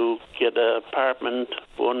tried to get an apartment,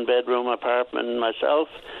 1-bedroom apartment myself?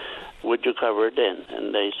 Would you cover it then?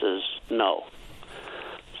 And they says, no.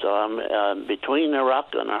 So I'm between a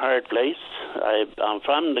rock and a hard place. I'm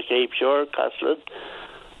from the Cape Shore, Custard.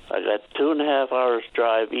 I got 2.5 hours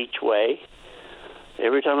drive each way.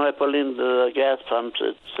 Every time I pull in the gas pumps,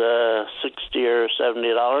 it's $60 or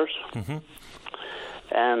 $70. Mm-hmm.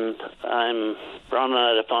 And I'm running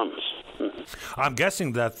out of funds. I'm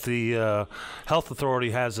guessing that the health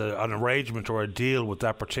authority has an arrangement or a deal with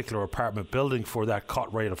that particular apartment building for that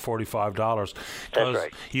cut rate of $45. That's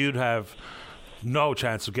right. You'd have no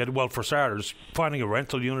chance of getting, well, for starters, finding a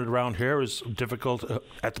rental unit around here is difficult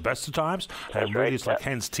at the best of times. And really, it's like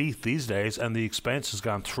hen's teeth these days, and the expense has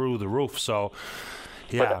gone through the roof. So,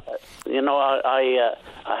 yeah. But, I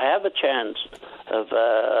have a chance of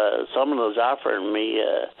someone who's offering me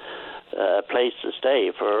a place to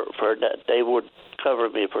stay for that. They would cover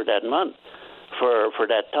me for that month, for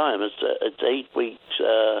that time. It's 8 weeks,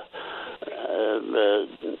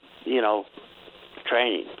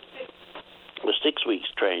 training. With 6 weeks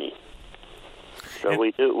training. So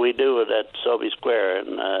we do it at Sobey Square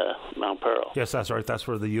in Mount Pearl. Yes, that's right. That's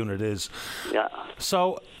where the unit is. Yeah.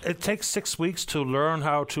 So it takes 6 weeks to learn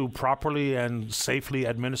how to properly and safely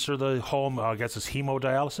administer the home, I guess it's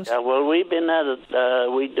hemodialysis? Yeah, well, we've been at it.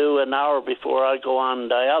 We do an hour before I go on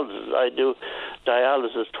dialysis. I do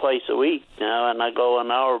dialysis twice a week now, and I go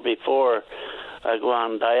an hour before I go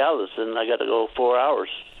on dialysis, and I got to go 4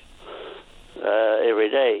 hours every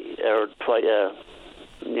day, or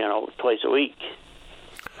twice a week.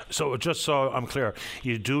 So just so I'm clear,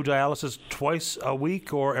 you do dialysis twice a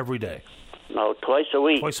week or every day? No, twice a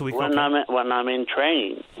week. Twice a week. When I'm in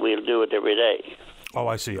training, we'll do it every day. Oh,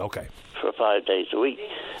 I see. Okay. For 5 days a week.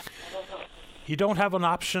 You don't have an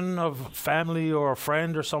option of family or a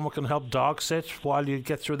friend or someone can help dog sit while you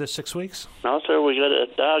get through this 6 weeks? No, sir. We got a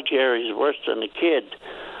dog here. He's worse than a kid.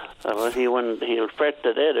 He'll fret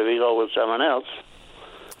to death if he go with someone else.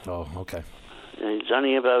 Oh, okay. And he's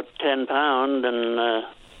only about 10 pounds, and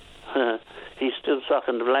he's still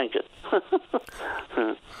sucking the blanket.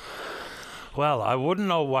 Well, I wouldn't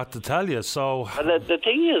know what to tell you, so... But the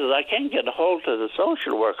thing is, I can't get a hold of the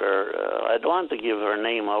social worker. I don't want to give her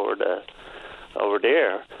name over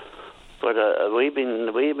there. But we've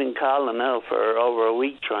been calling now for over a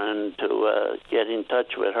week trying to get in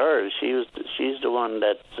touch with her. She's the one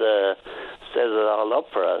that set it all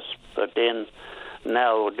up for us. But then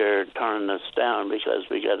now they're turning us down because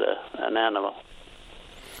we got an animal.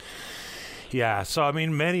 Yeah, so I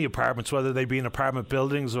mean, many apartments, whether they be in apartment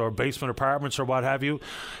buildings or basement apartments or what have you,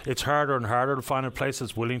 it's harder and harder to find a place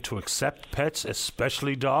that's willing to accept pets,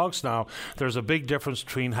 especially dogs. Now, there's a big difference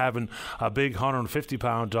between having a big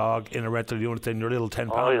 150-pound dog in a rental unit than your little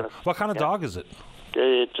 10-pounder. Oh, yeah. What kind of dog is it?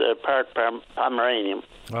 It's a part Pomeranian.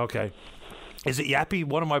 Okay. Is it yappy?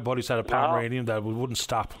 One of my buddies had a Pomeranian that wouldn't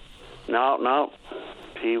stop. No.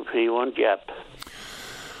 He won't yap.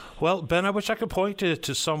 Well, Ben, I wish I could point you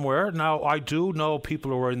to somewhere. Now, I do know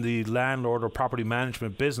people who are in the landlord or property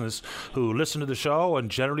management business who listen to the show,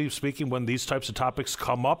 and generally speaking, when these types of topics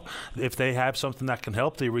come up, if they have something that can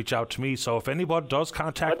help, they reach out to me. So if anybody does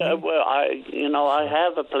contact me... Well, I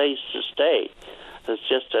have a place to stay. It's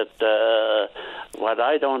just that what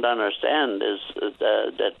I don't understand is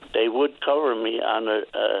that they would cover me on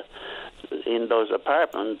in those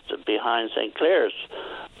apartments behind St. Clair's,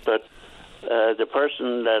 but the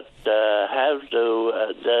person that has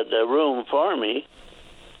the room for me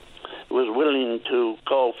was willing to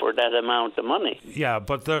go for that amount of money. Yeah,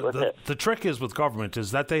 but the trick is with government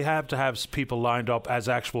is that they have to have people lined up as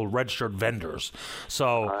actual registered vendors.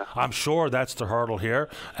 So I'm sure that's the hurdle here,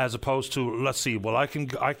 as opposed to, let's see, well, I can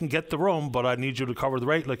get the room, but I need you to cover the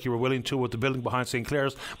rate like you were willing to with the building behind St.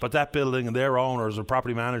 Clair's. But that building and their owners or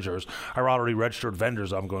property managers are already registered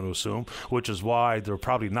vendors, I'm going to assume, which is why they're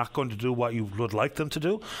probably not going to do what you would like them to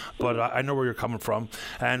do. But I know where you're coming from.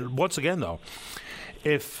 And once again, though,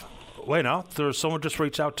 if... Wait now, there's someone just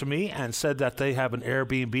reached out to me and said that they have an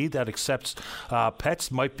Airbnb that accepts pets,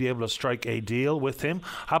 might be able to strike a deal with him.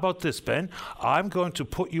 How about this, Ben? I'm going to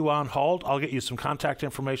put you on hold. I'll get you some contact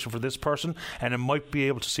information for this person, and it might be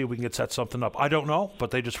able to see if we can set something up. I don't know, but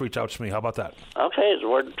they just reached out to me. How about that? Okay, it's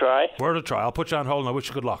worth a try. Worth a try. I'll put you on hold, and I wish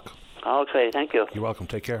you good luck. Okay, thank you. You're welcome.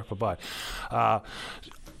 Take care. Bye-bye.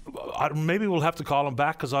 Maybe we'll have to call him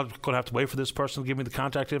back because I'm going to have to wait for this person to give me the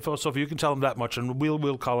contact info. So if you can tell him that much, and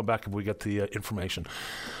we'll call him back if we get the information.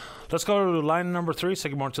 Let's go to line number 3. Say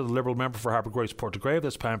good morning to the Liberal member for Harbour Grace, Portagrave.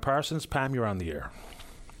 That's Pam Parsons. Pam, you're on the air.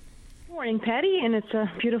 Good morning, Patty, and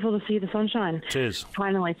it's beautiful to see the sunshine. It is.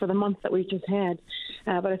 Finally, for the month that we just had.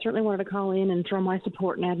 But I certainly wanted to call in and throw my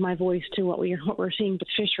support and add my voice to what we're seeing with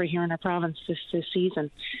fishery here in our province this season.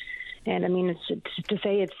 And I mean, it's to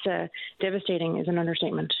say it's devastating is an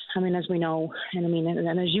understatement. I mean, as we know, and I mean,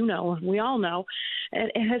 and as you know, we all know,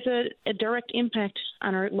 it has a direct impact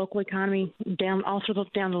on our local economy down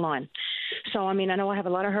the line. So, I mean, I know I have a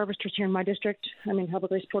lot of harvesters here in my district. I mean, Harbour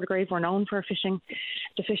Grace, Portagrave, we're known for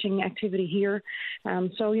the fishing activity here.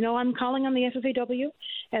 So, you know, I'm calling on the FFAW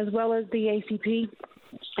as well as the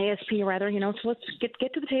ASP rather. You know, so let's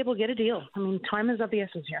get to the table, get a deal. I mean, time is of the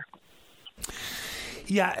essence here.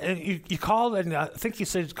 Yeah, you called, and I think you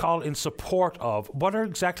said call in support of. What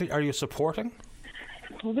exactly are you supporting?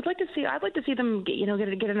 Well, I'd like to see them,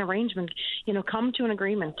 get an arrangement, come to an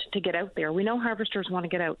agreement to get out there. We know harvesters want to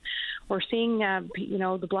get out. We're seeing,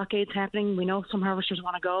 the blockades happening. We know some harvesters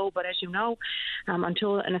want to go, but as you know,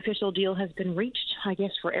 until an official deal has been reached, I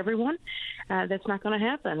guess for everyone, that's not going to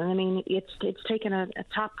happen. And I mean, it's taken a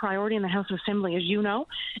top priority in the House of Assembly, as you know,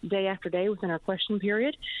 day after day within our question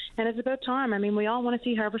period, and it's about time. I mean, we all want to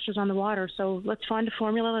see harvesters on the water, so let's find a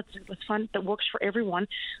formula. Let's find that works for everyone,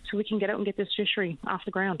 so we can get out and get this fishery off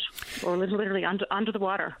the ground, or literally under the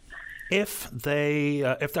water. If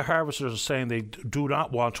the harvesters are saying they do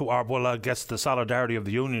not want to, or well, I guess the solidarity of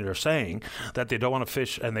the union are saying that they don't want to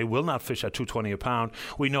fish and they will not fish at $2.20 a pound,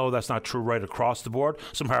 we know that's not true right across the board.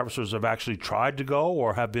 Some harvesters have actually tried to go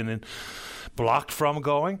or have been blocked from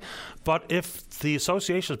going. But if the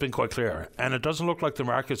association has been quite clear and it doesn't look like the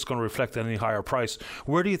market's going to reflect any higher price,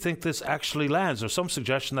 where do you think this actually lands? There's some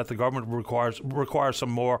suggestion that the government requires some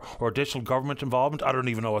more or additional government involvement. I don't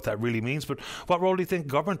even know what that really means, but what role do you think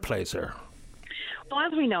government plays here? Well,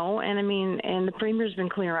 as we know, and the Premier's been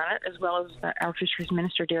clear on it, as well as our Fisheries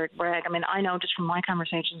Minister, Derek Bragg. I mean, I know just from my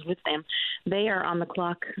conversations with them, they are on the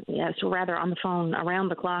clock, on the phone, around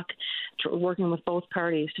the clock, working with both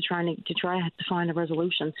parties to try to find a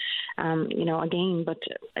resolution. Again, but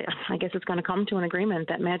I guess it's going to come to an agreement,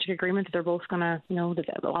 that magic agreement that they're both going to,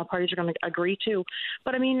 that all parties are going to agree to.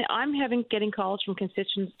 But I mean, I'm getting calls from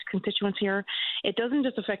constituents here. It doesn't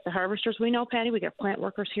just affect the harvesters. We know, Patty, we got plant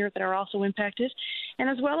workers here that are also impacted, and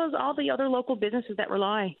as well as all the other local businesses that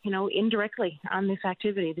rely, indirectly on this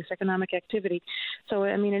activity, this economic activity. So,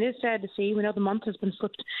 I mean, it is sad to see. We know the month is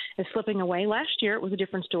slipping away. Last year, it was a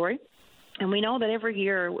different story. And we know that every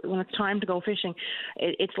year when it's time to go fishing,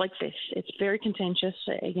 it's like this. It's very contentious.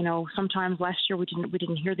 Sometimes last year we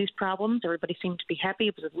didn't hear these problems. Everybody seemed to be happy.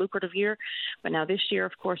 It was a lucrative year. But now this year,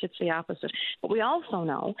 of course, it's the opposite. But we also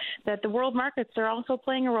know that the world markets are also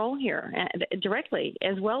playing a role here directly,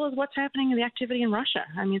 as well as what's happening in the activity in Russia.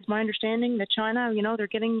 I mean, it's my understanding that China, they're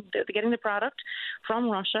getting the product from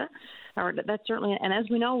Russia. Or that's certainly, and as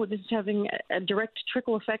we know, this is having a direct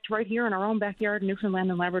trickle effect right here in our own backyard, Newfoundland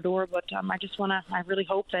and Labrador. But I really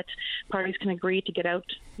hope that parties can agree to get out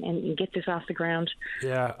and get this off the ground.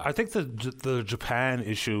 Yeah, I think the Japan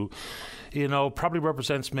issue, probably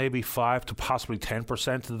represents maybe 5 to possibly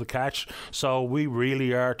 10% of the catch. So we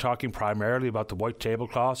really are talking primarily about the white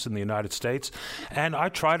tablecloths in the United States. And I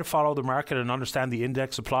try to follow the market and understand the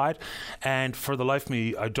index applied. And for the life of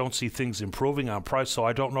me, I don't see things improving on price. So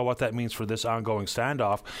I don't know what that means for this ongoing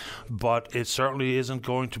standoff, but it certainly isn't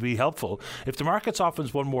going to be helpful. If the market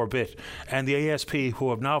softens one more bit, and the ASP, who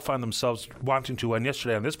have now found themselves wanting to, and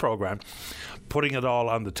yesterday on this program, putting it all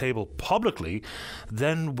on the table publicly,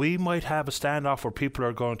 then we might have a standoff where people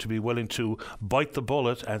are going to be willing to bite the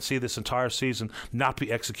bullet and see this entire season not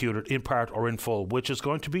be executed in part or in full, which is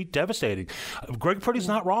going to be devastating. Greg Purdy's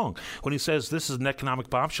not wrong when he says this is an economic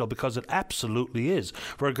bombshell, because it absolutely is,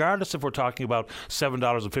 regardless if we're talking about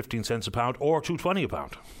 $7.15 a pound or $2.20 a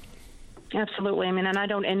pound. Absolutely. I mean, and I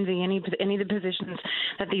don't envy any of the positions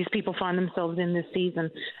that these people find themselves in this season.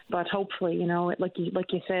 But hopefully, you know, like you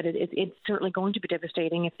said, it's certainly going to be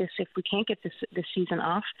devastating if we can't get this season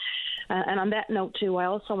off. And on that note, too, I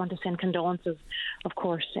also want to send condolences, of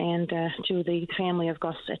course, and to the family of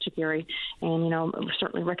Gus Etcheberry, and, you know,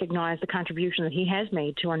 certainly recognize the contribution that he has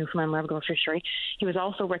made to our Newfoundland Labrador fishery. He was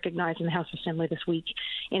also recognized in the House of Assembly this week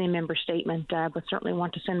in a member statement, but certainly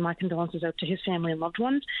want to send my condolences out to his family and loved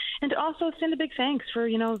ones, and to also send a big thanks for,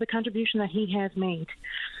 you know, the contribution that he has made.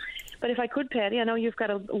 But if I could, Patty, I know you've got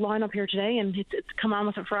a lineup here today, and it's come on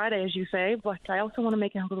with a Friday, as you say, but I also want to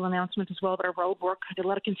make a little announcement as well about our road work. I did a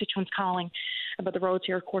lot of constituents calling about the roads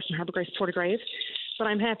here, of course, in Harbour Grace, Portagrave. But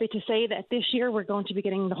I'm happy to say that this year we're going to be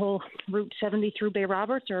getting the whole Route 70 through Bay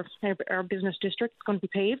Roberts, our business district. It's going to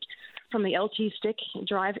be paved from the LT Stick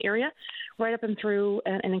Drive area right up and through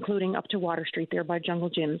and including up to Water Street there by Jungle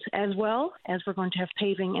Gyms, as well as we're going to have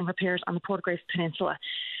paving and repairs on the Portagrave Peninsula,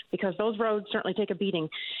 because those roads certainly take a beating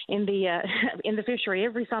in the fishery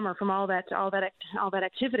every summer from all that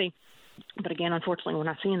activity. But again, unfortunately, we're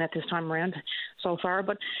not seeing that this time around so far.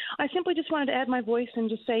 But I simply just wanted to add my voice and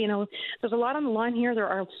just say, you know, there's a lot on the line here. There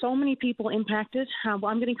are so many people impacted.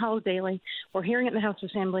 I'm getting calls daily. We're hearing it in the House of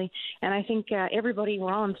Assembly. And I think everybody,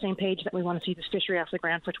 we're all on the same page that we want to see this fishery off the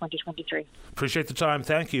ground for 2023. Appreciate the time.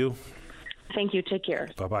 Thank you. Thank you. Take care.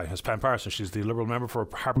 Bye-bye. That's Pam Parsons. She's the Liberal member for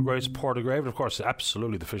Harbour Grace, Portagrave. And, of course,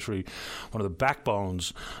 absolutely the fishery, one of the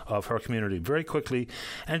backbones of her community. Very quickly,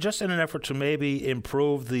 and just in an effort to maybe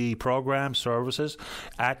improve the program services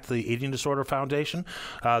at the Eating Disorder Foundation,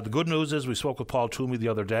 the good news is we spoke with Paul Toomey the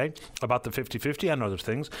other day about the 50-50 and other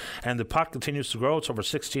things, and the pot continues to grow. It's over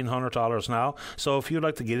 $1,600 now. So if you'd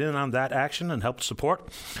like to get in on that action and help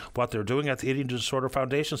support what they're doing at the Eating Disorder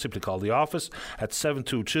Foundation, simply call the office at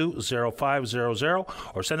 722-0500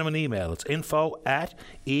 or send them an email. It's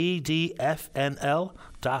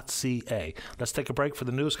info@edfnl.ca. Let's take a break for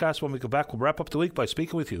the newscast. When we go back, we'll wrap up the week by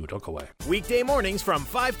speaking with you. Don't go away. Weekday mornings from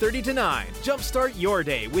 5:30 to 9. Jumpstart your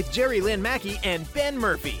day with Jerry Lynn Mackey and Ben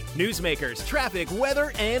Murphy. Newsmakers, traffic,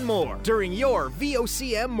 weather, and more during your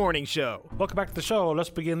VOCM morning show. Welcome back to the show. Let's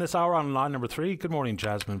begin this hour on line number 3. Good morning,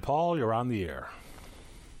 Jasmine Paul. You're on the air.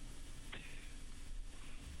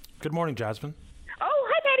 Good morning, Jasmine. Oh,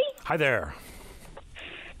 hi, Patty. Hi there.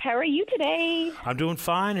 How are you today? I'm doing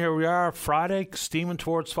fine. Here we are, Friday, steaming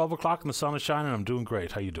towards 12 o'clock and the sun is shining. I'm doing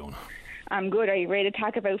great. How you doing? I'm good. Are you ready to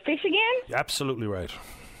talk about fish again? Absolutely right.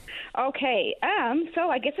 Okay. So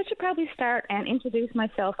I guess I should probably start and introduce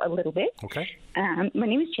myself a little bit. Okay. My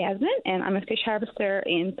name is Jasmine, and I'm a fish harvester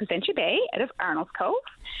in Placentia Bay out of Arnold's Cove.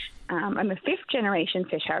 I'm a fifth-generation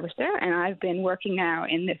fish harvester, and I've been working now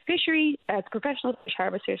in the fishery as a professional fish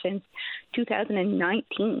harvester since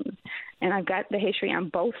 2019. And I've got the history on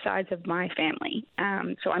both sides of my family.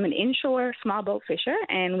 So I'm an inshore small boat fisher,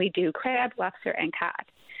 and we do crab, lobster, and cod.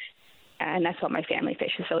 And that's what my family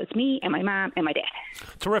fishes. So it's me and my mom and my dad.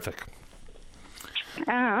 Terrific.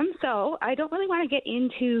 So I don't really want to get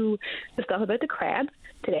into the stuff about the crab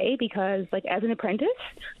today because, like, as an apprentice,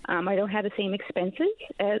 I don't have the same expenses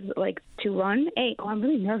as, like, to run a... Oh, I'm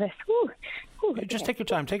really nervous. Just take your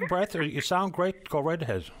time. Take a breath. You sound great. Go right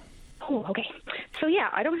ahead. Oh, okay. So, yeah,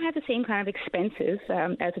 I don't have the same kind of expenses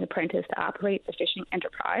as an apprentice to operate the fishing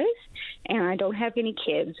enterprise, and I don't have any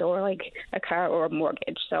kids or, like, a car or a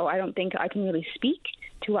mortgage, so I don't think I can really speak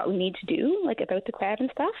to what we need to do, like, about the crab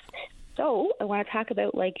and stuff. So I want to talk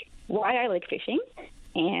about, like, why I like fishing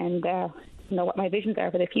and, what my visions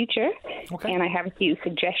are for the future. Okay. And I have a few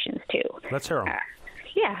suggestions, too. Let's hear them.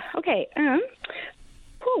 Yeah, okay. I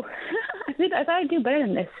thought I'd do better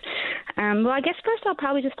than this. Well, I guess first I'll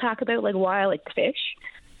probably just talk about, like, why I like to fish.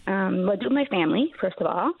 I do it with my family, first of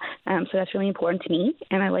all. So that's really important to me.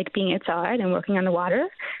 And I like being outside and working on the water.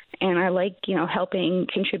 And I like, helping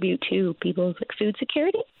contribute to people's, like, food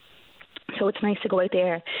security. So it's nice to go out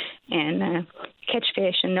there and catch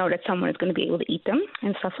fish and know that someone is going to be able to eat them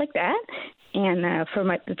and stuff like that. And for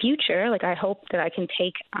the future, like, I hope that I can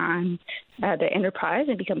take on the enterprise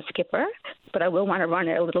and become skipper, but I will want to run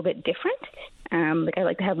it a little bit different. I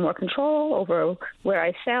like to have more control over where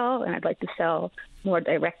I sell, and I'd like to sell more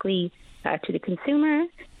directly to the consumer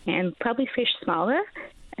and probably fish smaller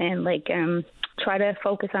and, try to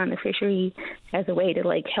focus on the fishery as a way to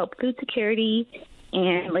like help food security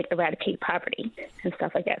and like eradicate poverty and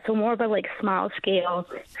stuff like that. So more of a like small scale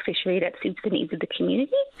fishery that suits the needs of the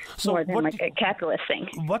community more than like a capitalist thing.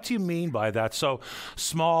 What do you mean by that? So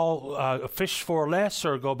small fish for less,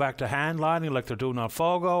 or go back to hand lining like they're doing on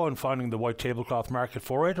Fogo and finding the white tablecloth market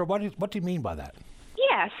for it, or what do you mean by that?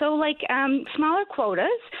 Yeah, so like smaller quotas,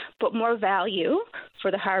 but more value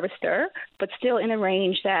for the harvester, but still in a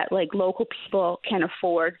range that like local people can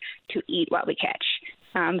afford to eat what we catch.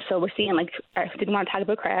 So we're seeing, like, I didn't want to talk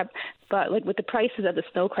about crab, but like with the prices of the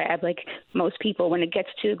snow crab, like most people, when it gets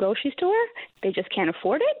to the grocery store, they just can't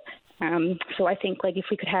afford it. So I think like if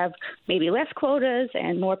we could have maybe less quotas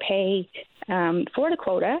and more pay for the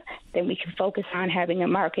quota, then we can focus on having a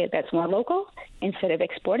market that's more local instead of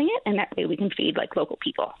exporting it, and that way we can feed like local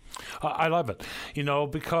people. I love it,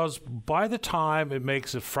 because by the time it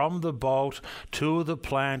makes it from the boat to the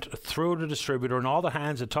plant, through the distributor, and all the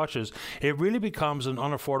hands it touches, it really becomes an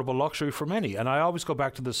unaffordable luxury for many. And I always go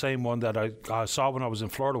back to the same one that I saw when I was in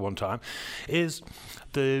Florida one time, is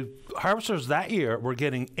the harvesters that year were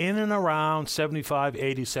getting in and around 75,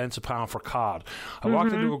 80 cents a pound for cod. I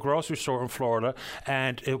walked into a grocery store in Florida,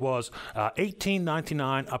 and it was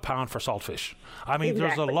 $18.99 a pound for saltfish. I mean,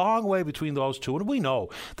 There's a long way between those two, and we know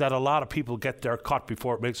that a lot of people get their cut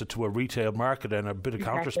before it makes it to a retail market and a bit of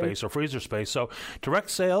counter space or freezer space. So direct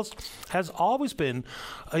sales has always been,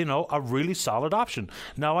 a really solid option.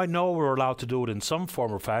 Now, I know we're allowed to do it in some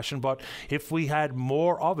form or fashion, but if we had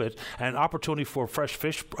more of it, and opportunity for fresh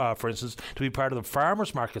fish, for instance, to be part of the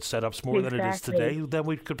farmers market setups more than it is today, then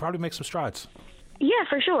we could probably make some strides. Yeah,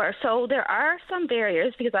 for sure. So there are some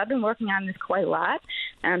barriers because I've been working on this quite a lot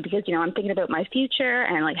because, I'm thinking about my future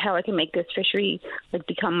and like how I can make this fishery like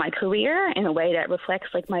become my career in a way that reflects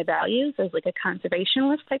like my values as like a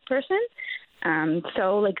conservationist type person.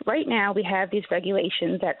 So like right now we have these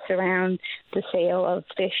regulations that surround the sale of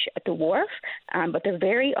fish at the wharf, but they're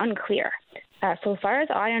very unclear. So far as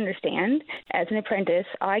I understand, as an apprentice,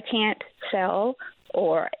 I can't sell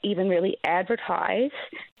or even really advertise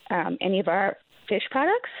any of our fish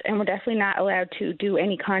products, and we're definitely not allowed to do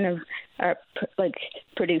any kind of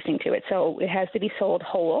producing to it. So it has to be sold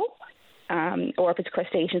whole, or if it's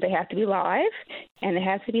crustaceans, they have to be live, and it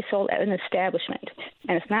has to be sold at an establishment.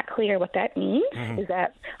 And it's not clear what that means. Is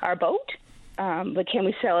that our boat? But can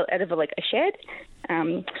we sell it out of a shed?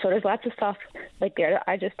 So there's lots of stuff like there.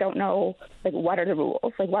 I just don't know what are the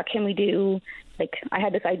rules. Like what can we do? Like I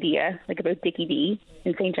had this idea about Dickie D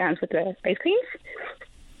in St. John's with the ice creams.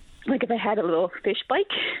 Like if I had a little fish bike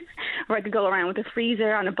where I could go around with a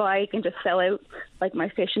freezer on a bike and just sell out like my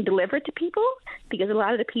fish and deliver it to people, because a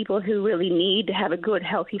lot of the people who really need to have a good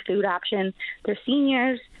healthy food option, they're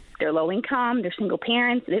seniors, they're low income, they're single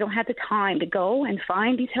parents, they don't have the time to go and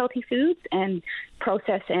find these healthy foods and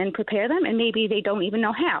process and prepare them, and maybe they don't even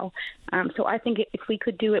know how. So I think if we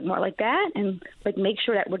could do it more like that and make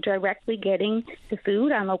sure that we're directly getting the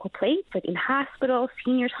food on local plates, like in hospitals,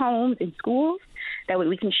 seniors' homes, in schools, that way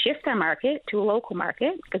we can shift our market to a local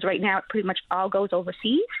market, because right now it pretty much all goes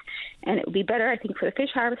overseas, and it would be better, I think, for the fish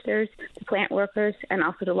harvesters, the plant workers, and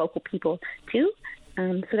also the local people too.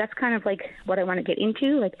 So that's kind of what I want to get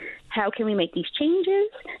into, how can we make these changes,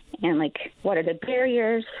 and what are the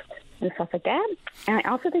barriers and stuff like that. And I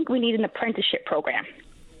also think we need an apprenticeship program.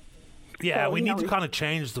 Yeah, we need to kind of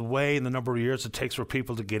change the way and the number of years it takes for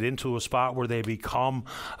people to get into a spot where they become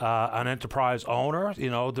an enterprise owner.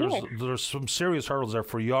 There's some serious hurdles there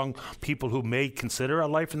for young people who may consider a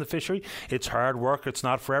life in the fishery. It's hard work. It's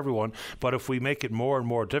not for everyone. But if we make it more and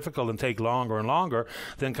more difficult and take longer and longer,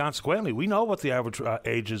 then consequently, we know what the average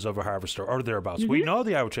age is of a harvester or thereabouts. We know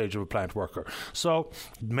the average age of a plant worker. So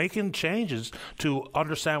making changes to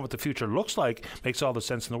understand what the future looks like makes all the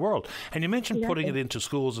sense in the world. And you mentioned putting it into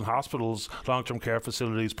schools and hospitals, long-term care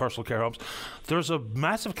facilities, personal care homes. There's a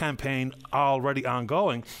massive campaign already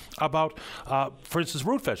ongoing about, for instance,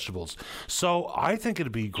 root vegetables. So I think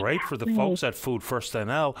it'd be great for the folks at Food First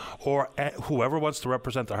NL or whoever wants to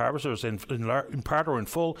represent the harvesters in part or in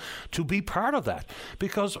full to be part of that.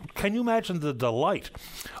 Because can you imagine the delight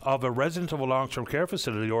of a resident of a long-term care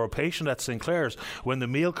facility or a patient at Sinclair's when the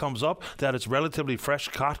meal comes up that it's relatively fresh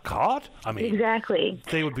caught cod? I mean, exactly.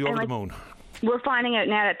 They would be over the moon. we're finding out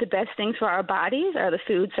now that the best things for our bodies are the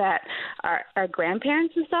foods that our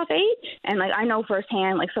grandparents and stuff ate. And like I know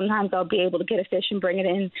firsthand, like sometimes I'll be able to get a fish and bring it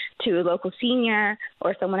in to a local senior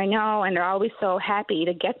or someone I know, and they're always so happy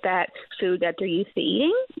to get that food that they're used to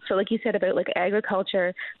eating. So like you said about like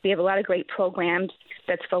agriculture, we have a lot of great programs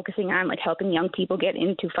that's focusing on like helping young people get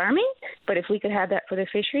into farming. But if we could have that for the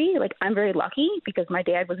fishery, like I'm very lucky because my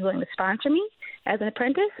dad was willing to sponsor me as an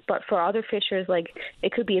apprentice. But for other fishers, like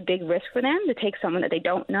it could be a big risk for them to take someone that they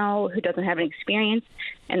don't know, who doesn't have any experience,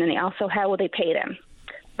 and then they also, how will they pay them?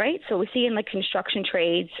 Right? So we see in like construction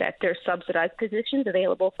trades that there's subsidized positions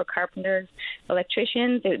available for carpenters,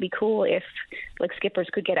 electricians. It would be cool if like skippers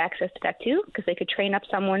could get access to that too, because they could train up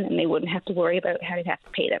someone and they wouldn't have to worry about how they'd have to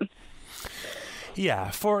pay them.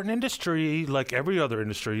 Yeah, for an industry like every other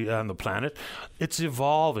industry on the planet, it's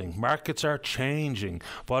evolving. Markets are changing.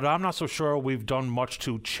 But I'm not so sure we've done much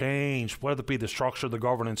to change, whether it be the structure, the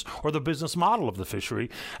governance, or the business model of the fishery.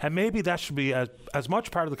 And maybe that should be as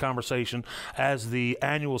much part of the conversation as the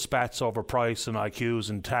annual spats over price and IQs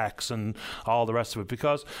and tax and all the rest of it.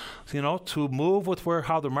 Because, you know, to move with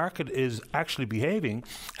how the market is actually behaving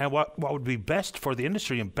and what would be best for the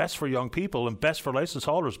industry and best for young people and best for license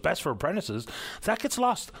holders, best for apprentices, that gets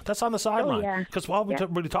lost. That's on the sideline. Because all we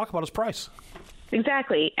really talk about is price.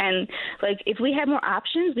 Exactly. And like if we had more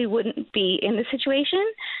options, we wouldn't be in this situation.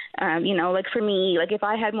 You know, like for me, like if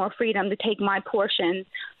I had more freedom to take my portion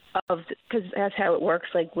of, because that's how it works,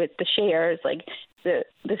 like with the shares, like the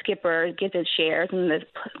skipper gives his shares and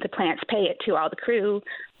the plants pay it to all the crew,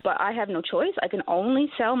 but I have no choice. I can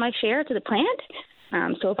only sell my share to the plant.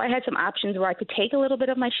 So if I had some options where I could take a little bit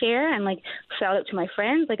of my share and like sell it to my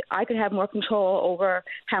friends, like I could have more control over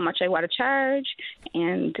how much I want to charge,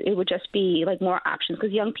 and it would just be like more options,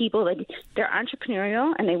 because young people, like they're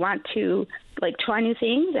entrepreneurial and they want to like try new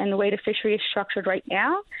things, and the way the fishery is structured right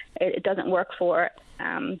now, it doesn't work for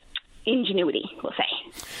ingenuity, we'll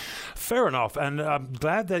say. Fair enough, and I'm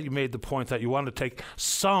glad that you made the point that you want to take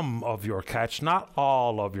some of your catch, not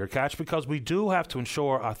all of your catch, because we do have to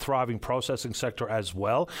ensure a thriving processing sector as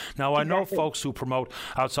well. Now, I know folks who promote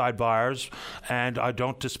outside buyers, and I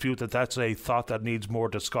don't dispute that that's a thought that needs more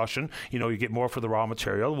discussion. You know, you get more for the raw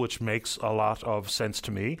material, which makes a lot of sense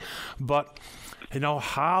to me, but you know,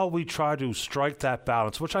 how we try to strike that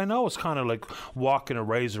balance, which I know is kind of like walking a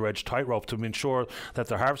razor-edge tightrope to ensure that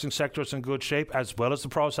the harvesting sector is in good shape as well as the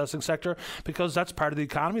processing sector, because that's part of the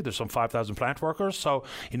economy. There's some 5,000 plant workers, so,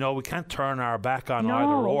 you know, we can't turn our back on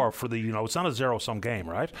either or for the, you know, it's not a zero-sum game,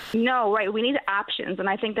 right? No, right. We need options, and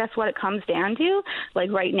I think that's what it comes down to.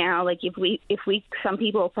 Like right now, like if we some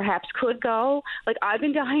people perhaps could go, like I've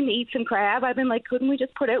been dying to eat some crab. I've been like, couldn't we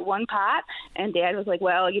just put it one pot? And Dad was like,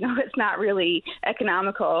 well, you know, it's not really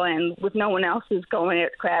economical, and with no one else who's going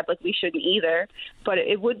at crab, like we shouldn't either. But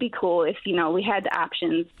it would be cool if, you know, we had the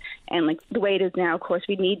options. And like the way it is now, of course,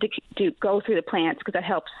 we need to go through the plants, because that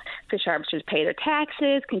helps fish harvesters pay their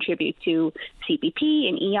taxes, contribute to CPP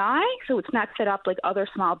and EI. So it's not set up like other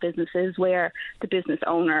small businesses where the business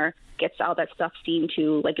owner gets all that stuff seen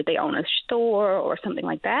to, like if they own a store or something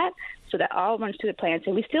like that. So that all runs through the plants,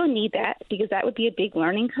 and we still need that, because that would be a big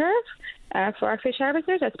learning curve for our fish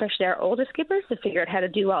harvesters, especially our older skippers, to figure out how to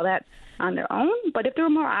do all that on their own. But if there were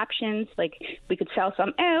more options, like we could sell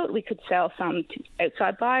some out, we could sell some to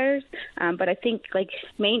outside buyers. But I think like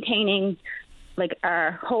maintaining like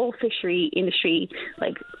our whole fishery industry,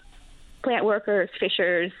 like plant workers,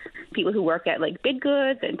 fishers, people who work at like bid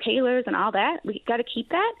goods and tailors and all that, we got to keep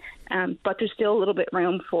that. But there's still a little bit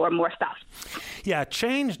room for more stuff. Yeah,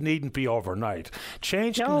 change needn't be overnight.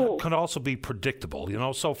 Change can also be predictable, you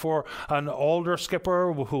know. So for an older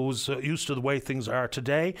skipper who's used to the way things are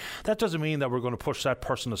today, that doesn't mean that we're going to push that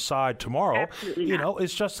person aside tomorrow. Absolutely you not. know,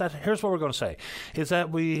 it's just that here's what we're going to say, is that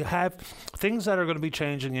we have things that are going to be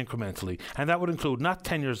changing incrementally, and that would include not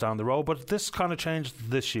 10 years down the road, but this kind of change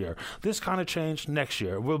this year, this kind of change next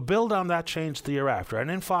year. We'll build on that change the year after, and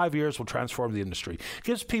in 5 years we'll transform the industry. It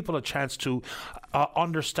gives people a chance to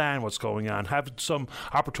understand what's going on, have some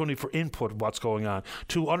opportunity for input what's going on,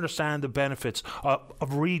 to understand the benefits of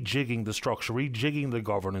rejigging the structure, rejigging the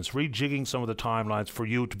governance, rejigging some of the timelines for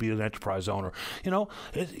you to be an enterprise owner. You know,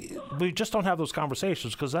 we just don't have those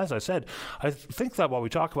conversations, because as I said, I think that what we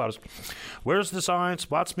talk about is where's the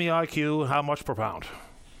science, what's my IQ, how much per pound?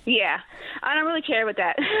 Yeah, I don't really care about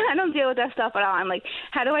that. I don't deal with that stuff at all. I'm like,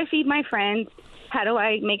 how do I feed my friends? How do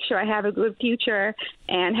I make sure I have a good future?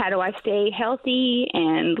 And how do I stay healthy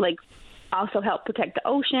and like also help protect the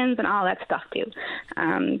oceans and all that stuff too.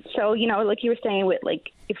 So, like you were saying, with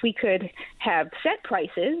like if we could have set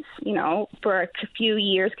prices, for a few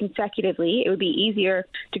years consecutively, it would be easier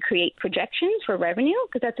to create projections for revenue,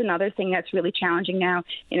 because that's another thing that's really challenging now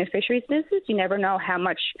in a fisheries business. You never know how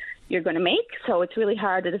much you're going to make, so it's really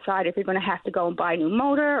hard to decide if you're going to have to go and buy a new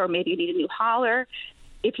motor or maybe you need a new hauler.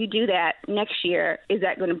 If you do that next year, is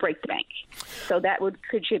that going to break the bank? So that would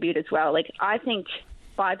contribute as well. Like, I think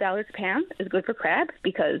 $5 a pound is good for crab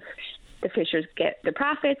because the fishers get the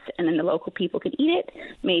profits, and then the local people can eat it.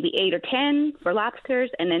 Maybe 8 or 10 for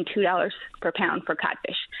lobsters, and then $2 per pound for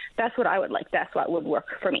codfish. That's what I would like. That's what would work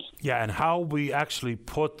for me. Yeah, and how we actually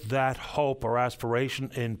put that hope or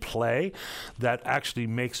aspiration in play that actually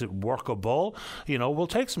makes it workable, will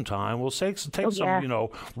take some time. We'll take some,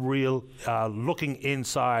 real looking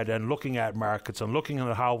inside and looking at markets and looking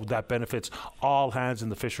at how that benefits all hands in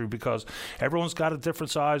the fishery, because everyone's got a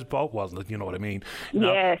different size boat. Well, you know what I mean?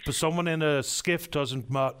 Yes. But someone in a skiff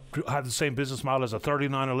doesn't have the same business model as a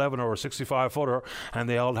 3911 or a 65-footer, and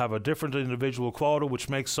they all have a different individual quota, which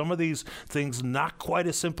makes some of these things not quite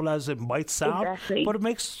as simple as it might sound. Exactly. But it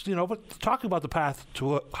makes, but talking about the path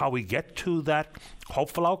to how we get to that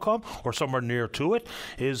hopeful outcome or somewhere near to it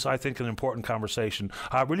is, I think, an important conversation.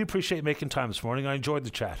 I really appreciate making time this morning. I enjoyed the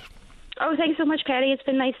chat. Oh, thanks so much, Patty. It's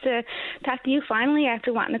been nice to talk to you finally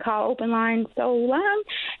after wanting to call Open Line so long.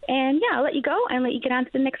 And, I'll let you go and let you get on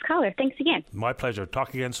to the next caller. Thanks again. My pleasure.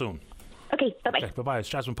 Talk again soon. Okay, bye-bye. Okay, bye-bye. It's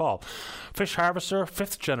Jasmine Paul. Fish harvester,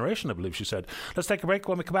 5th generation, I believe she said. Let's take a break.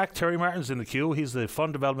 When we come back, Terry Martin's in the queue. He's the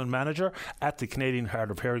Fund Development Manager at the Canadian Hard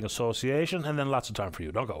of Hearing Association, and then lots of time for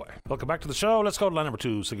you. Don't go away. Welcome back to the show. Let's go to line number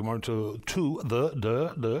 2. Say good morning to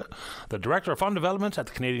the Director of Fund Development at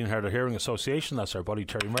the Canadian Hard of Hearing Association. That's our buddy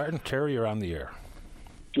Terry Martin. Terry, you're on the air.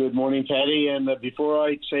 Good morning, Patty. And before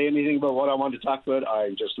I say anything about what I want to talk about,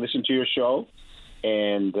 I just listened to your show,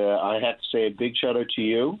 and I have to say a big shout out to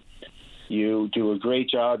you. You do a great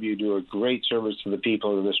job. You do a great service to the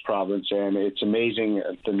people of this province, and it's amazing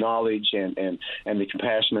the knowledge and the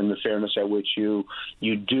compassion and the fairness at which you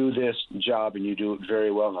do this job, and you do it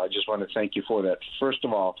very well. And I just want to thank you for that. First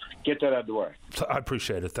of all, get that out of the way. I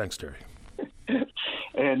appreciate it. Thanks, Terry.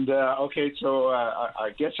 And okay, so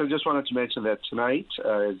I guess I just wanted to mention that tonight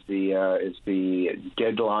is the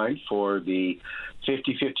deadline for the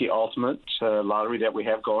 50-50 Ultimate lottery that we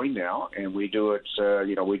have going now, and we do it.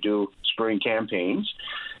 We do spring campaigns,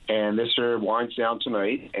 and this winds down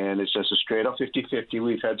tonight, and it's just a straight up 50-50.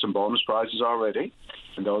 We've had some bonus prizes already,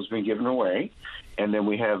 and those have been given away. And then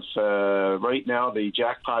we have right now the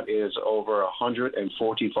jackpot is over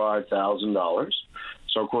 $145,000.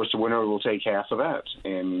 So, of course, the winner will take half of that.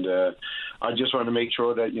 And I just want to make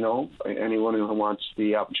sure that, anyone who wants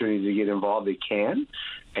the opportunity to get involved, they can.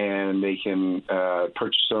 And they can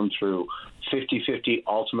purchase them through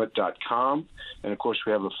 5050ultimate.com. And, of course,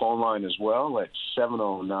 we have a phone line as well at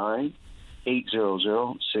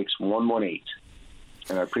 709-800-6118.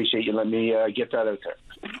 And I appreciate you letting me get that out there.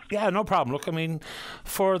 Yeah, no problem. Look, I mean,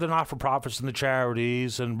 for the not-for-profits and the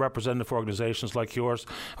charities and representative organizations like yours,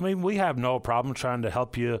 I mean, we have no problem trying to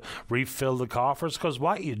help you refill the coffers, because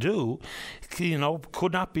what you do,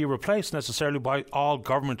 could not be replaced necessarily by all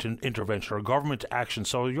government intervention or government action.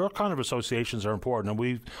 So your kind of associations are important, and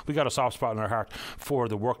we got a soft spot in our heart for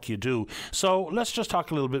the work you do. So let's just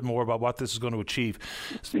talk a little bit more about what this is going to achieve.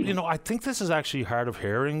 I think this is actually Hard of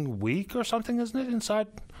Hearing Week or something, isn't it, inside?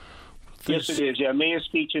 Yes, it is. Yeah, May is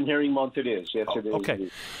Speech and Hearing Month. It is. Yes, it is.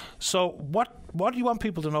 Okay. So what do you want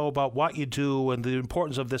people to know about what you do and the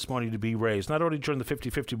importance of this money to be raised, not only during the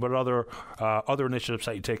 50-50, but other initiatives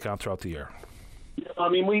that you take on throughout the year? I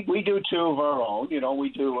mean, we do two of our own. We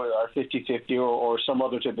do our 50-50 or some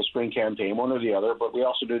other type of spring campaign, one or the other, but we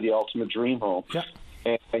also do the Ultimate Dream Home. Yeah.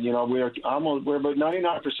 And we're about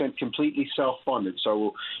 99% completely self-funded.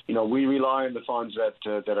 So we rely on the funds that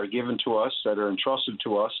are given to us, that are entrusted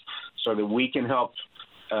to us, so that we can help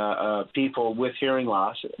people with hearing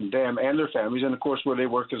loss, them and their families, and of course where they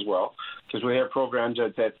work as well, because we have programs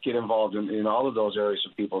that get involved in all of those areas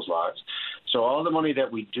of people's lives. So all the money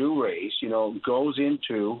that we do raise, goes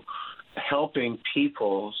into helping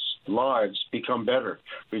people's lives become better,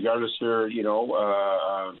 regardless they're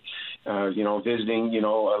visiting a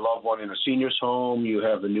loved one in a senior's home. You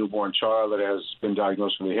have a newborn child that has been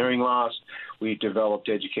diagnosed with a hearing loss. We developed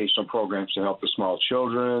educational programs to help the small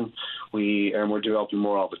children. We're developing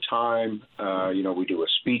more all the time. We do a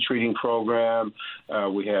speech reading program.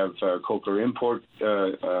 We have cochlear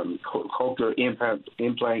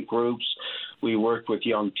implant groups. We work with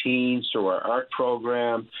young teens through our art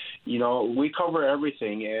program. We cover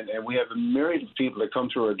everything, and we have a myriad of people that come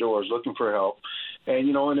through our doors looking for help.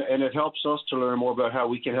 And, and it helps us to learn more about how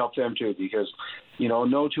we can help them too, because,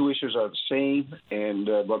 no two issues are the same, and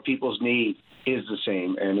but people's need is the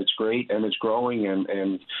same, and it's great, and it's growing, and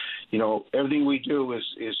everything we do is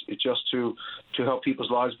just to help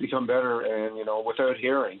people's lives become better, and, without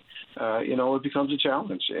hearing, it becomes a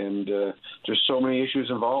challenge, and there's so many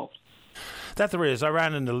issues involved. That there is. I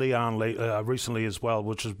ran into Leon recently as well,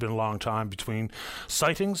 which has been a long time between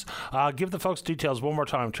sightings. Give the folks details one more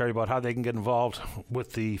time, Terry, about how they can get involved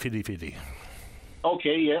with the Fidi Fidi.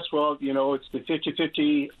 Okay, yes. Well, it's the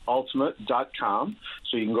 5050ultimate.com,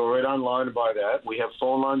 so you can go right online and buy that. We have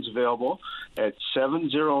phone lines available at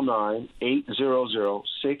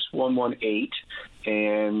 709-800-6118,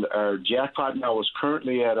 and our jackpot now is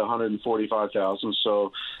currently at $145,000,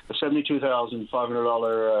 so a $72,500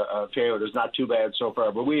 payout is not too bad so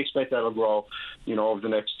far, but we expect that'll grow, over the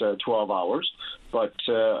next 12 hours. But,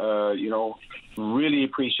 really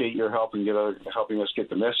appreciate your help in helping us get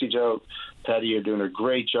the message out. Patty, you're doing a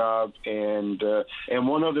great job. And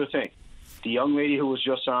one other thing, the young lady who was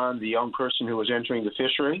just on, the young person who was entering the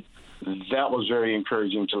fishery, that was very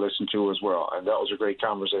encouraging to listen to as well. And that was a great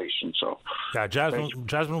conversation. So, yeah,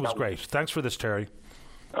 Jasmine was great. Thanks for this, Terry.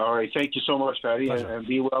 All right. Thank you so much, Patty. And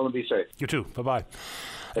be well and be safe. You too. Bye-bye.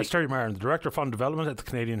 It's Terry Marin, the Director of Fund Development at the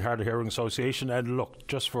Canadian Hard of Hearing Association. And look,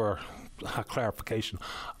 just for clarification,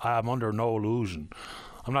 I'm under no illusion.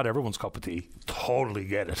 I'm not everyone's cup of tea. Totally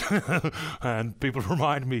get it. And people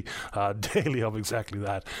remind me daily of exactly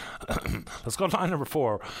that. Let's go to line number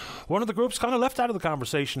 4. One of the groups kind of left out of the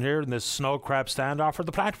conversation here in this snow crab standoff are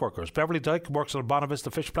the plant workers. Beverly Dyke works at a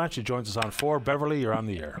Bonavista fish plant. She joins us on 4. Beverly, you're on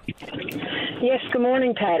the air. Yes, good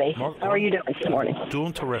morning, Patty. How are you doing this morning?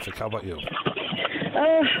 Doing terrific. How about you?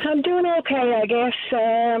 I'm doing okay, I guess.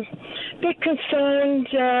 Bit concerned,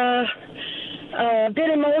 a bit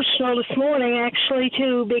emotional this morning, actually,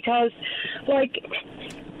 too, because,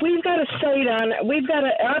 we've got a site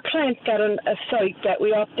our plant's got a site that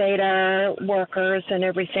we update our workers and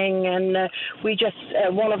everything, and we just,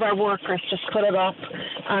 one of our workers just put it up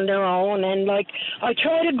on their own, and I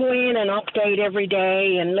try to go in and update every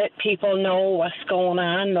day and let people know what's going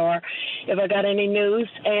on or if I got any news,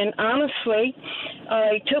 and honestly,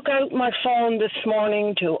 I took out my phone this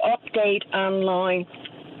morning to update online,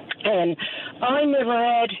 and I never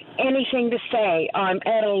had anything to say. I'm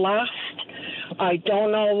at a loss. I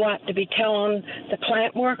don't know what to be telling the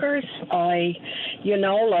plant workers. I'm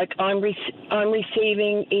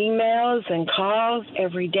receiving emails and calls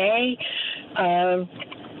every day. I've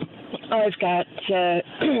got,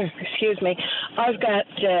 I've got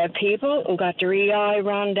people who got their EI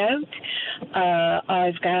round out.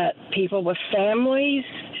 I've got people with families,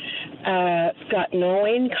 got no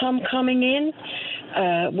income coming in.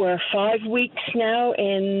 We're 5 weeks now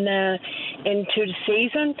into the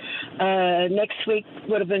season. Next week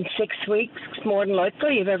would have been 6 weeks, more than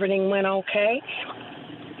likely, if everything went okay,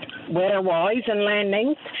 weather-wise and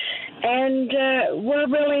landings. And we're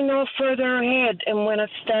really no further ahead than when it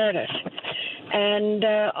started. And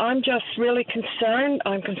I'm just really concerned.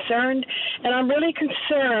 I'm concerned. And I'm really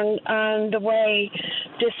concerned on the way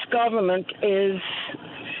this government is,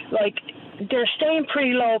 they're staying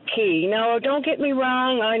pretty low-key. Now, don't get me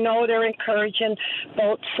wrong. I know they're encouraging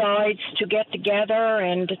both sides to get together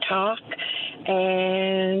and to talk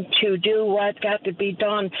and to do what's got to be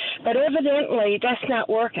done. But evidently, that's not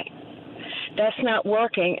working. That's not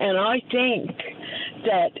working. And I think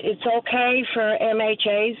that it's okay for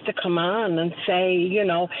MHAs to come on and say,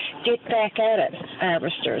 get back at it,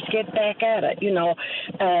 harvesters, get back at it,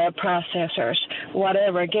 processors,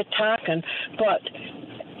 whatever, get talking. But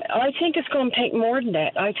I think it's going to take more than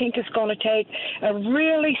that. I think it's going to take a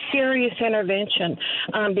really serious intervention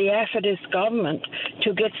on behalf of this government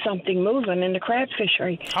to get something moving in the crab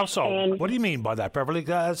fishery. How so? What do you mean by that, Beverly?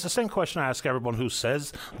 It's the same question I ask everyone who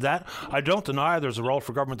says that. I don't deny there's a role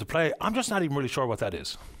for government to play. I'm just not even really sure what that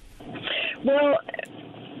is. Well,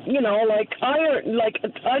 I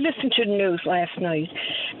listened to the news last night,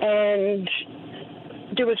 and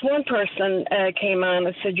there was one person came on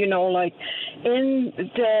and said, in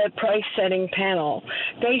the price setting panel,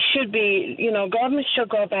 they should be, government should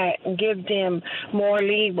go back and give them more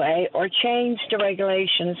leeway or change the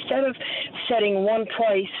regulation. Instead of setting one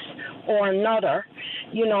price or another,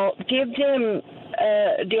 give them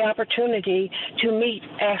the opportunity to meet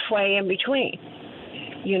halfway in between.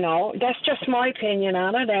 That's just my opinion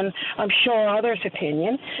on it, and I'm sure others'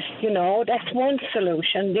 opinion. That's one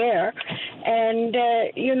solution there. And,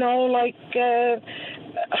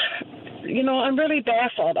 I'm really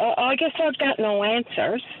baffled. I guess I've got no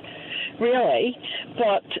answers. really.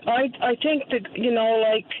 But I think that,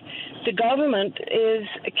 like the government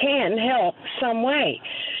can help some way.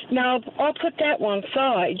 Now, I'll put that one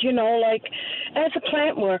side, like as a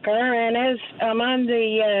plant worker, and as I'm on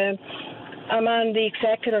the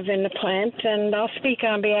executive in the plant, and I'll speak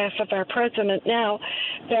on behalf of our president now,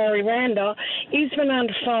 Barry Randall. He's been on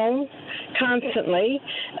the phone constantly,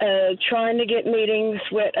 trying to get meetings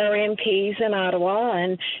with our MPs in Ottawa,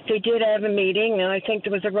 and they did have a meeting, and I think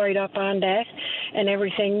there was a write-up on that and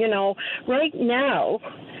everything. Right now,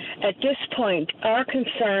 at this point, our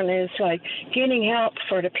concern is like getting help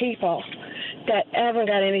for the people that haven't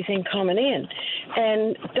got anything coming in,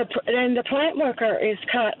 and the plant worker is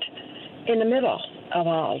caught in the middle of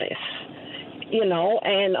all this, and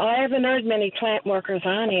I haven't heard many plant workers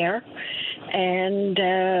on air, and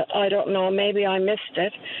I don't know, maybe I missed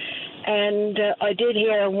it. And I did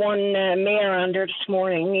hear one mayor on there this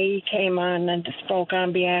morning. He came on and spoke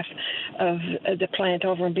on behalf of the plant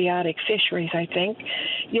over in Biotic Fisheries, I think.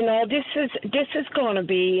 This is going to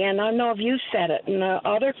be, and I know you said it and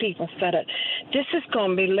other people said it, this is going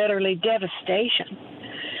to be literally devastation.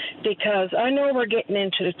 Because I know we're getting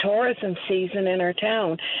into the tourism season in our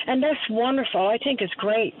town, and that's wonderful. I think it's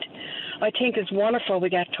great. I think it's wonderful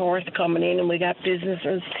we got tourists coming in and we got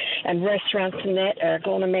businesses and restaurants and that are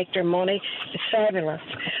going to make their money. It's fabulous.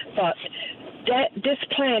 But this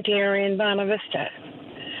plant here in Bonavista,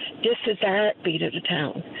 this is the heartbeat of the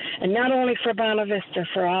town. And not only for Bonavista,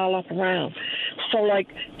 for all up around. So,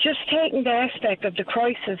 just taking the aspect of the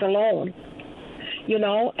crisis alone, and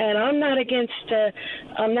I'm not against the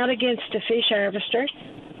fish harvesters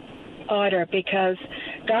either, because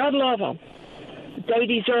God love them. They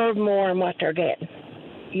deserve more than what they're getting,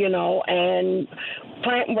 and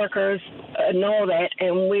plant workers know that,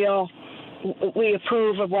 and we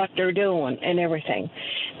approve of what they're doing and everything.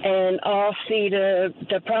 And I'll see the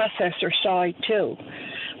processor side too.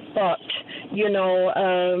 But,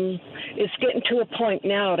 it's getting to a point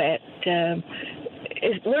now that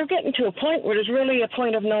we're getting to a point where there's really a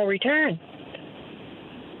point of no return.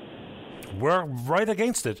 We're right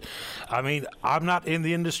against it. I mean, I'm not in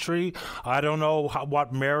the industry. I don't know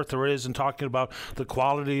what merit there is in talking about the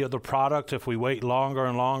quality of the product if we wait longer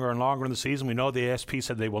and longer and longer in the season. We know the ASP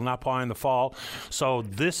said they will not buy in the fall. So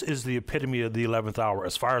this is the epitome of the 11th hour,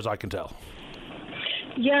 as far as I can tell.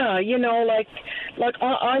 Yeah, I'm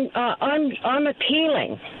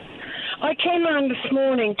appealing. I came on this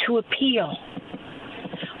morning to appeal.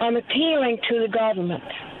 I'm appealing to the government.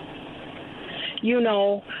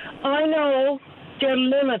 I know they're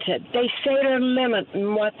limited. They say they're limited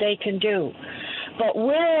in what they can do. But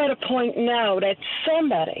we're at a point now that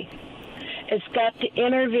somebody has got to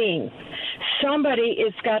intervene. Somebody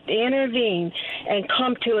has got to intervene and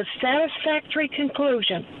come to a satisfactory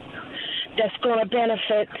conclusion that's going to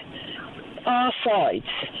benefit all sides.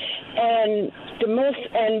 And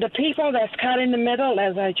the people that's caught in the middle,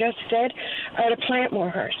 as I just said, are the plant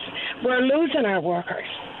workers. We're losing our workers.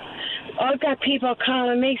 I've got people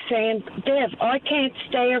calling me saying, Bev, I can't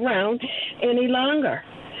stay around any longer.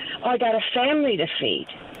 I got a family to feed.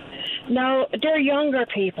 Now, they're younger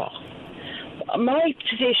people. My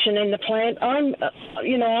position in the plant, I'm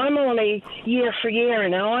only year for year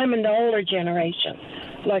now. I'm in the older generation,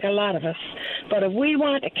 like a lot of us. But if we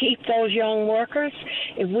want to keep those young workers,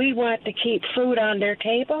 if we want to keep food on their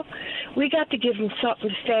table, we got to give them something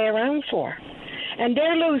to stay around for. And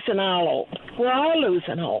they're losing all hope. We're all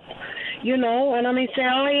losing hope. And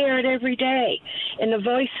I hear it every day in the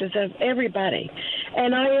voices of everybody.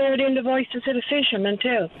 And I hear it in the voices of the fishermen,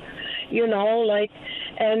 too.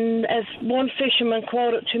 And as one fisherman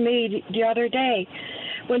quoted to me the other day,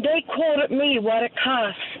 when they quoted me what it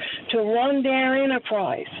costs to run their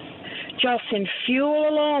enterprise, just in fuel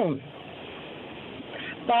alone,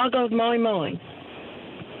 boggled my mind.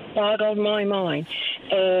 But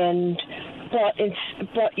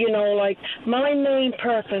my main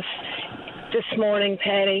purpose this morning,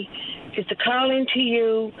 Patty, is to call into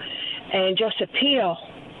you and just appeal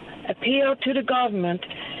to the government,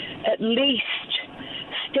 at least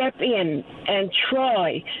step in and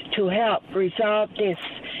try to help resolve this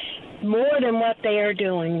more than what they are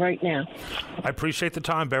doing right now. I appreciate the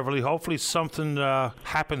time, Beverly. Hopefully something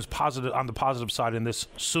happens positive on the positive side in this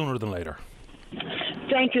sooner than later.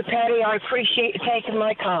 Thank you, Patty. I appreciate you taking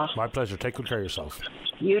my call. My pleasure. Take good care of yourself.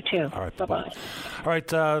 You too. All right, bye-bye. All right,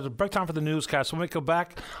 break time for the newscast. When we come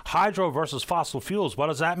back, hydro versus fossil fuels. What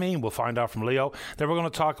does that mean? We'll find out from Leo. Then we're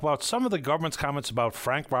going to talk about some of the government's comments about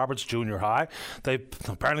Frank Roberts Junior High.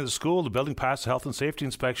 Apparently the building passed a health and safety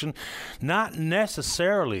inspection. Not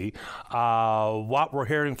necessarily what we're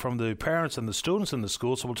hearing from the parents and the students in the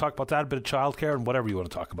school. So we'll talk about that, a bit of childcare and whatever you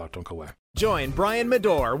want to talk about. Don't go away. Join Brian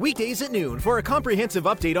Medore weekdays at noon for a comprehensive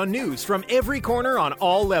update on news from every corner on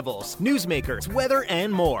all levels, newsmakers, weather,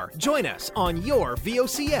 and more. Join us on your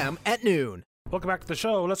VOCM at noon. Welcome back to the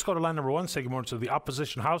show. Let's go to line number one. Say good morning to the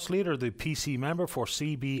opposition House Leader, the PC member for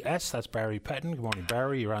CBS. That's Barry Pettin. Good morning,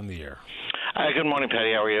 Barry. You're on the air. Good morning,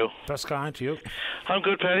 Patty. How are you? Best kind to you. I'm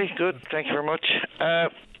good, Patty. Good. Thank you very much.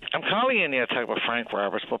 I'm calling in here to talk about Frank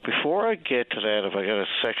Roberts, but before I get to that, if I get a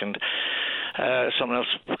second, something else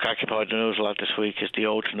occupied the news a lot this week is the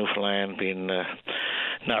Ode to Newfoundland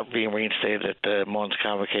not being reinstated at the month's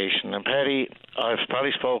convocation. And Patty, I've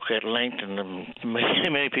probably spoke at length, and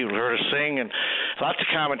many people heard us sing, and lots of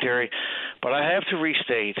commentary, but I have to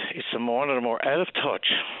restate, it's one of the more out of touch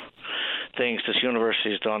things this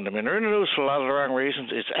university has done. I mean, they're in the news for a lot of the wrong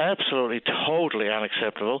reasons. It's absolutely, totally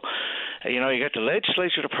unacceptable. You know, you got the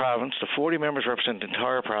legislature of the province, the 40 members represent the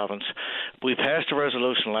entire province. We passed a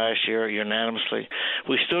resolution last year unanimously.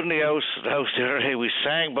 We stood in the house the other day. We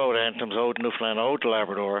sang both anthems, Ode to Newfoundland, Ode to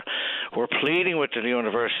Labrador. We're pleading with the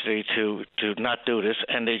university to not do this,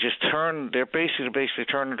 and they're basically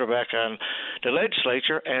turning their back on the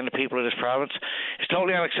legislature and the people of this province. It's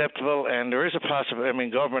totally unacceptable, and there is a possibility. I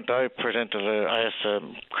mean, government, I asked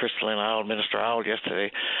Crystalline Owl, Minister Owl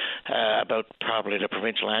yesterday about probably the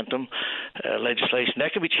provincial anthem legislation.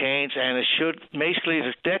 That can be changed, and it should basically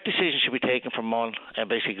that decision should be taken from MUN, and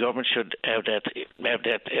basically government should have that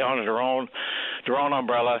under their own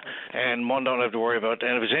umbrella, and MUN don't have to worry about it.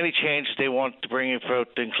 And if there's any change they want to bring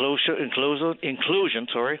about the inclusion,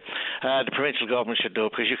 the provincial government should do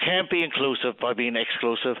it, because you can't be inclusive by being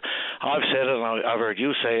exclusive. I've said it, and I've heard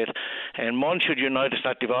you say it, and MUN should unite us,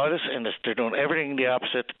 not divide us, and they're doing everything the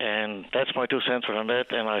opposite, and that's my 2 cents on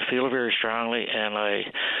that, and I feel very strongly, and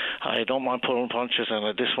I don't mind pulling punches, and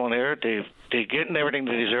at this one here, they're getting everything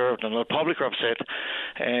they deserved, and the public are upset,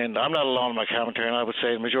 and I'm not alone in my commentary, and I would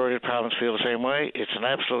say the majority of the province feel the same way. It's an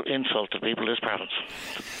absolute insult to the people of this province.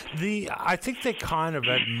 I think they kind of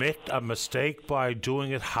admit a mistake by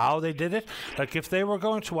doing it how they did it. Like, if they were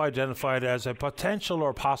going to identify it as a potential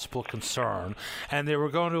or possible concern, and they were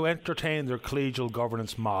going to entertain their collegial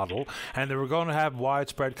governance model, and they were going to have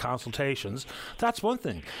widespread consultations, that's one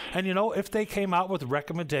thing. And, you know, if they came out with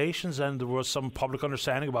recommendations and there was some public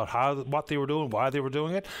understanding about what they were doing, why they were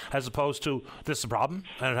doing it, as opposed to this is a problem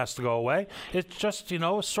and it has to go away, it's just, you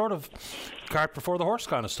know, sort of cart before the horse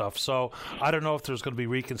kind of stuff. So I don't know if there's going to be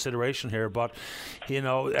reconsideration here, but, you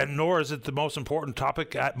know, and nor is it the most important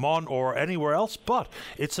topic at MUN or anywhere else, but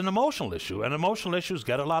it's an emotional issue, and emotional issues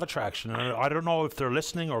get a lot of traction. And I don't know if they're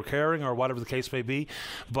listening or caring or whatever the case may be,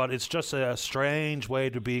 but it's just a strange way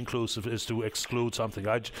to be inclusive is to exclude something.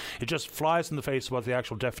 It just flies in the face of what the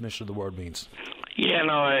actual definition of the word means. Yeah,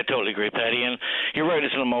 no, I totally agree, Patty. And you're right,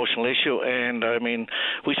 it's an emotional issue. And I mean,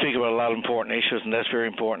 we speak about a lot of important issues, and that's very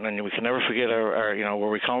important. And we can never forget our you know, where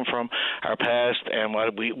we come from, our past, and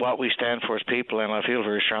what we stand for as people. And I feel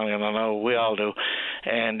very strongly, and I know we all do.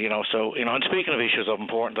 And you know, so you know, and speaking of issues of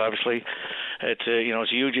importance, obviously, it's you know,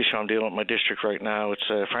 it's a huge issue I'm dealing with my district right now. It's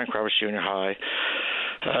Frank Roberts Junior High.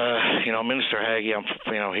 You know, Minister Haggie,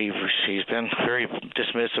 you know, he's been very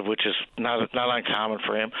dismissive, which is not uncommon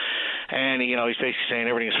for him. And you know, he's basically saying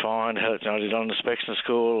everything's fine. You know, they've done inspection of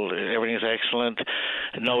school, everything's excellent,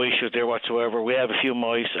 no issues there whatsoever. We have a few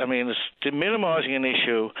mice. I mean, it's minimising an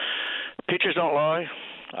issue. Pictures don't lie.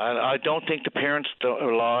 I don't think the parents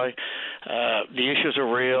don't lie. The issues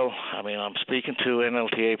are real. I mean, I'm speaking to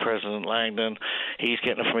NLTA President Langdon. He's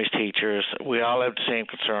getting it from his teachers. We all have the same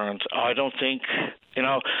concerns. I don't think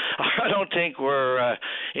we're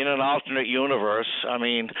in an alternate universe. I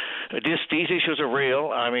mean, these issues are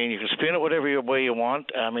real. I mean, you can spin it whatever way you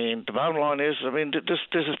want. I mean, the bottom line is, I mean, this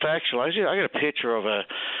is factual. I got a picture of a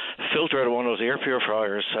filter out of one of those air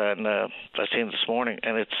purifiers, and I seen it this morning,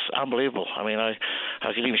 and it's unbelievable. I mean, I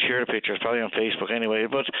could even share the picture. It's probably on Facebook anyway,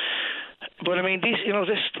 but I mean, these, you know,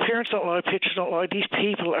 this parents don't lie, pictures don't lie. These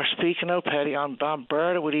people are speaking out, Patty. I'm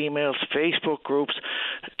bombarded with emails, Facebook groups.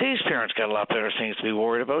 These parents got a lot better things to be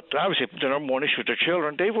worried about. Obviously, the number one issue with their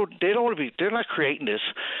children. They don't want to be. They're not creating this.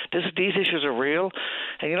 These issues are real.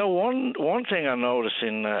 And you know, one thing I noticed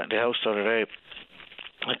in the House the other day,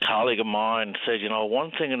 a colleague of mine said, you know,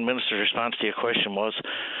 one thing in the minister's response to your question was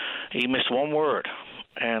he missed one word.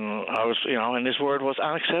 and I was, and his word was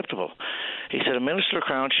unacceptable. He said, a minister of the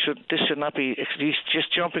Crown should not be, he's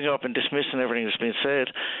just jumping up and dismissing everything that's been said.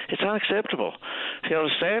 It's unacceptable. To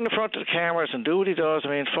stand in front of the cameras and do what he does,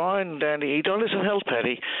 fine and dandy. He done this in health,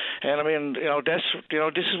 Petty, and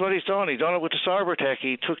this is what he's done. He done it with the cyber attack.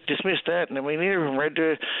 He dismissed that, and he even read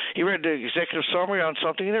the executive summary on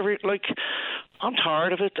something. He never, I'm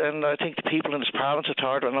tired of it, and I think the people in this province are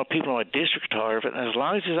tired of it. I know people in my district are tired of it. And as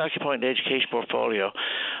long as he's occupying the education portfolio,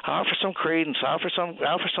 offer some credence, offer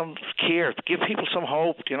some care, give people some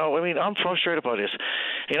hope. I'm frustrated by this.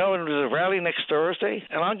 And there's a rally next Thursday,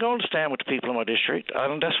 and I'm going to stand with the people in my district,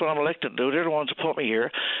 and that's what I'm elected to do. They're the ones who put me here,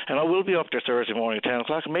 and I will be up there Thursday morning at 10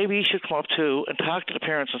 o'clock. Maybe he should come up too and talk to the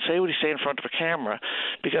parents and say what he say in front of a camera,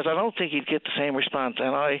 because I don't think he'd get the same response.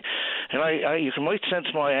 And you might sense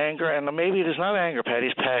my anger, and maybe it is not anger, Patty,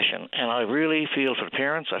 it's passion. And I really feel for the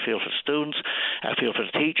parents, I feel for the students, I feel for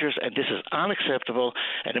the teachers, and this is unacceptable.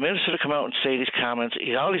 And the minister to come out and say these comments,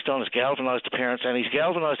 all he's done is galvanise the parents, and he's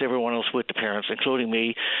galvanised everyone else with the parents, including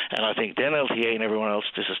me, and I think then LTA and everyone else.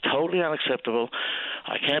 This is totally unacceptable.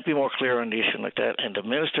 I can't be more clear on the issue like that. And the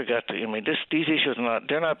minister got to, these issues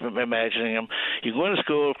they're not imagining them. You go into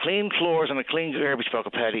school, clean floors and a clean garbage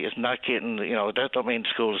bucket, Patty, is not getting, that don't mean the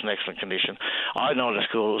school is in excellent condition. I know the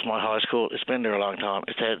school, it was my high school, it's been there a long time.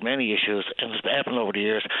 It's had many issues, and it's happened over the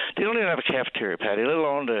years. They don't even have a cafeteria, Patty, let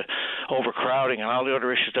alone the overcrowding and all the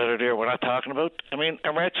other issues that are there we're not talking about.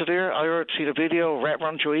 Rats are there. I heard, see the video, rat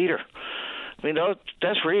run through eater.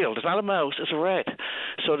 That's real. It's not a mouse, it's a rat.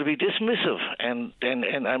 So to be dismissive and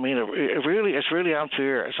it's really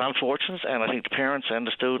unfair. It's unfortunate, and I think the parents and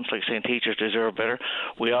the students, like saying teachers, deserve better.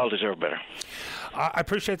 We all deserve better. I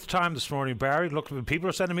appreciate the time this morning, Barry. Look, people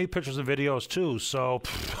are sending me pictures and videos too, so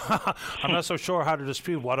I'm not so sure how to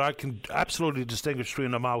dispute what I can absolutely distinguish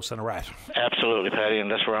between a mouse and a rat. Absolutely, Patty,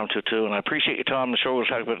 and that's where I'm to too. And I appreciate your time. I'm sure we'll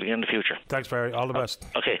talk about it again in the future. Thanks, Barry. All the best.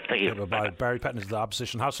 Okay, thank you. Bye-bye. Barry Pettin is the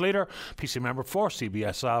Opposition House Leader, PC member for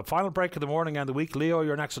CBS. Final break of the morning and the week. Leo,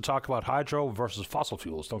 you're next to talk about hydro versus fossil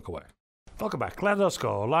fuels. Don't go away. Welcome back. Let us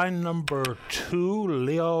go. Line number 2.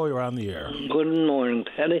 Leo, you're on the air. Good morning,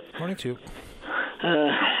 Patty. Morning to you.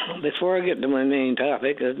 Before I get to my main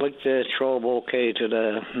topic, I'd like to throw a bouquet to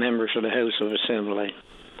the members of the House of Assembly,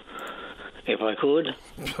 if I could.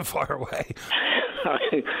 Fire away.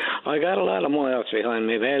 I got a lot of miles behind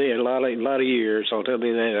me, Patty, a lot of years, I'll tell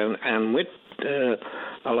you that, and with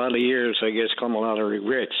a lot of years, I guess, come a lot of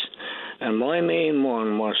regrets. And my main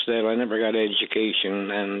one was that I never got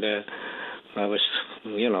education, and I was, I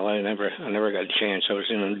never got a chance. I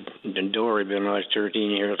was in Dory when I was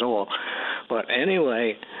 13 years old. But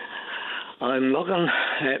anyway, I'm looking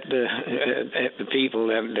at the people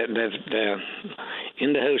that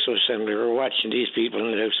in the House of Assembly, or watching these people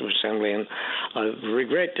in the House of Assembly, and I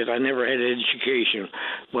regret that I never had education.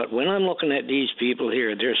 But when I'm looking at these people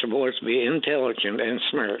here, they're supposed to be intelligent and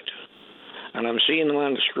smart. And I'm seeing them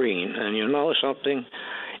on the screen. And you know something?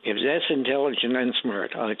 If that's intelligent and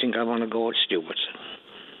smart, I think I want to go with stupid.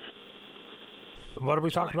 What are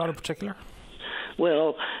we talking about in particular?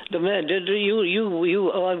 Well, I've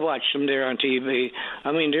watched them there on TV.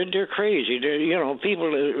 They're crazy.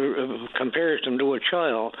 People compare them to a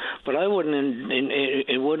child, but I wouldn't.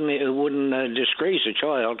 It wouldn't disgrace a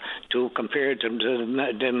child to compare them to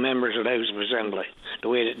the members of the House of Assembly, the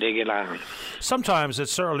way that they get on. Sometimes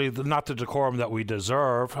it's certainly not the decorum that we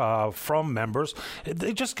deserve from members.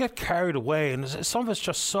 They just get carried away, and some of it's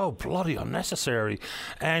just so bloody unnecessary.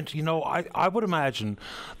 And I would imagine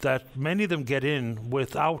that many of them get in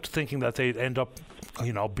without thinking that they'd end up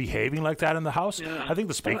behaving like that in the House. Yeah. I think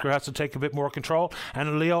the Speaker has to take a bit more control.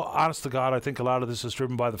 And Leo, honest to God, I think a lot of this is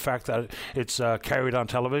driven by the fact that it's carried on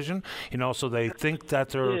television, so they think that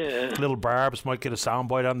their little barbs might get a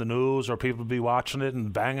soundbite on the news, or people be watching it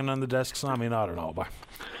and banging on the desks. I don't know. But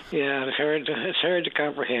yeah, it's hard to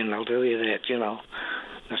comprehend, I'll tell you that,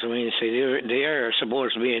 That's what I mean to say. They are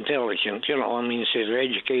supposed to be intelligent, they're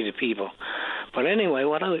educated people. But anyway,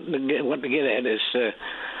 what I want to get at is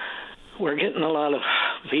we're getting a lot of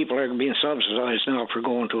people are being subsidized now for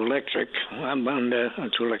going to electric. I'm on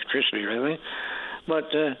to electricity, really. But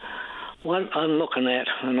what I'm looking at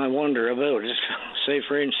and I wonder about is, say,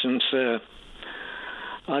 for instance,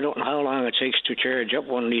 I don't know how long it takes to charge up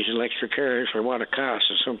one of these electric cars or what it costs.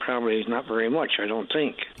 So probably not very much, I don't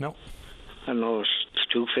think. No. I know it's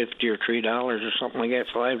 $2.50 or $3 or something like that,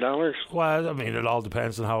 $5. Well, I mean, it all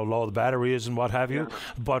depends on how low the battery is and what have you.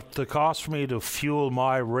 But the cost for me to fuel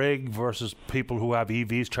my rig versus people who have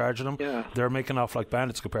EVs charging them, they're making off like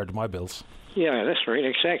bandits compared to my bills. Yeah, that's right,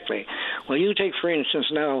 exactly. Well, you take, for instance,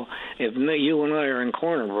 now, if you and I are in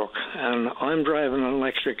Corner Brook, and I'm driving an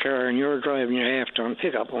electric car and you're driving your half-ton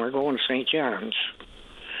pickup, and we're going to St. John's.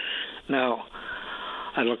 Now,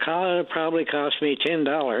 it'll probably cost me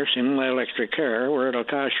 $10 in my electric car, where it'll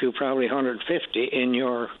cost you probably $150 in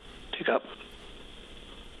your pickup.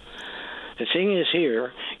 The thing is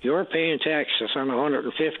here, you're paying taxes on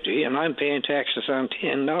 $150, and I'm paying taxes on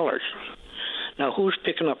 $10. Now, who's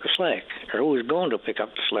picking up the slack, or who's going to pick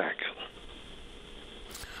up the slack?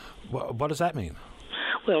 What does that mean?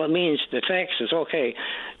 Well, it means the taxes, okay.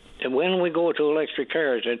 When we go to electric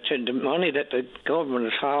cars, the money that the government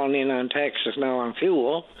is hauling in on taxes now on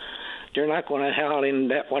fuel, they're not going to haul in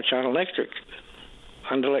that much on the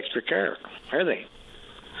electric car, are they?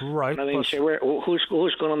 Right. I mean, say,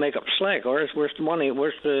 who's going to make up slack? Or where's the money?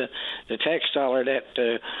 Where's the tax dollar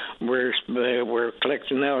that we're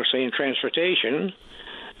collecting now, say in transportation?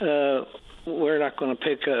 We're not going to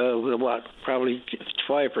pick probably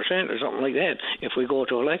 5% or something like that if we go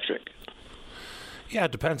to electric. Yeah,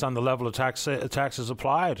 it depends on the level of taxes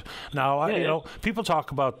applied. Now, you know, people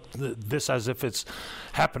talk about this as if it's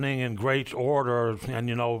happening in great order, and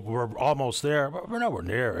you know we're almost there, but we're nowhere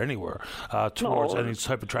near anywhere towards any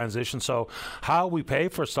type of transition. So, how we pay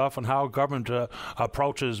for stuff and how government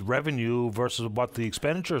approaches revenue versus what the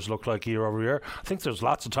expenditures look like year over year, I think there's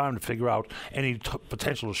lots of time to figure out any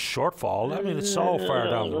potential shortfall. I mean, it's so far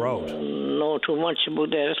down the road. Know too much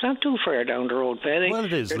about that. It's not too far down the road, Paddy. Well,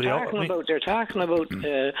 it is. They're talking about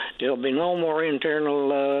there'll be no more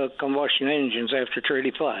internal combustion engines after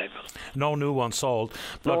 35. No new ones sold.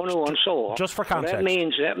 No new ones sold. Just for context.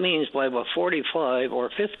 That means by about 45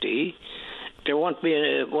 or 50, there won't be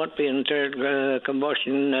an internal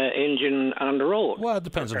combustion engine on the road. Well, it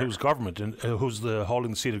depends on who's government and who's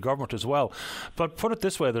holding the seat of government as well. But put it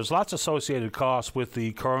this way, there's lots of associated costs with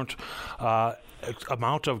the current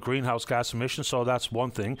amount of greenhouse gas emissions, so that's one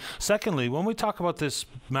thing. Secondly, when we talk about this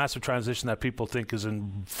massive transition that people think is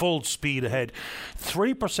in full speed ahead,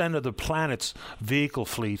 3% of the planet's vehicle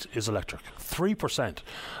fleet is electric. 3%.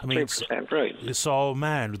 I mean, 3%, right. So,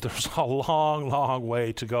 man, there's a long, long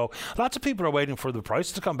way to go. Lots of people are waiting for the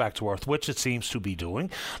price to come back to earth, which it seems to be doing.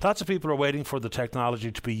 Lots of people are waiting for the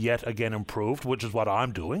technology to be yet again improved, which is what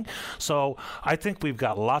I'm doing. So I think we've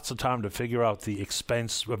got lots of time to figure out the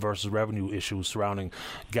expense versus revenue issues surrounding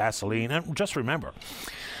gasoline. And just remember,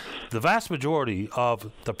 the vast majority of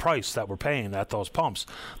the price that we're paying at those pumps,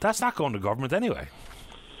 that's not going to government anyway.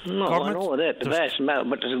 No, I know that. The vast amount,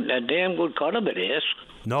 but a damn good cut of it is.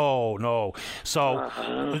 No. So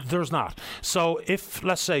there's not. So if,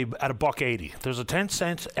 let's say, at $1.80, there's a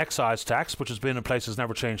 10-cent excise tax, which has been in place, has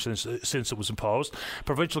never changed since it was imposed.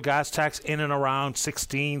 Provincial gas tax in and around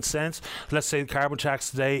 16 cents. Let's say the carbon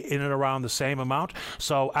tax today in and around the same amount.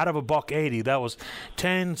 So out of $1.80, that was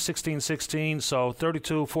 10, 16, so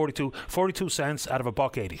 32, 42 cents out of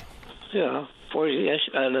 $1.80. Yeah, 40, yes,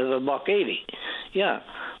 out of $1.80. Yeah.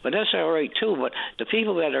 But that's all right too. But the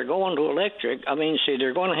people that are going to electric, I mean, see,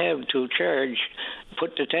 they're going to have to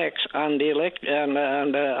put the tax on the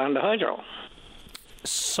on the hydro.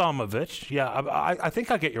 Some of it, yeah. I think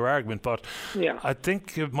I get your argument, but I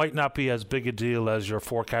think it might not be as big a deal as you're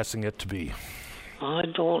forecasting it to be. I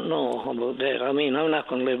don't know about that. I mean, I'm not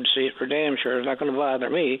going to live to see it for damn sure. It's not going to bother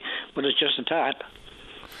me, but it's just a thought.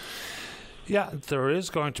 Yeah, there is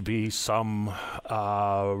going to be some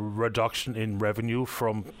reduction in revenue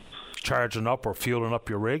from charging up or fueling up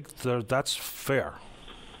your rig. That's fair.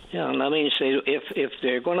 Yeah, and I mean, say if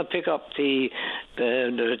they're going to pick up the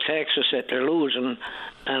taxes that they're losing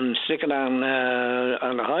and stick it on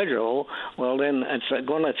the hydro, well, then it's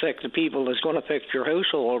going to affect the people. It's going to affect your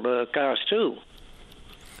household cost too.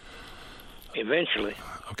 Eventually.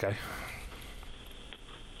 Okay.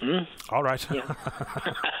 Hmm? All right. Yeah.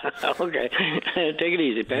 Okay. Take it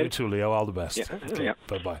easy, Ben. You too, Leo. All the best. Yeah. Okay. Yeah.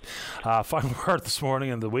 Bye-bye. Final word this morning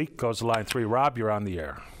in the week goes to line 3. Rob, you're on the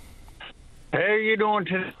air. How are you doing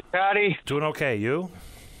today, Patty? Doing okay. You?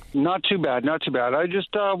 Not too bad. I just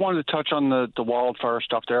wanted to touch on the wildfire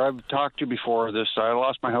stuff there. I've talked to you before this. I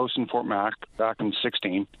lost my house in Fort Mac back in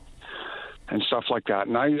 2016 and stuff like that.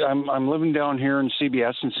 And I'm living down here in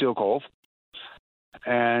CBS in Seal Cove.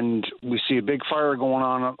 And we see a big fire going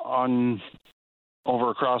on over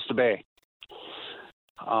across the bay.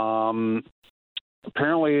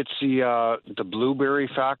 Apparently, it's the blueberry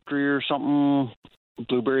factory or something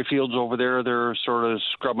blueberry fields over there. They're sort of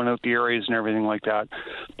scrubbing out the areas and everything like that.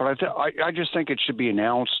 But I just think it should be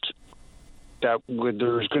announced that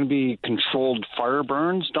there's going to be controlled fire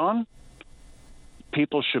burns done.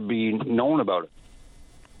 People should be known about it.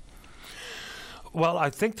 Well, I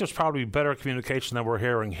think there's probably better communication than we're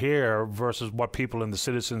hearing here versus what people in the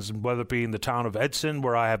citizens, whether it be in the town of Edson,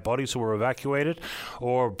 where I have buddies who were evacuated,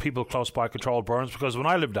 or people close by controlled burns. Because when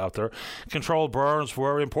I lived out there, controlled burns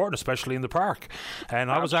were important, especially in the park.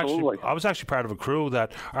 And I was actually part of a crew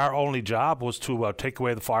that our only job was to take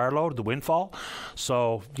away the fire load, the windfall.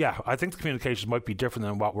 So, yeah, I think the communications might be different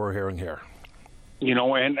than what we're hearing here. You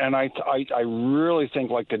know, and I really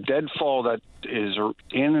think like the deadfall that is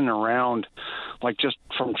in and around, like just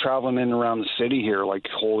from traveling in and around the city here, like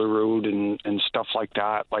Holyrood and stuff like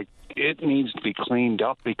that, like it needs to be cleaned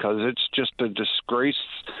up because it's just a disgrace.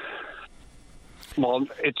 Well,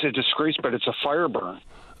 it's a disgrace, but it's a fire burn.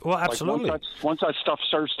 Well, absolutely. Like once that stuff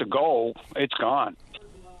starts to go, it's gone.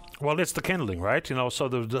 Well, it's the kindling, right? You know, so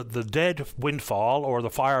the dead windfall, or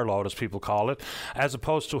the fire load, as people call it, as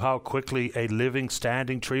opposed to how quickly a living,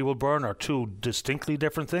 standing tree will burn, are two distinctly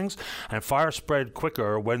different things. And fire spread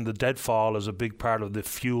quicker when the deadfall is a big part of the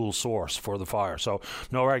fuel source for the fire. So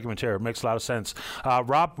no argument here. It makes a lot of sense.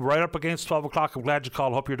 Rob, right up against 12 o'clock. I'm glad you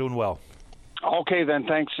called. Hope you're doing well. Okay, then,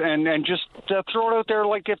 thanks. And just throw it out there,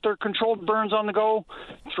 like if there are controlled burns on the go,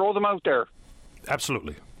 throw them out there.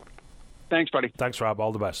 Absolutely. Thanks, buddy. Thanks, Rob.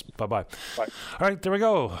 All the best. Bye-bye. Bye. All right, there we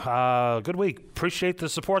go. Good week. Appreciate the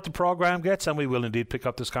support the program gets, and we will indeed pick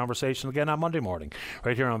up this conversation again on Monday morning,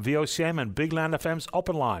 right here on VOCM and Big Land FM's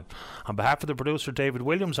Open Line. On behalf of the producer, David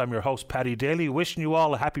Williams, I'm your host, Paddy Daly, wishing you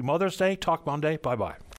all a happy Mother's Day. Talk Monday. Bye-bye.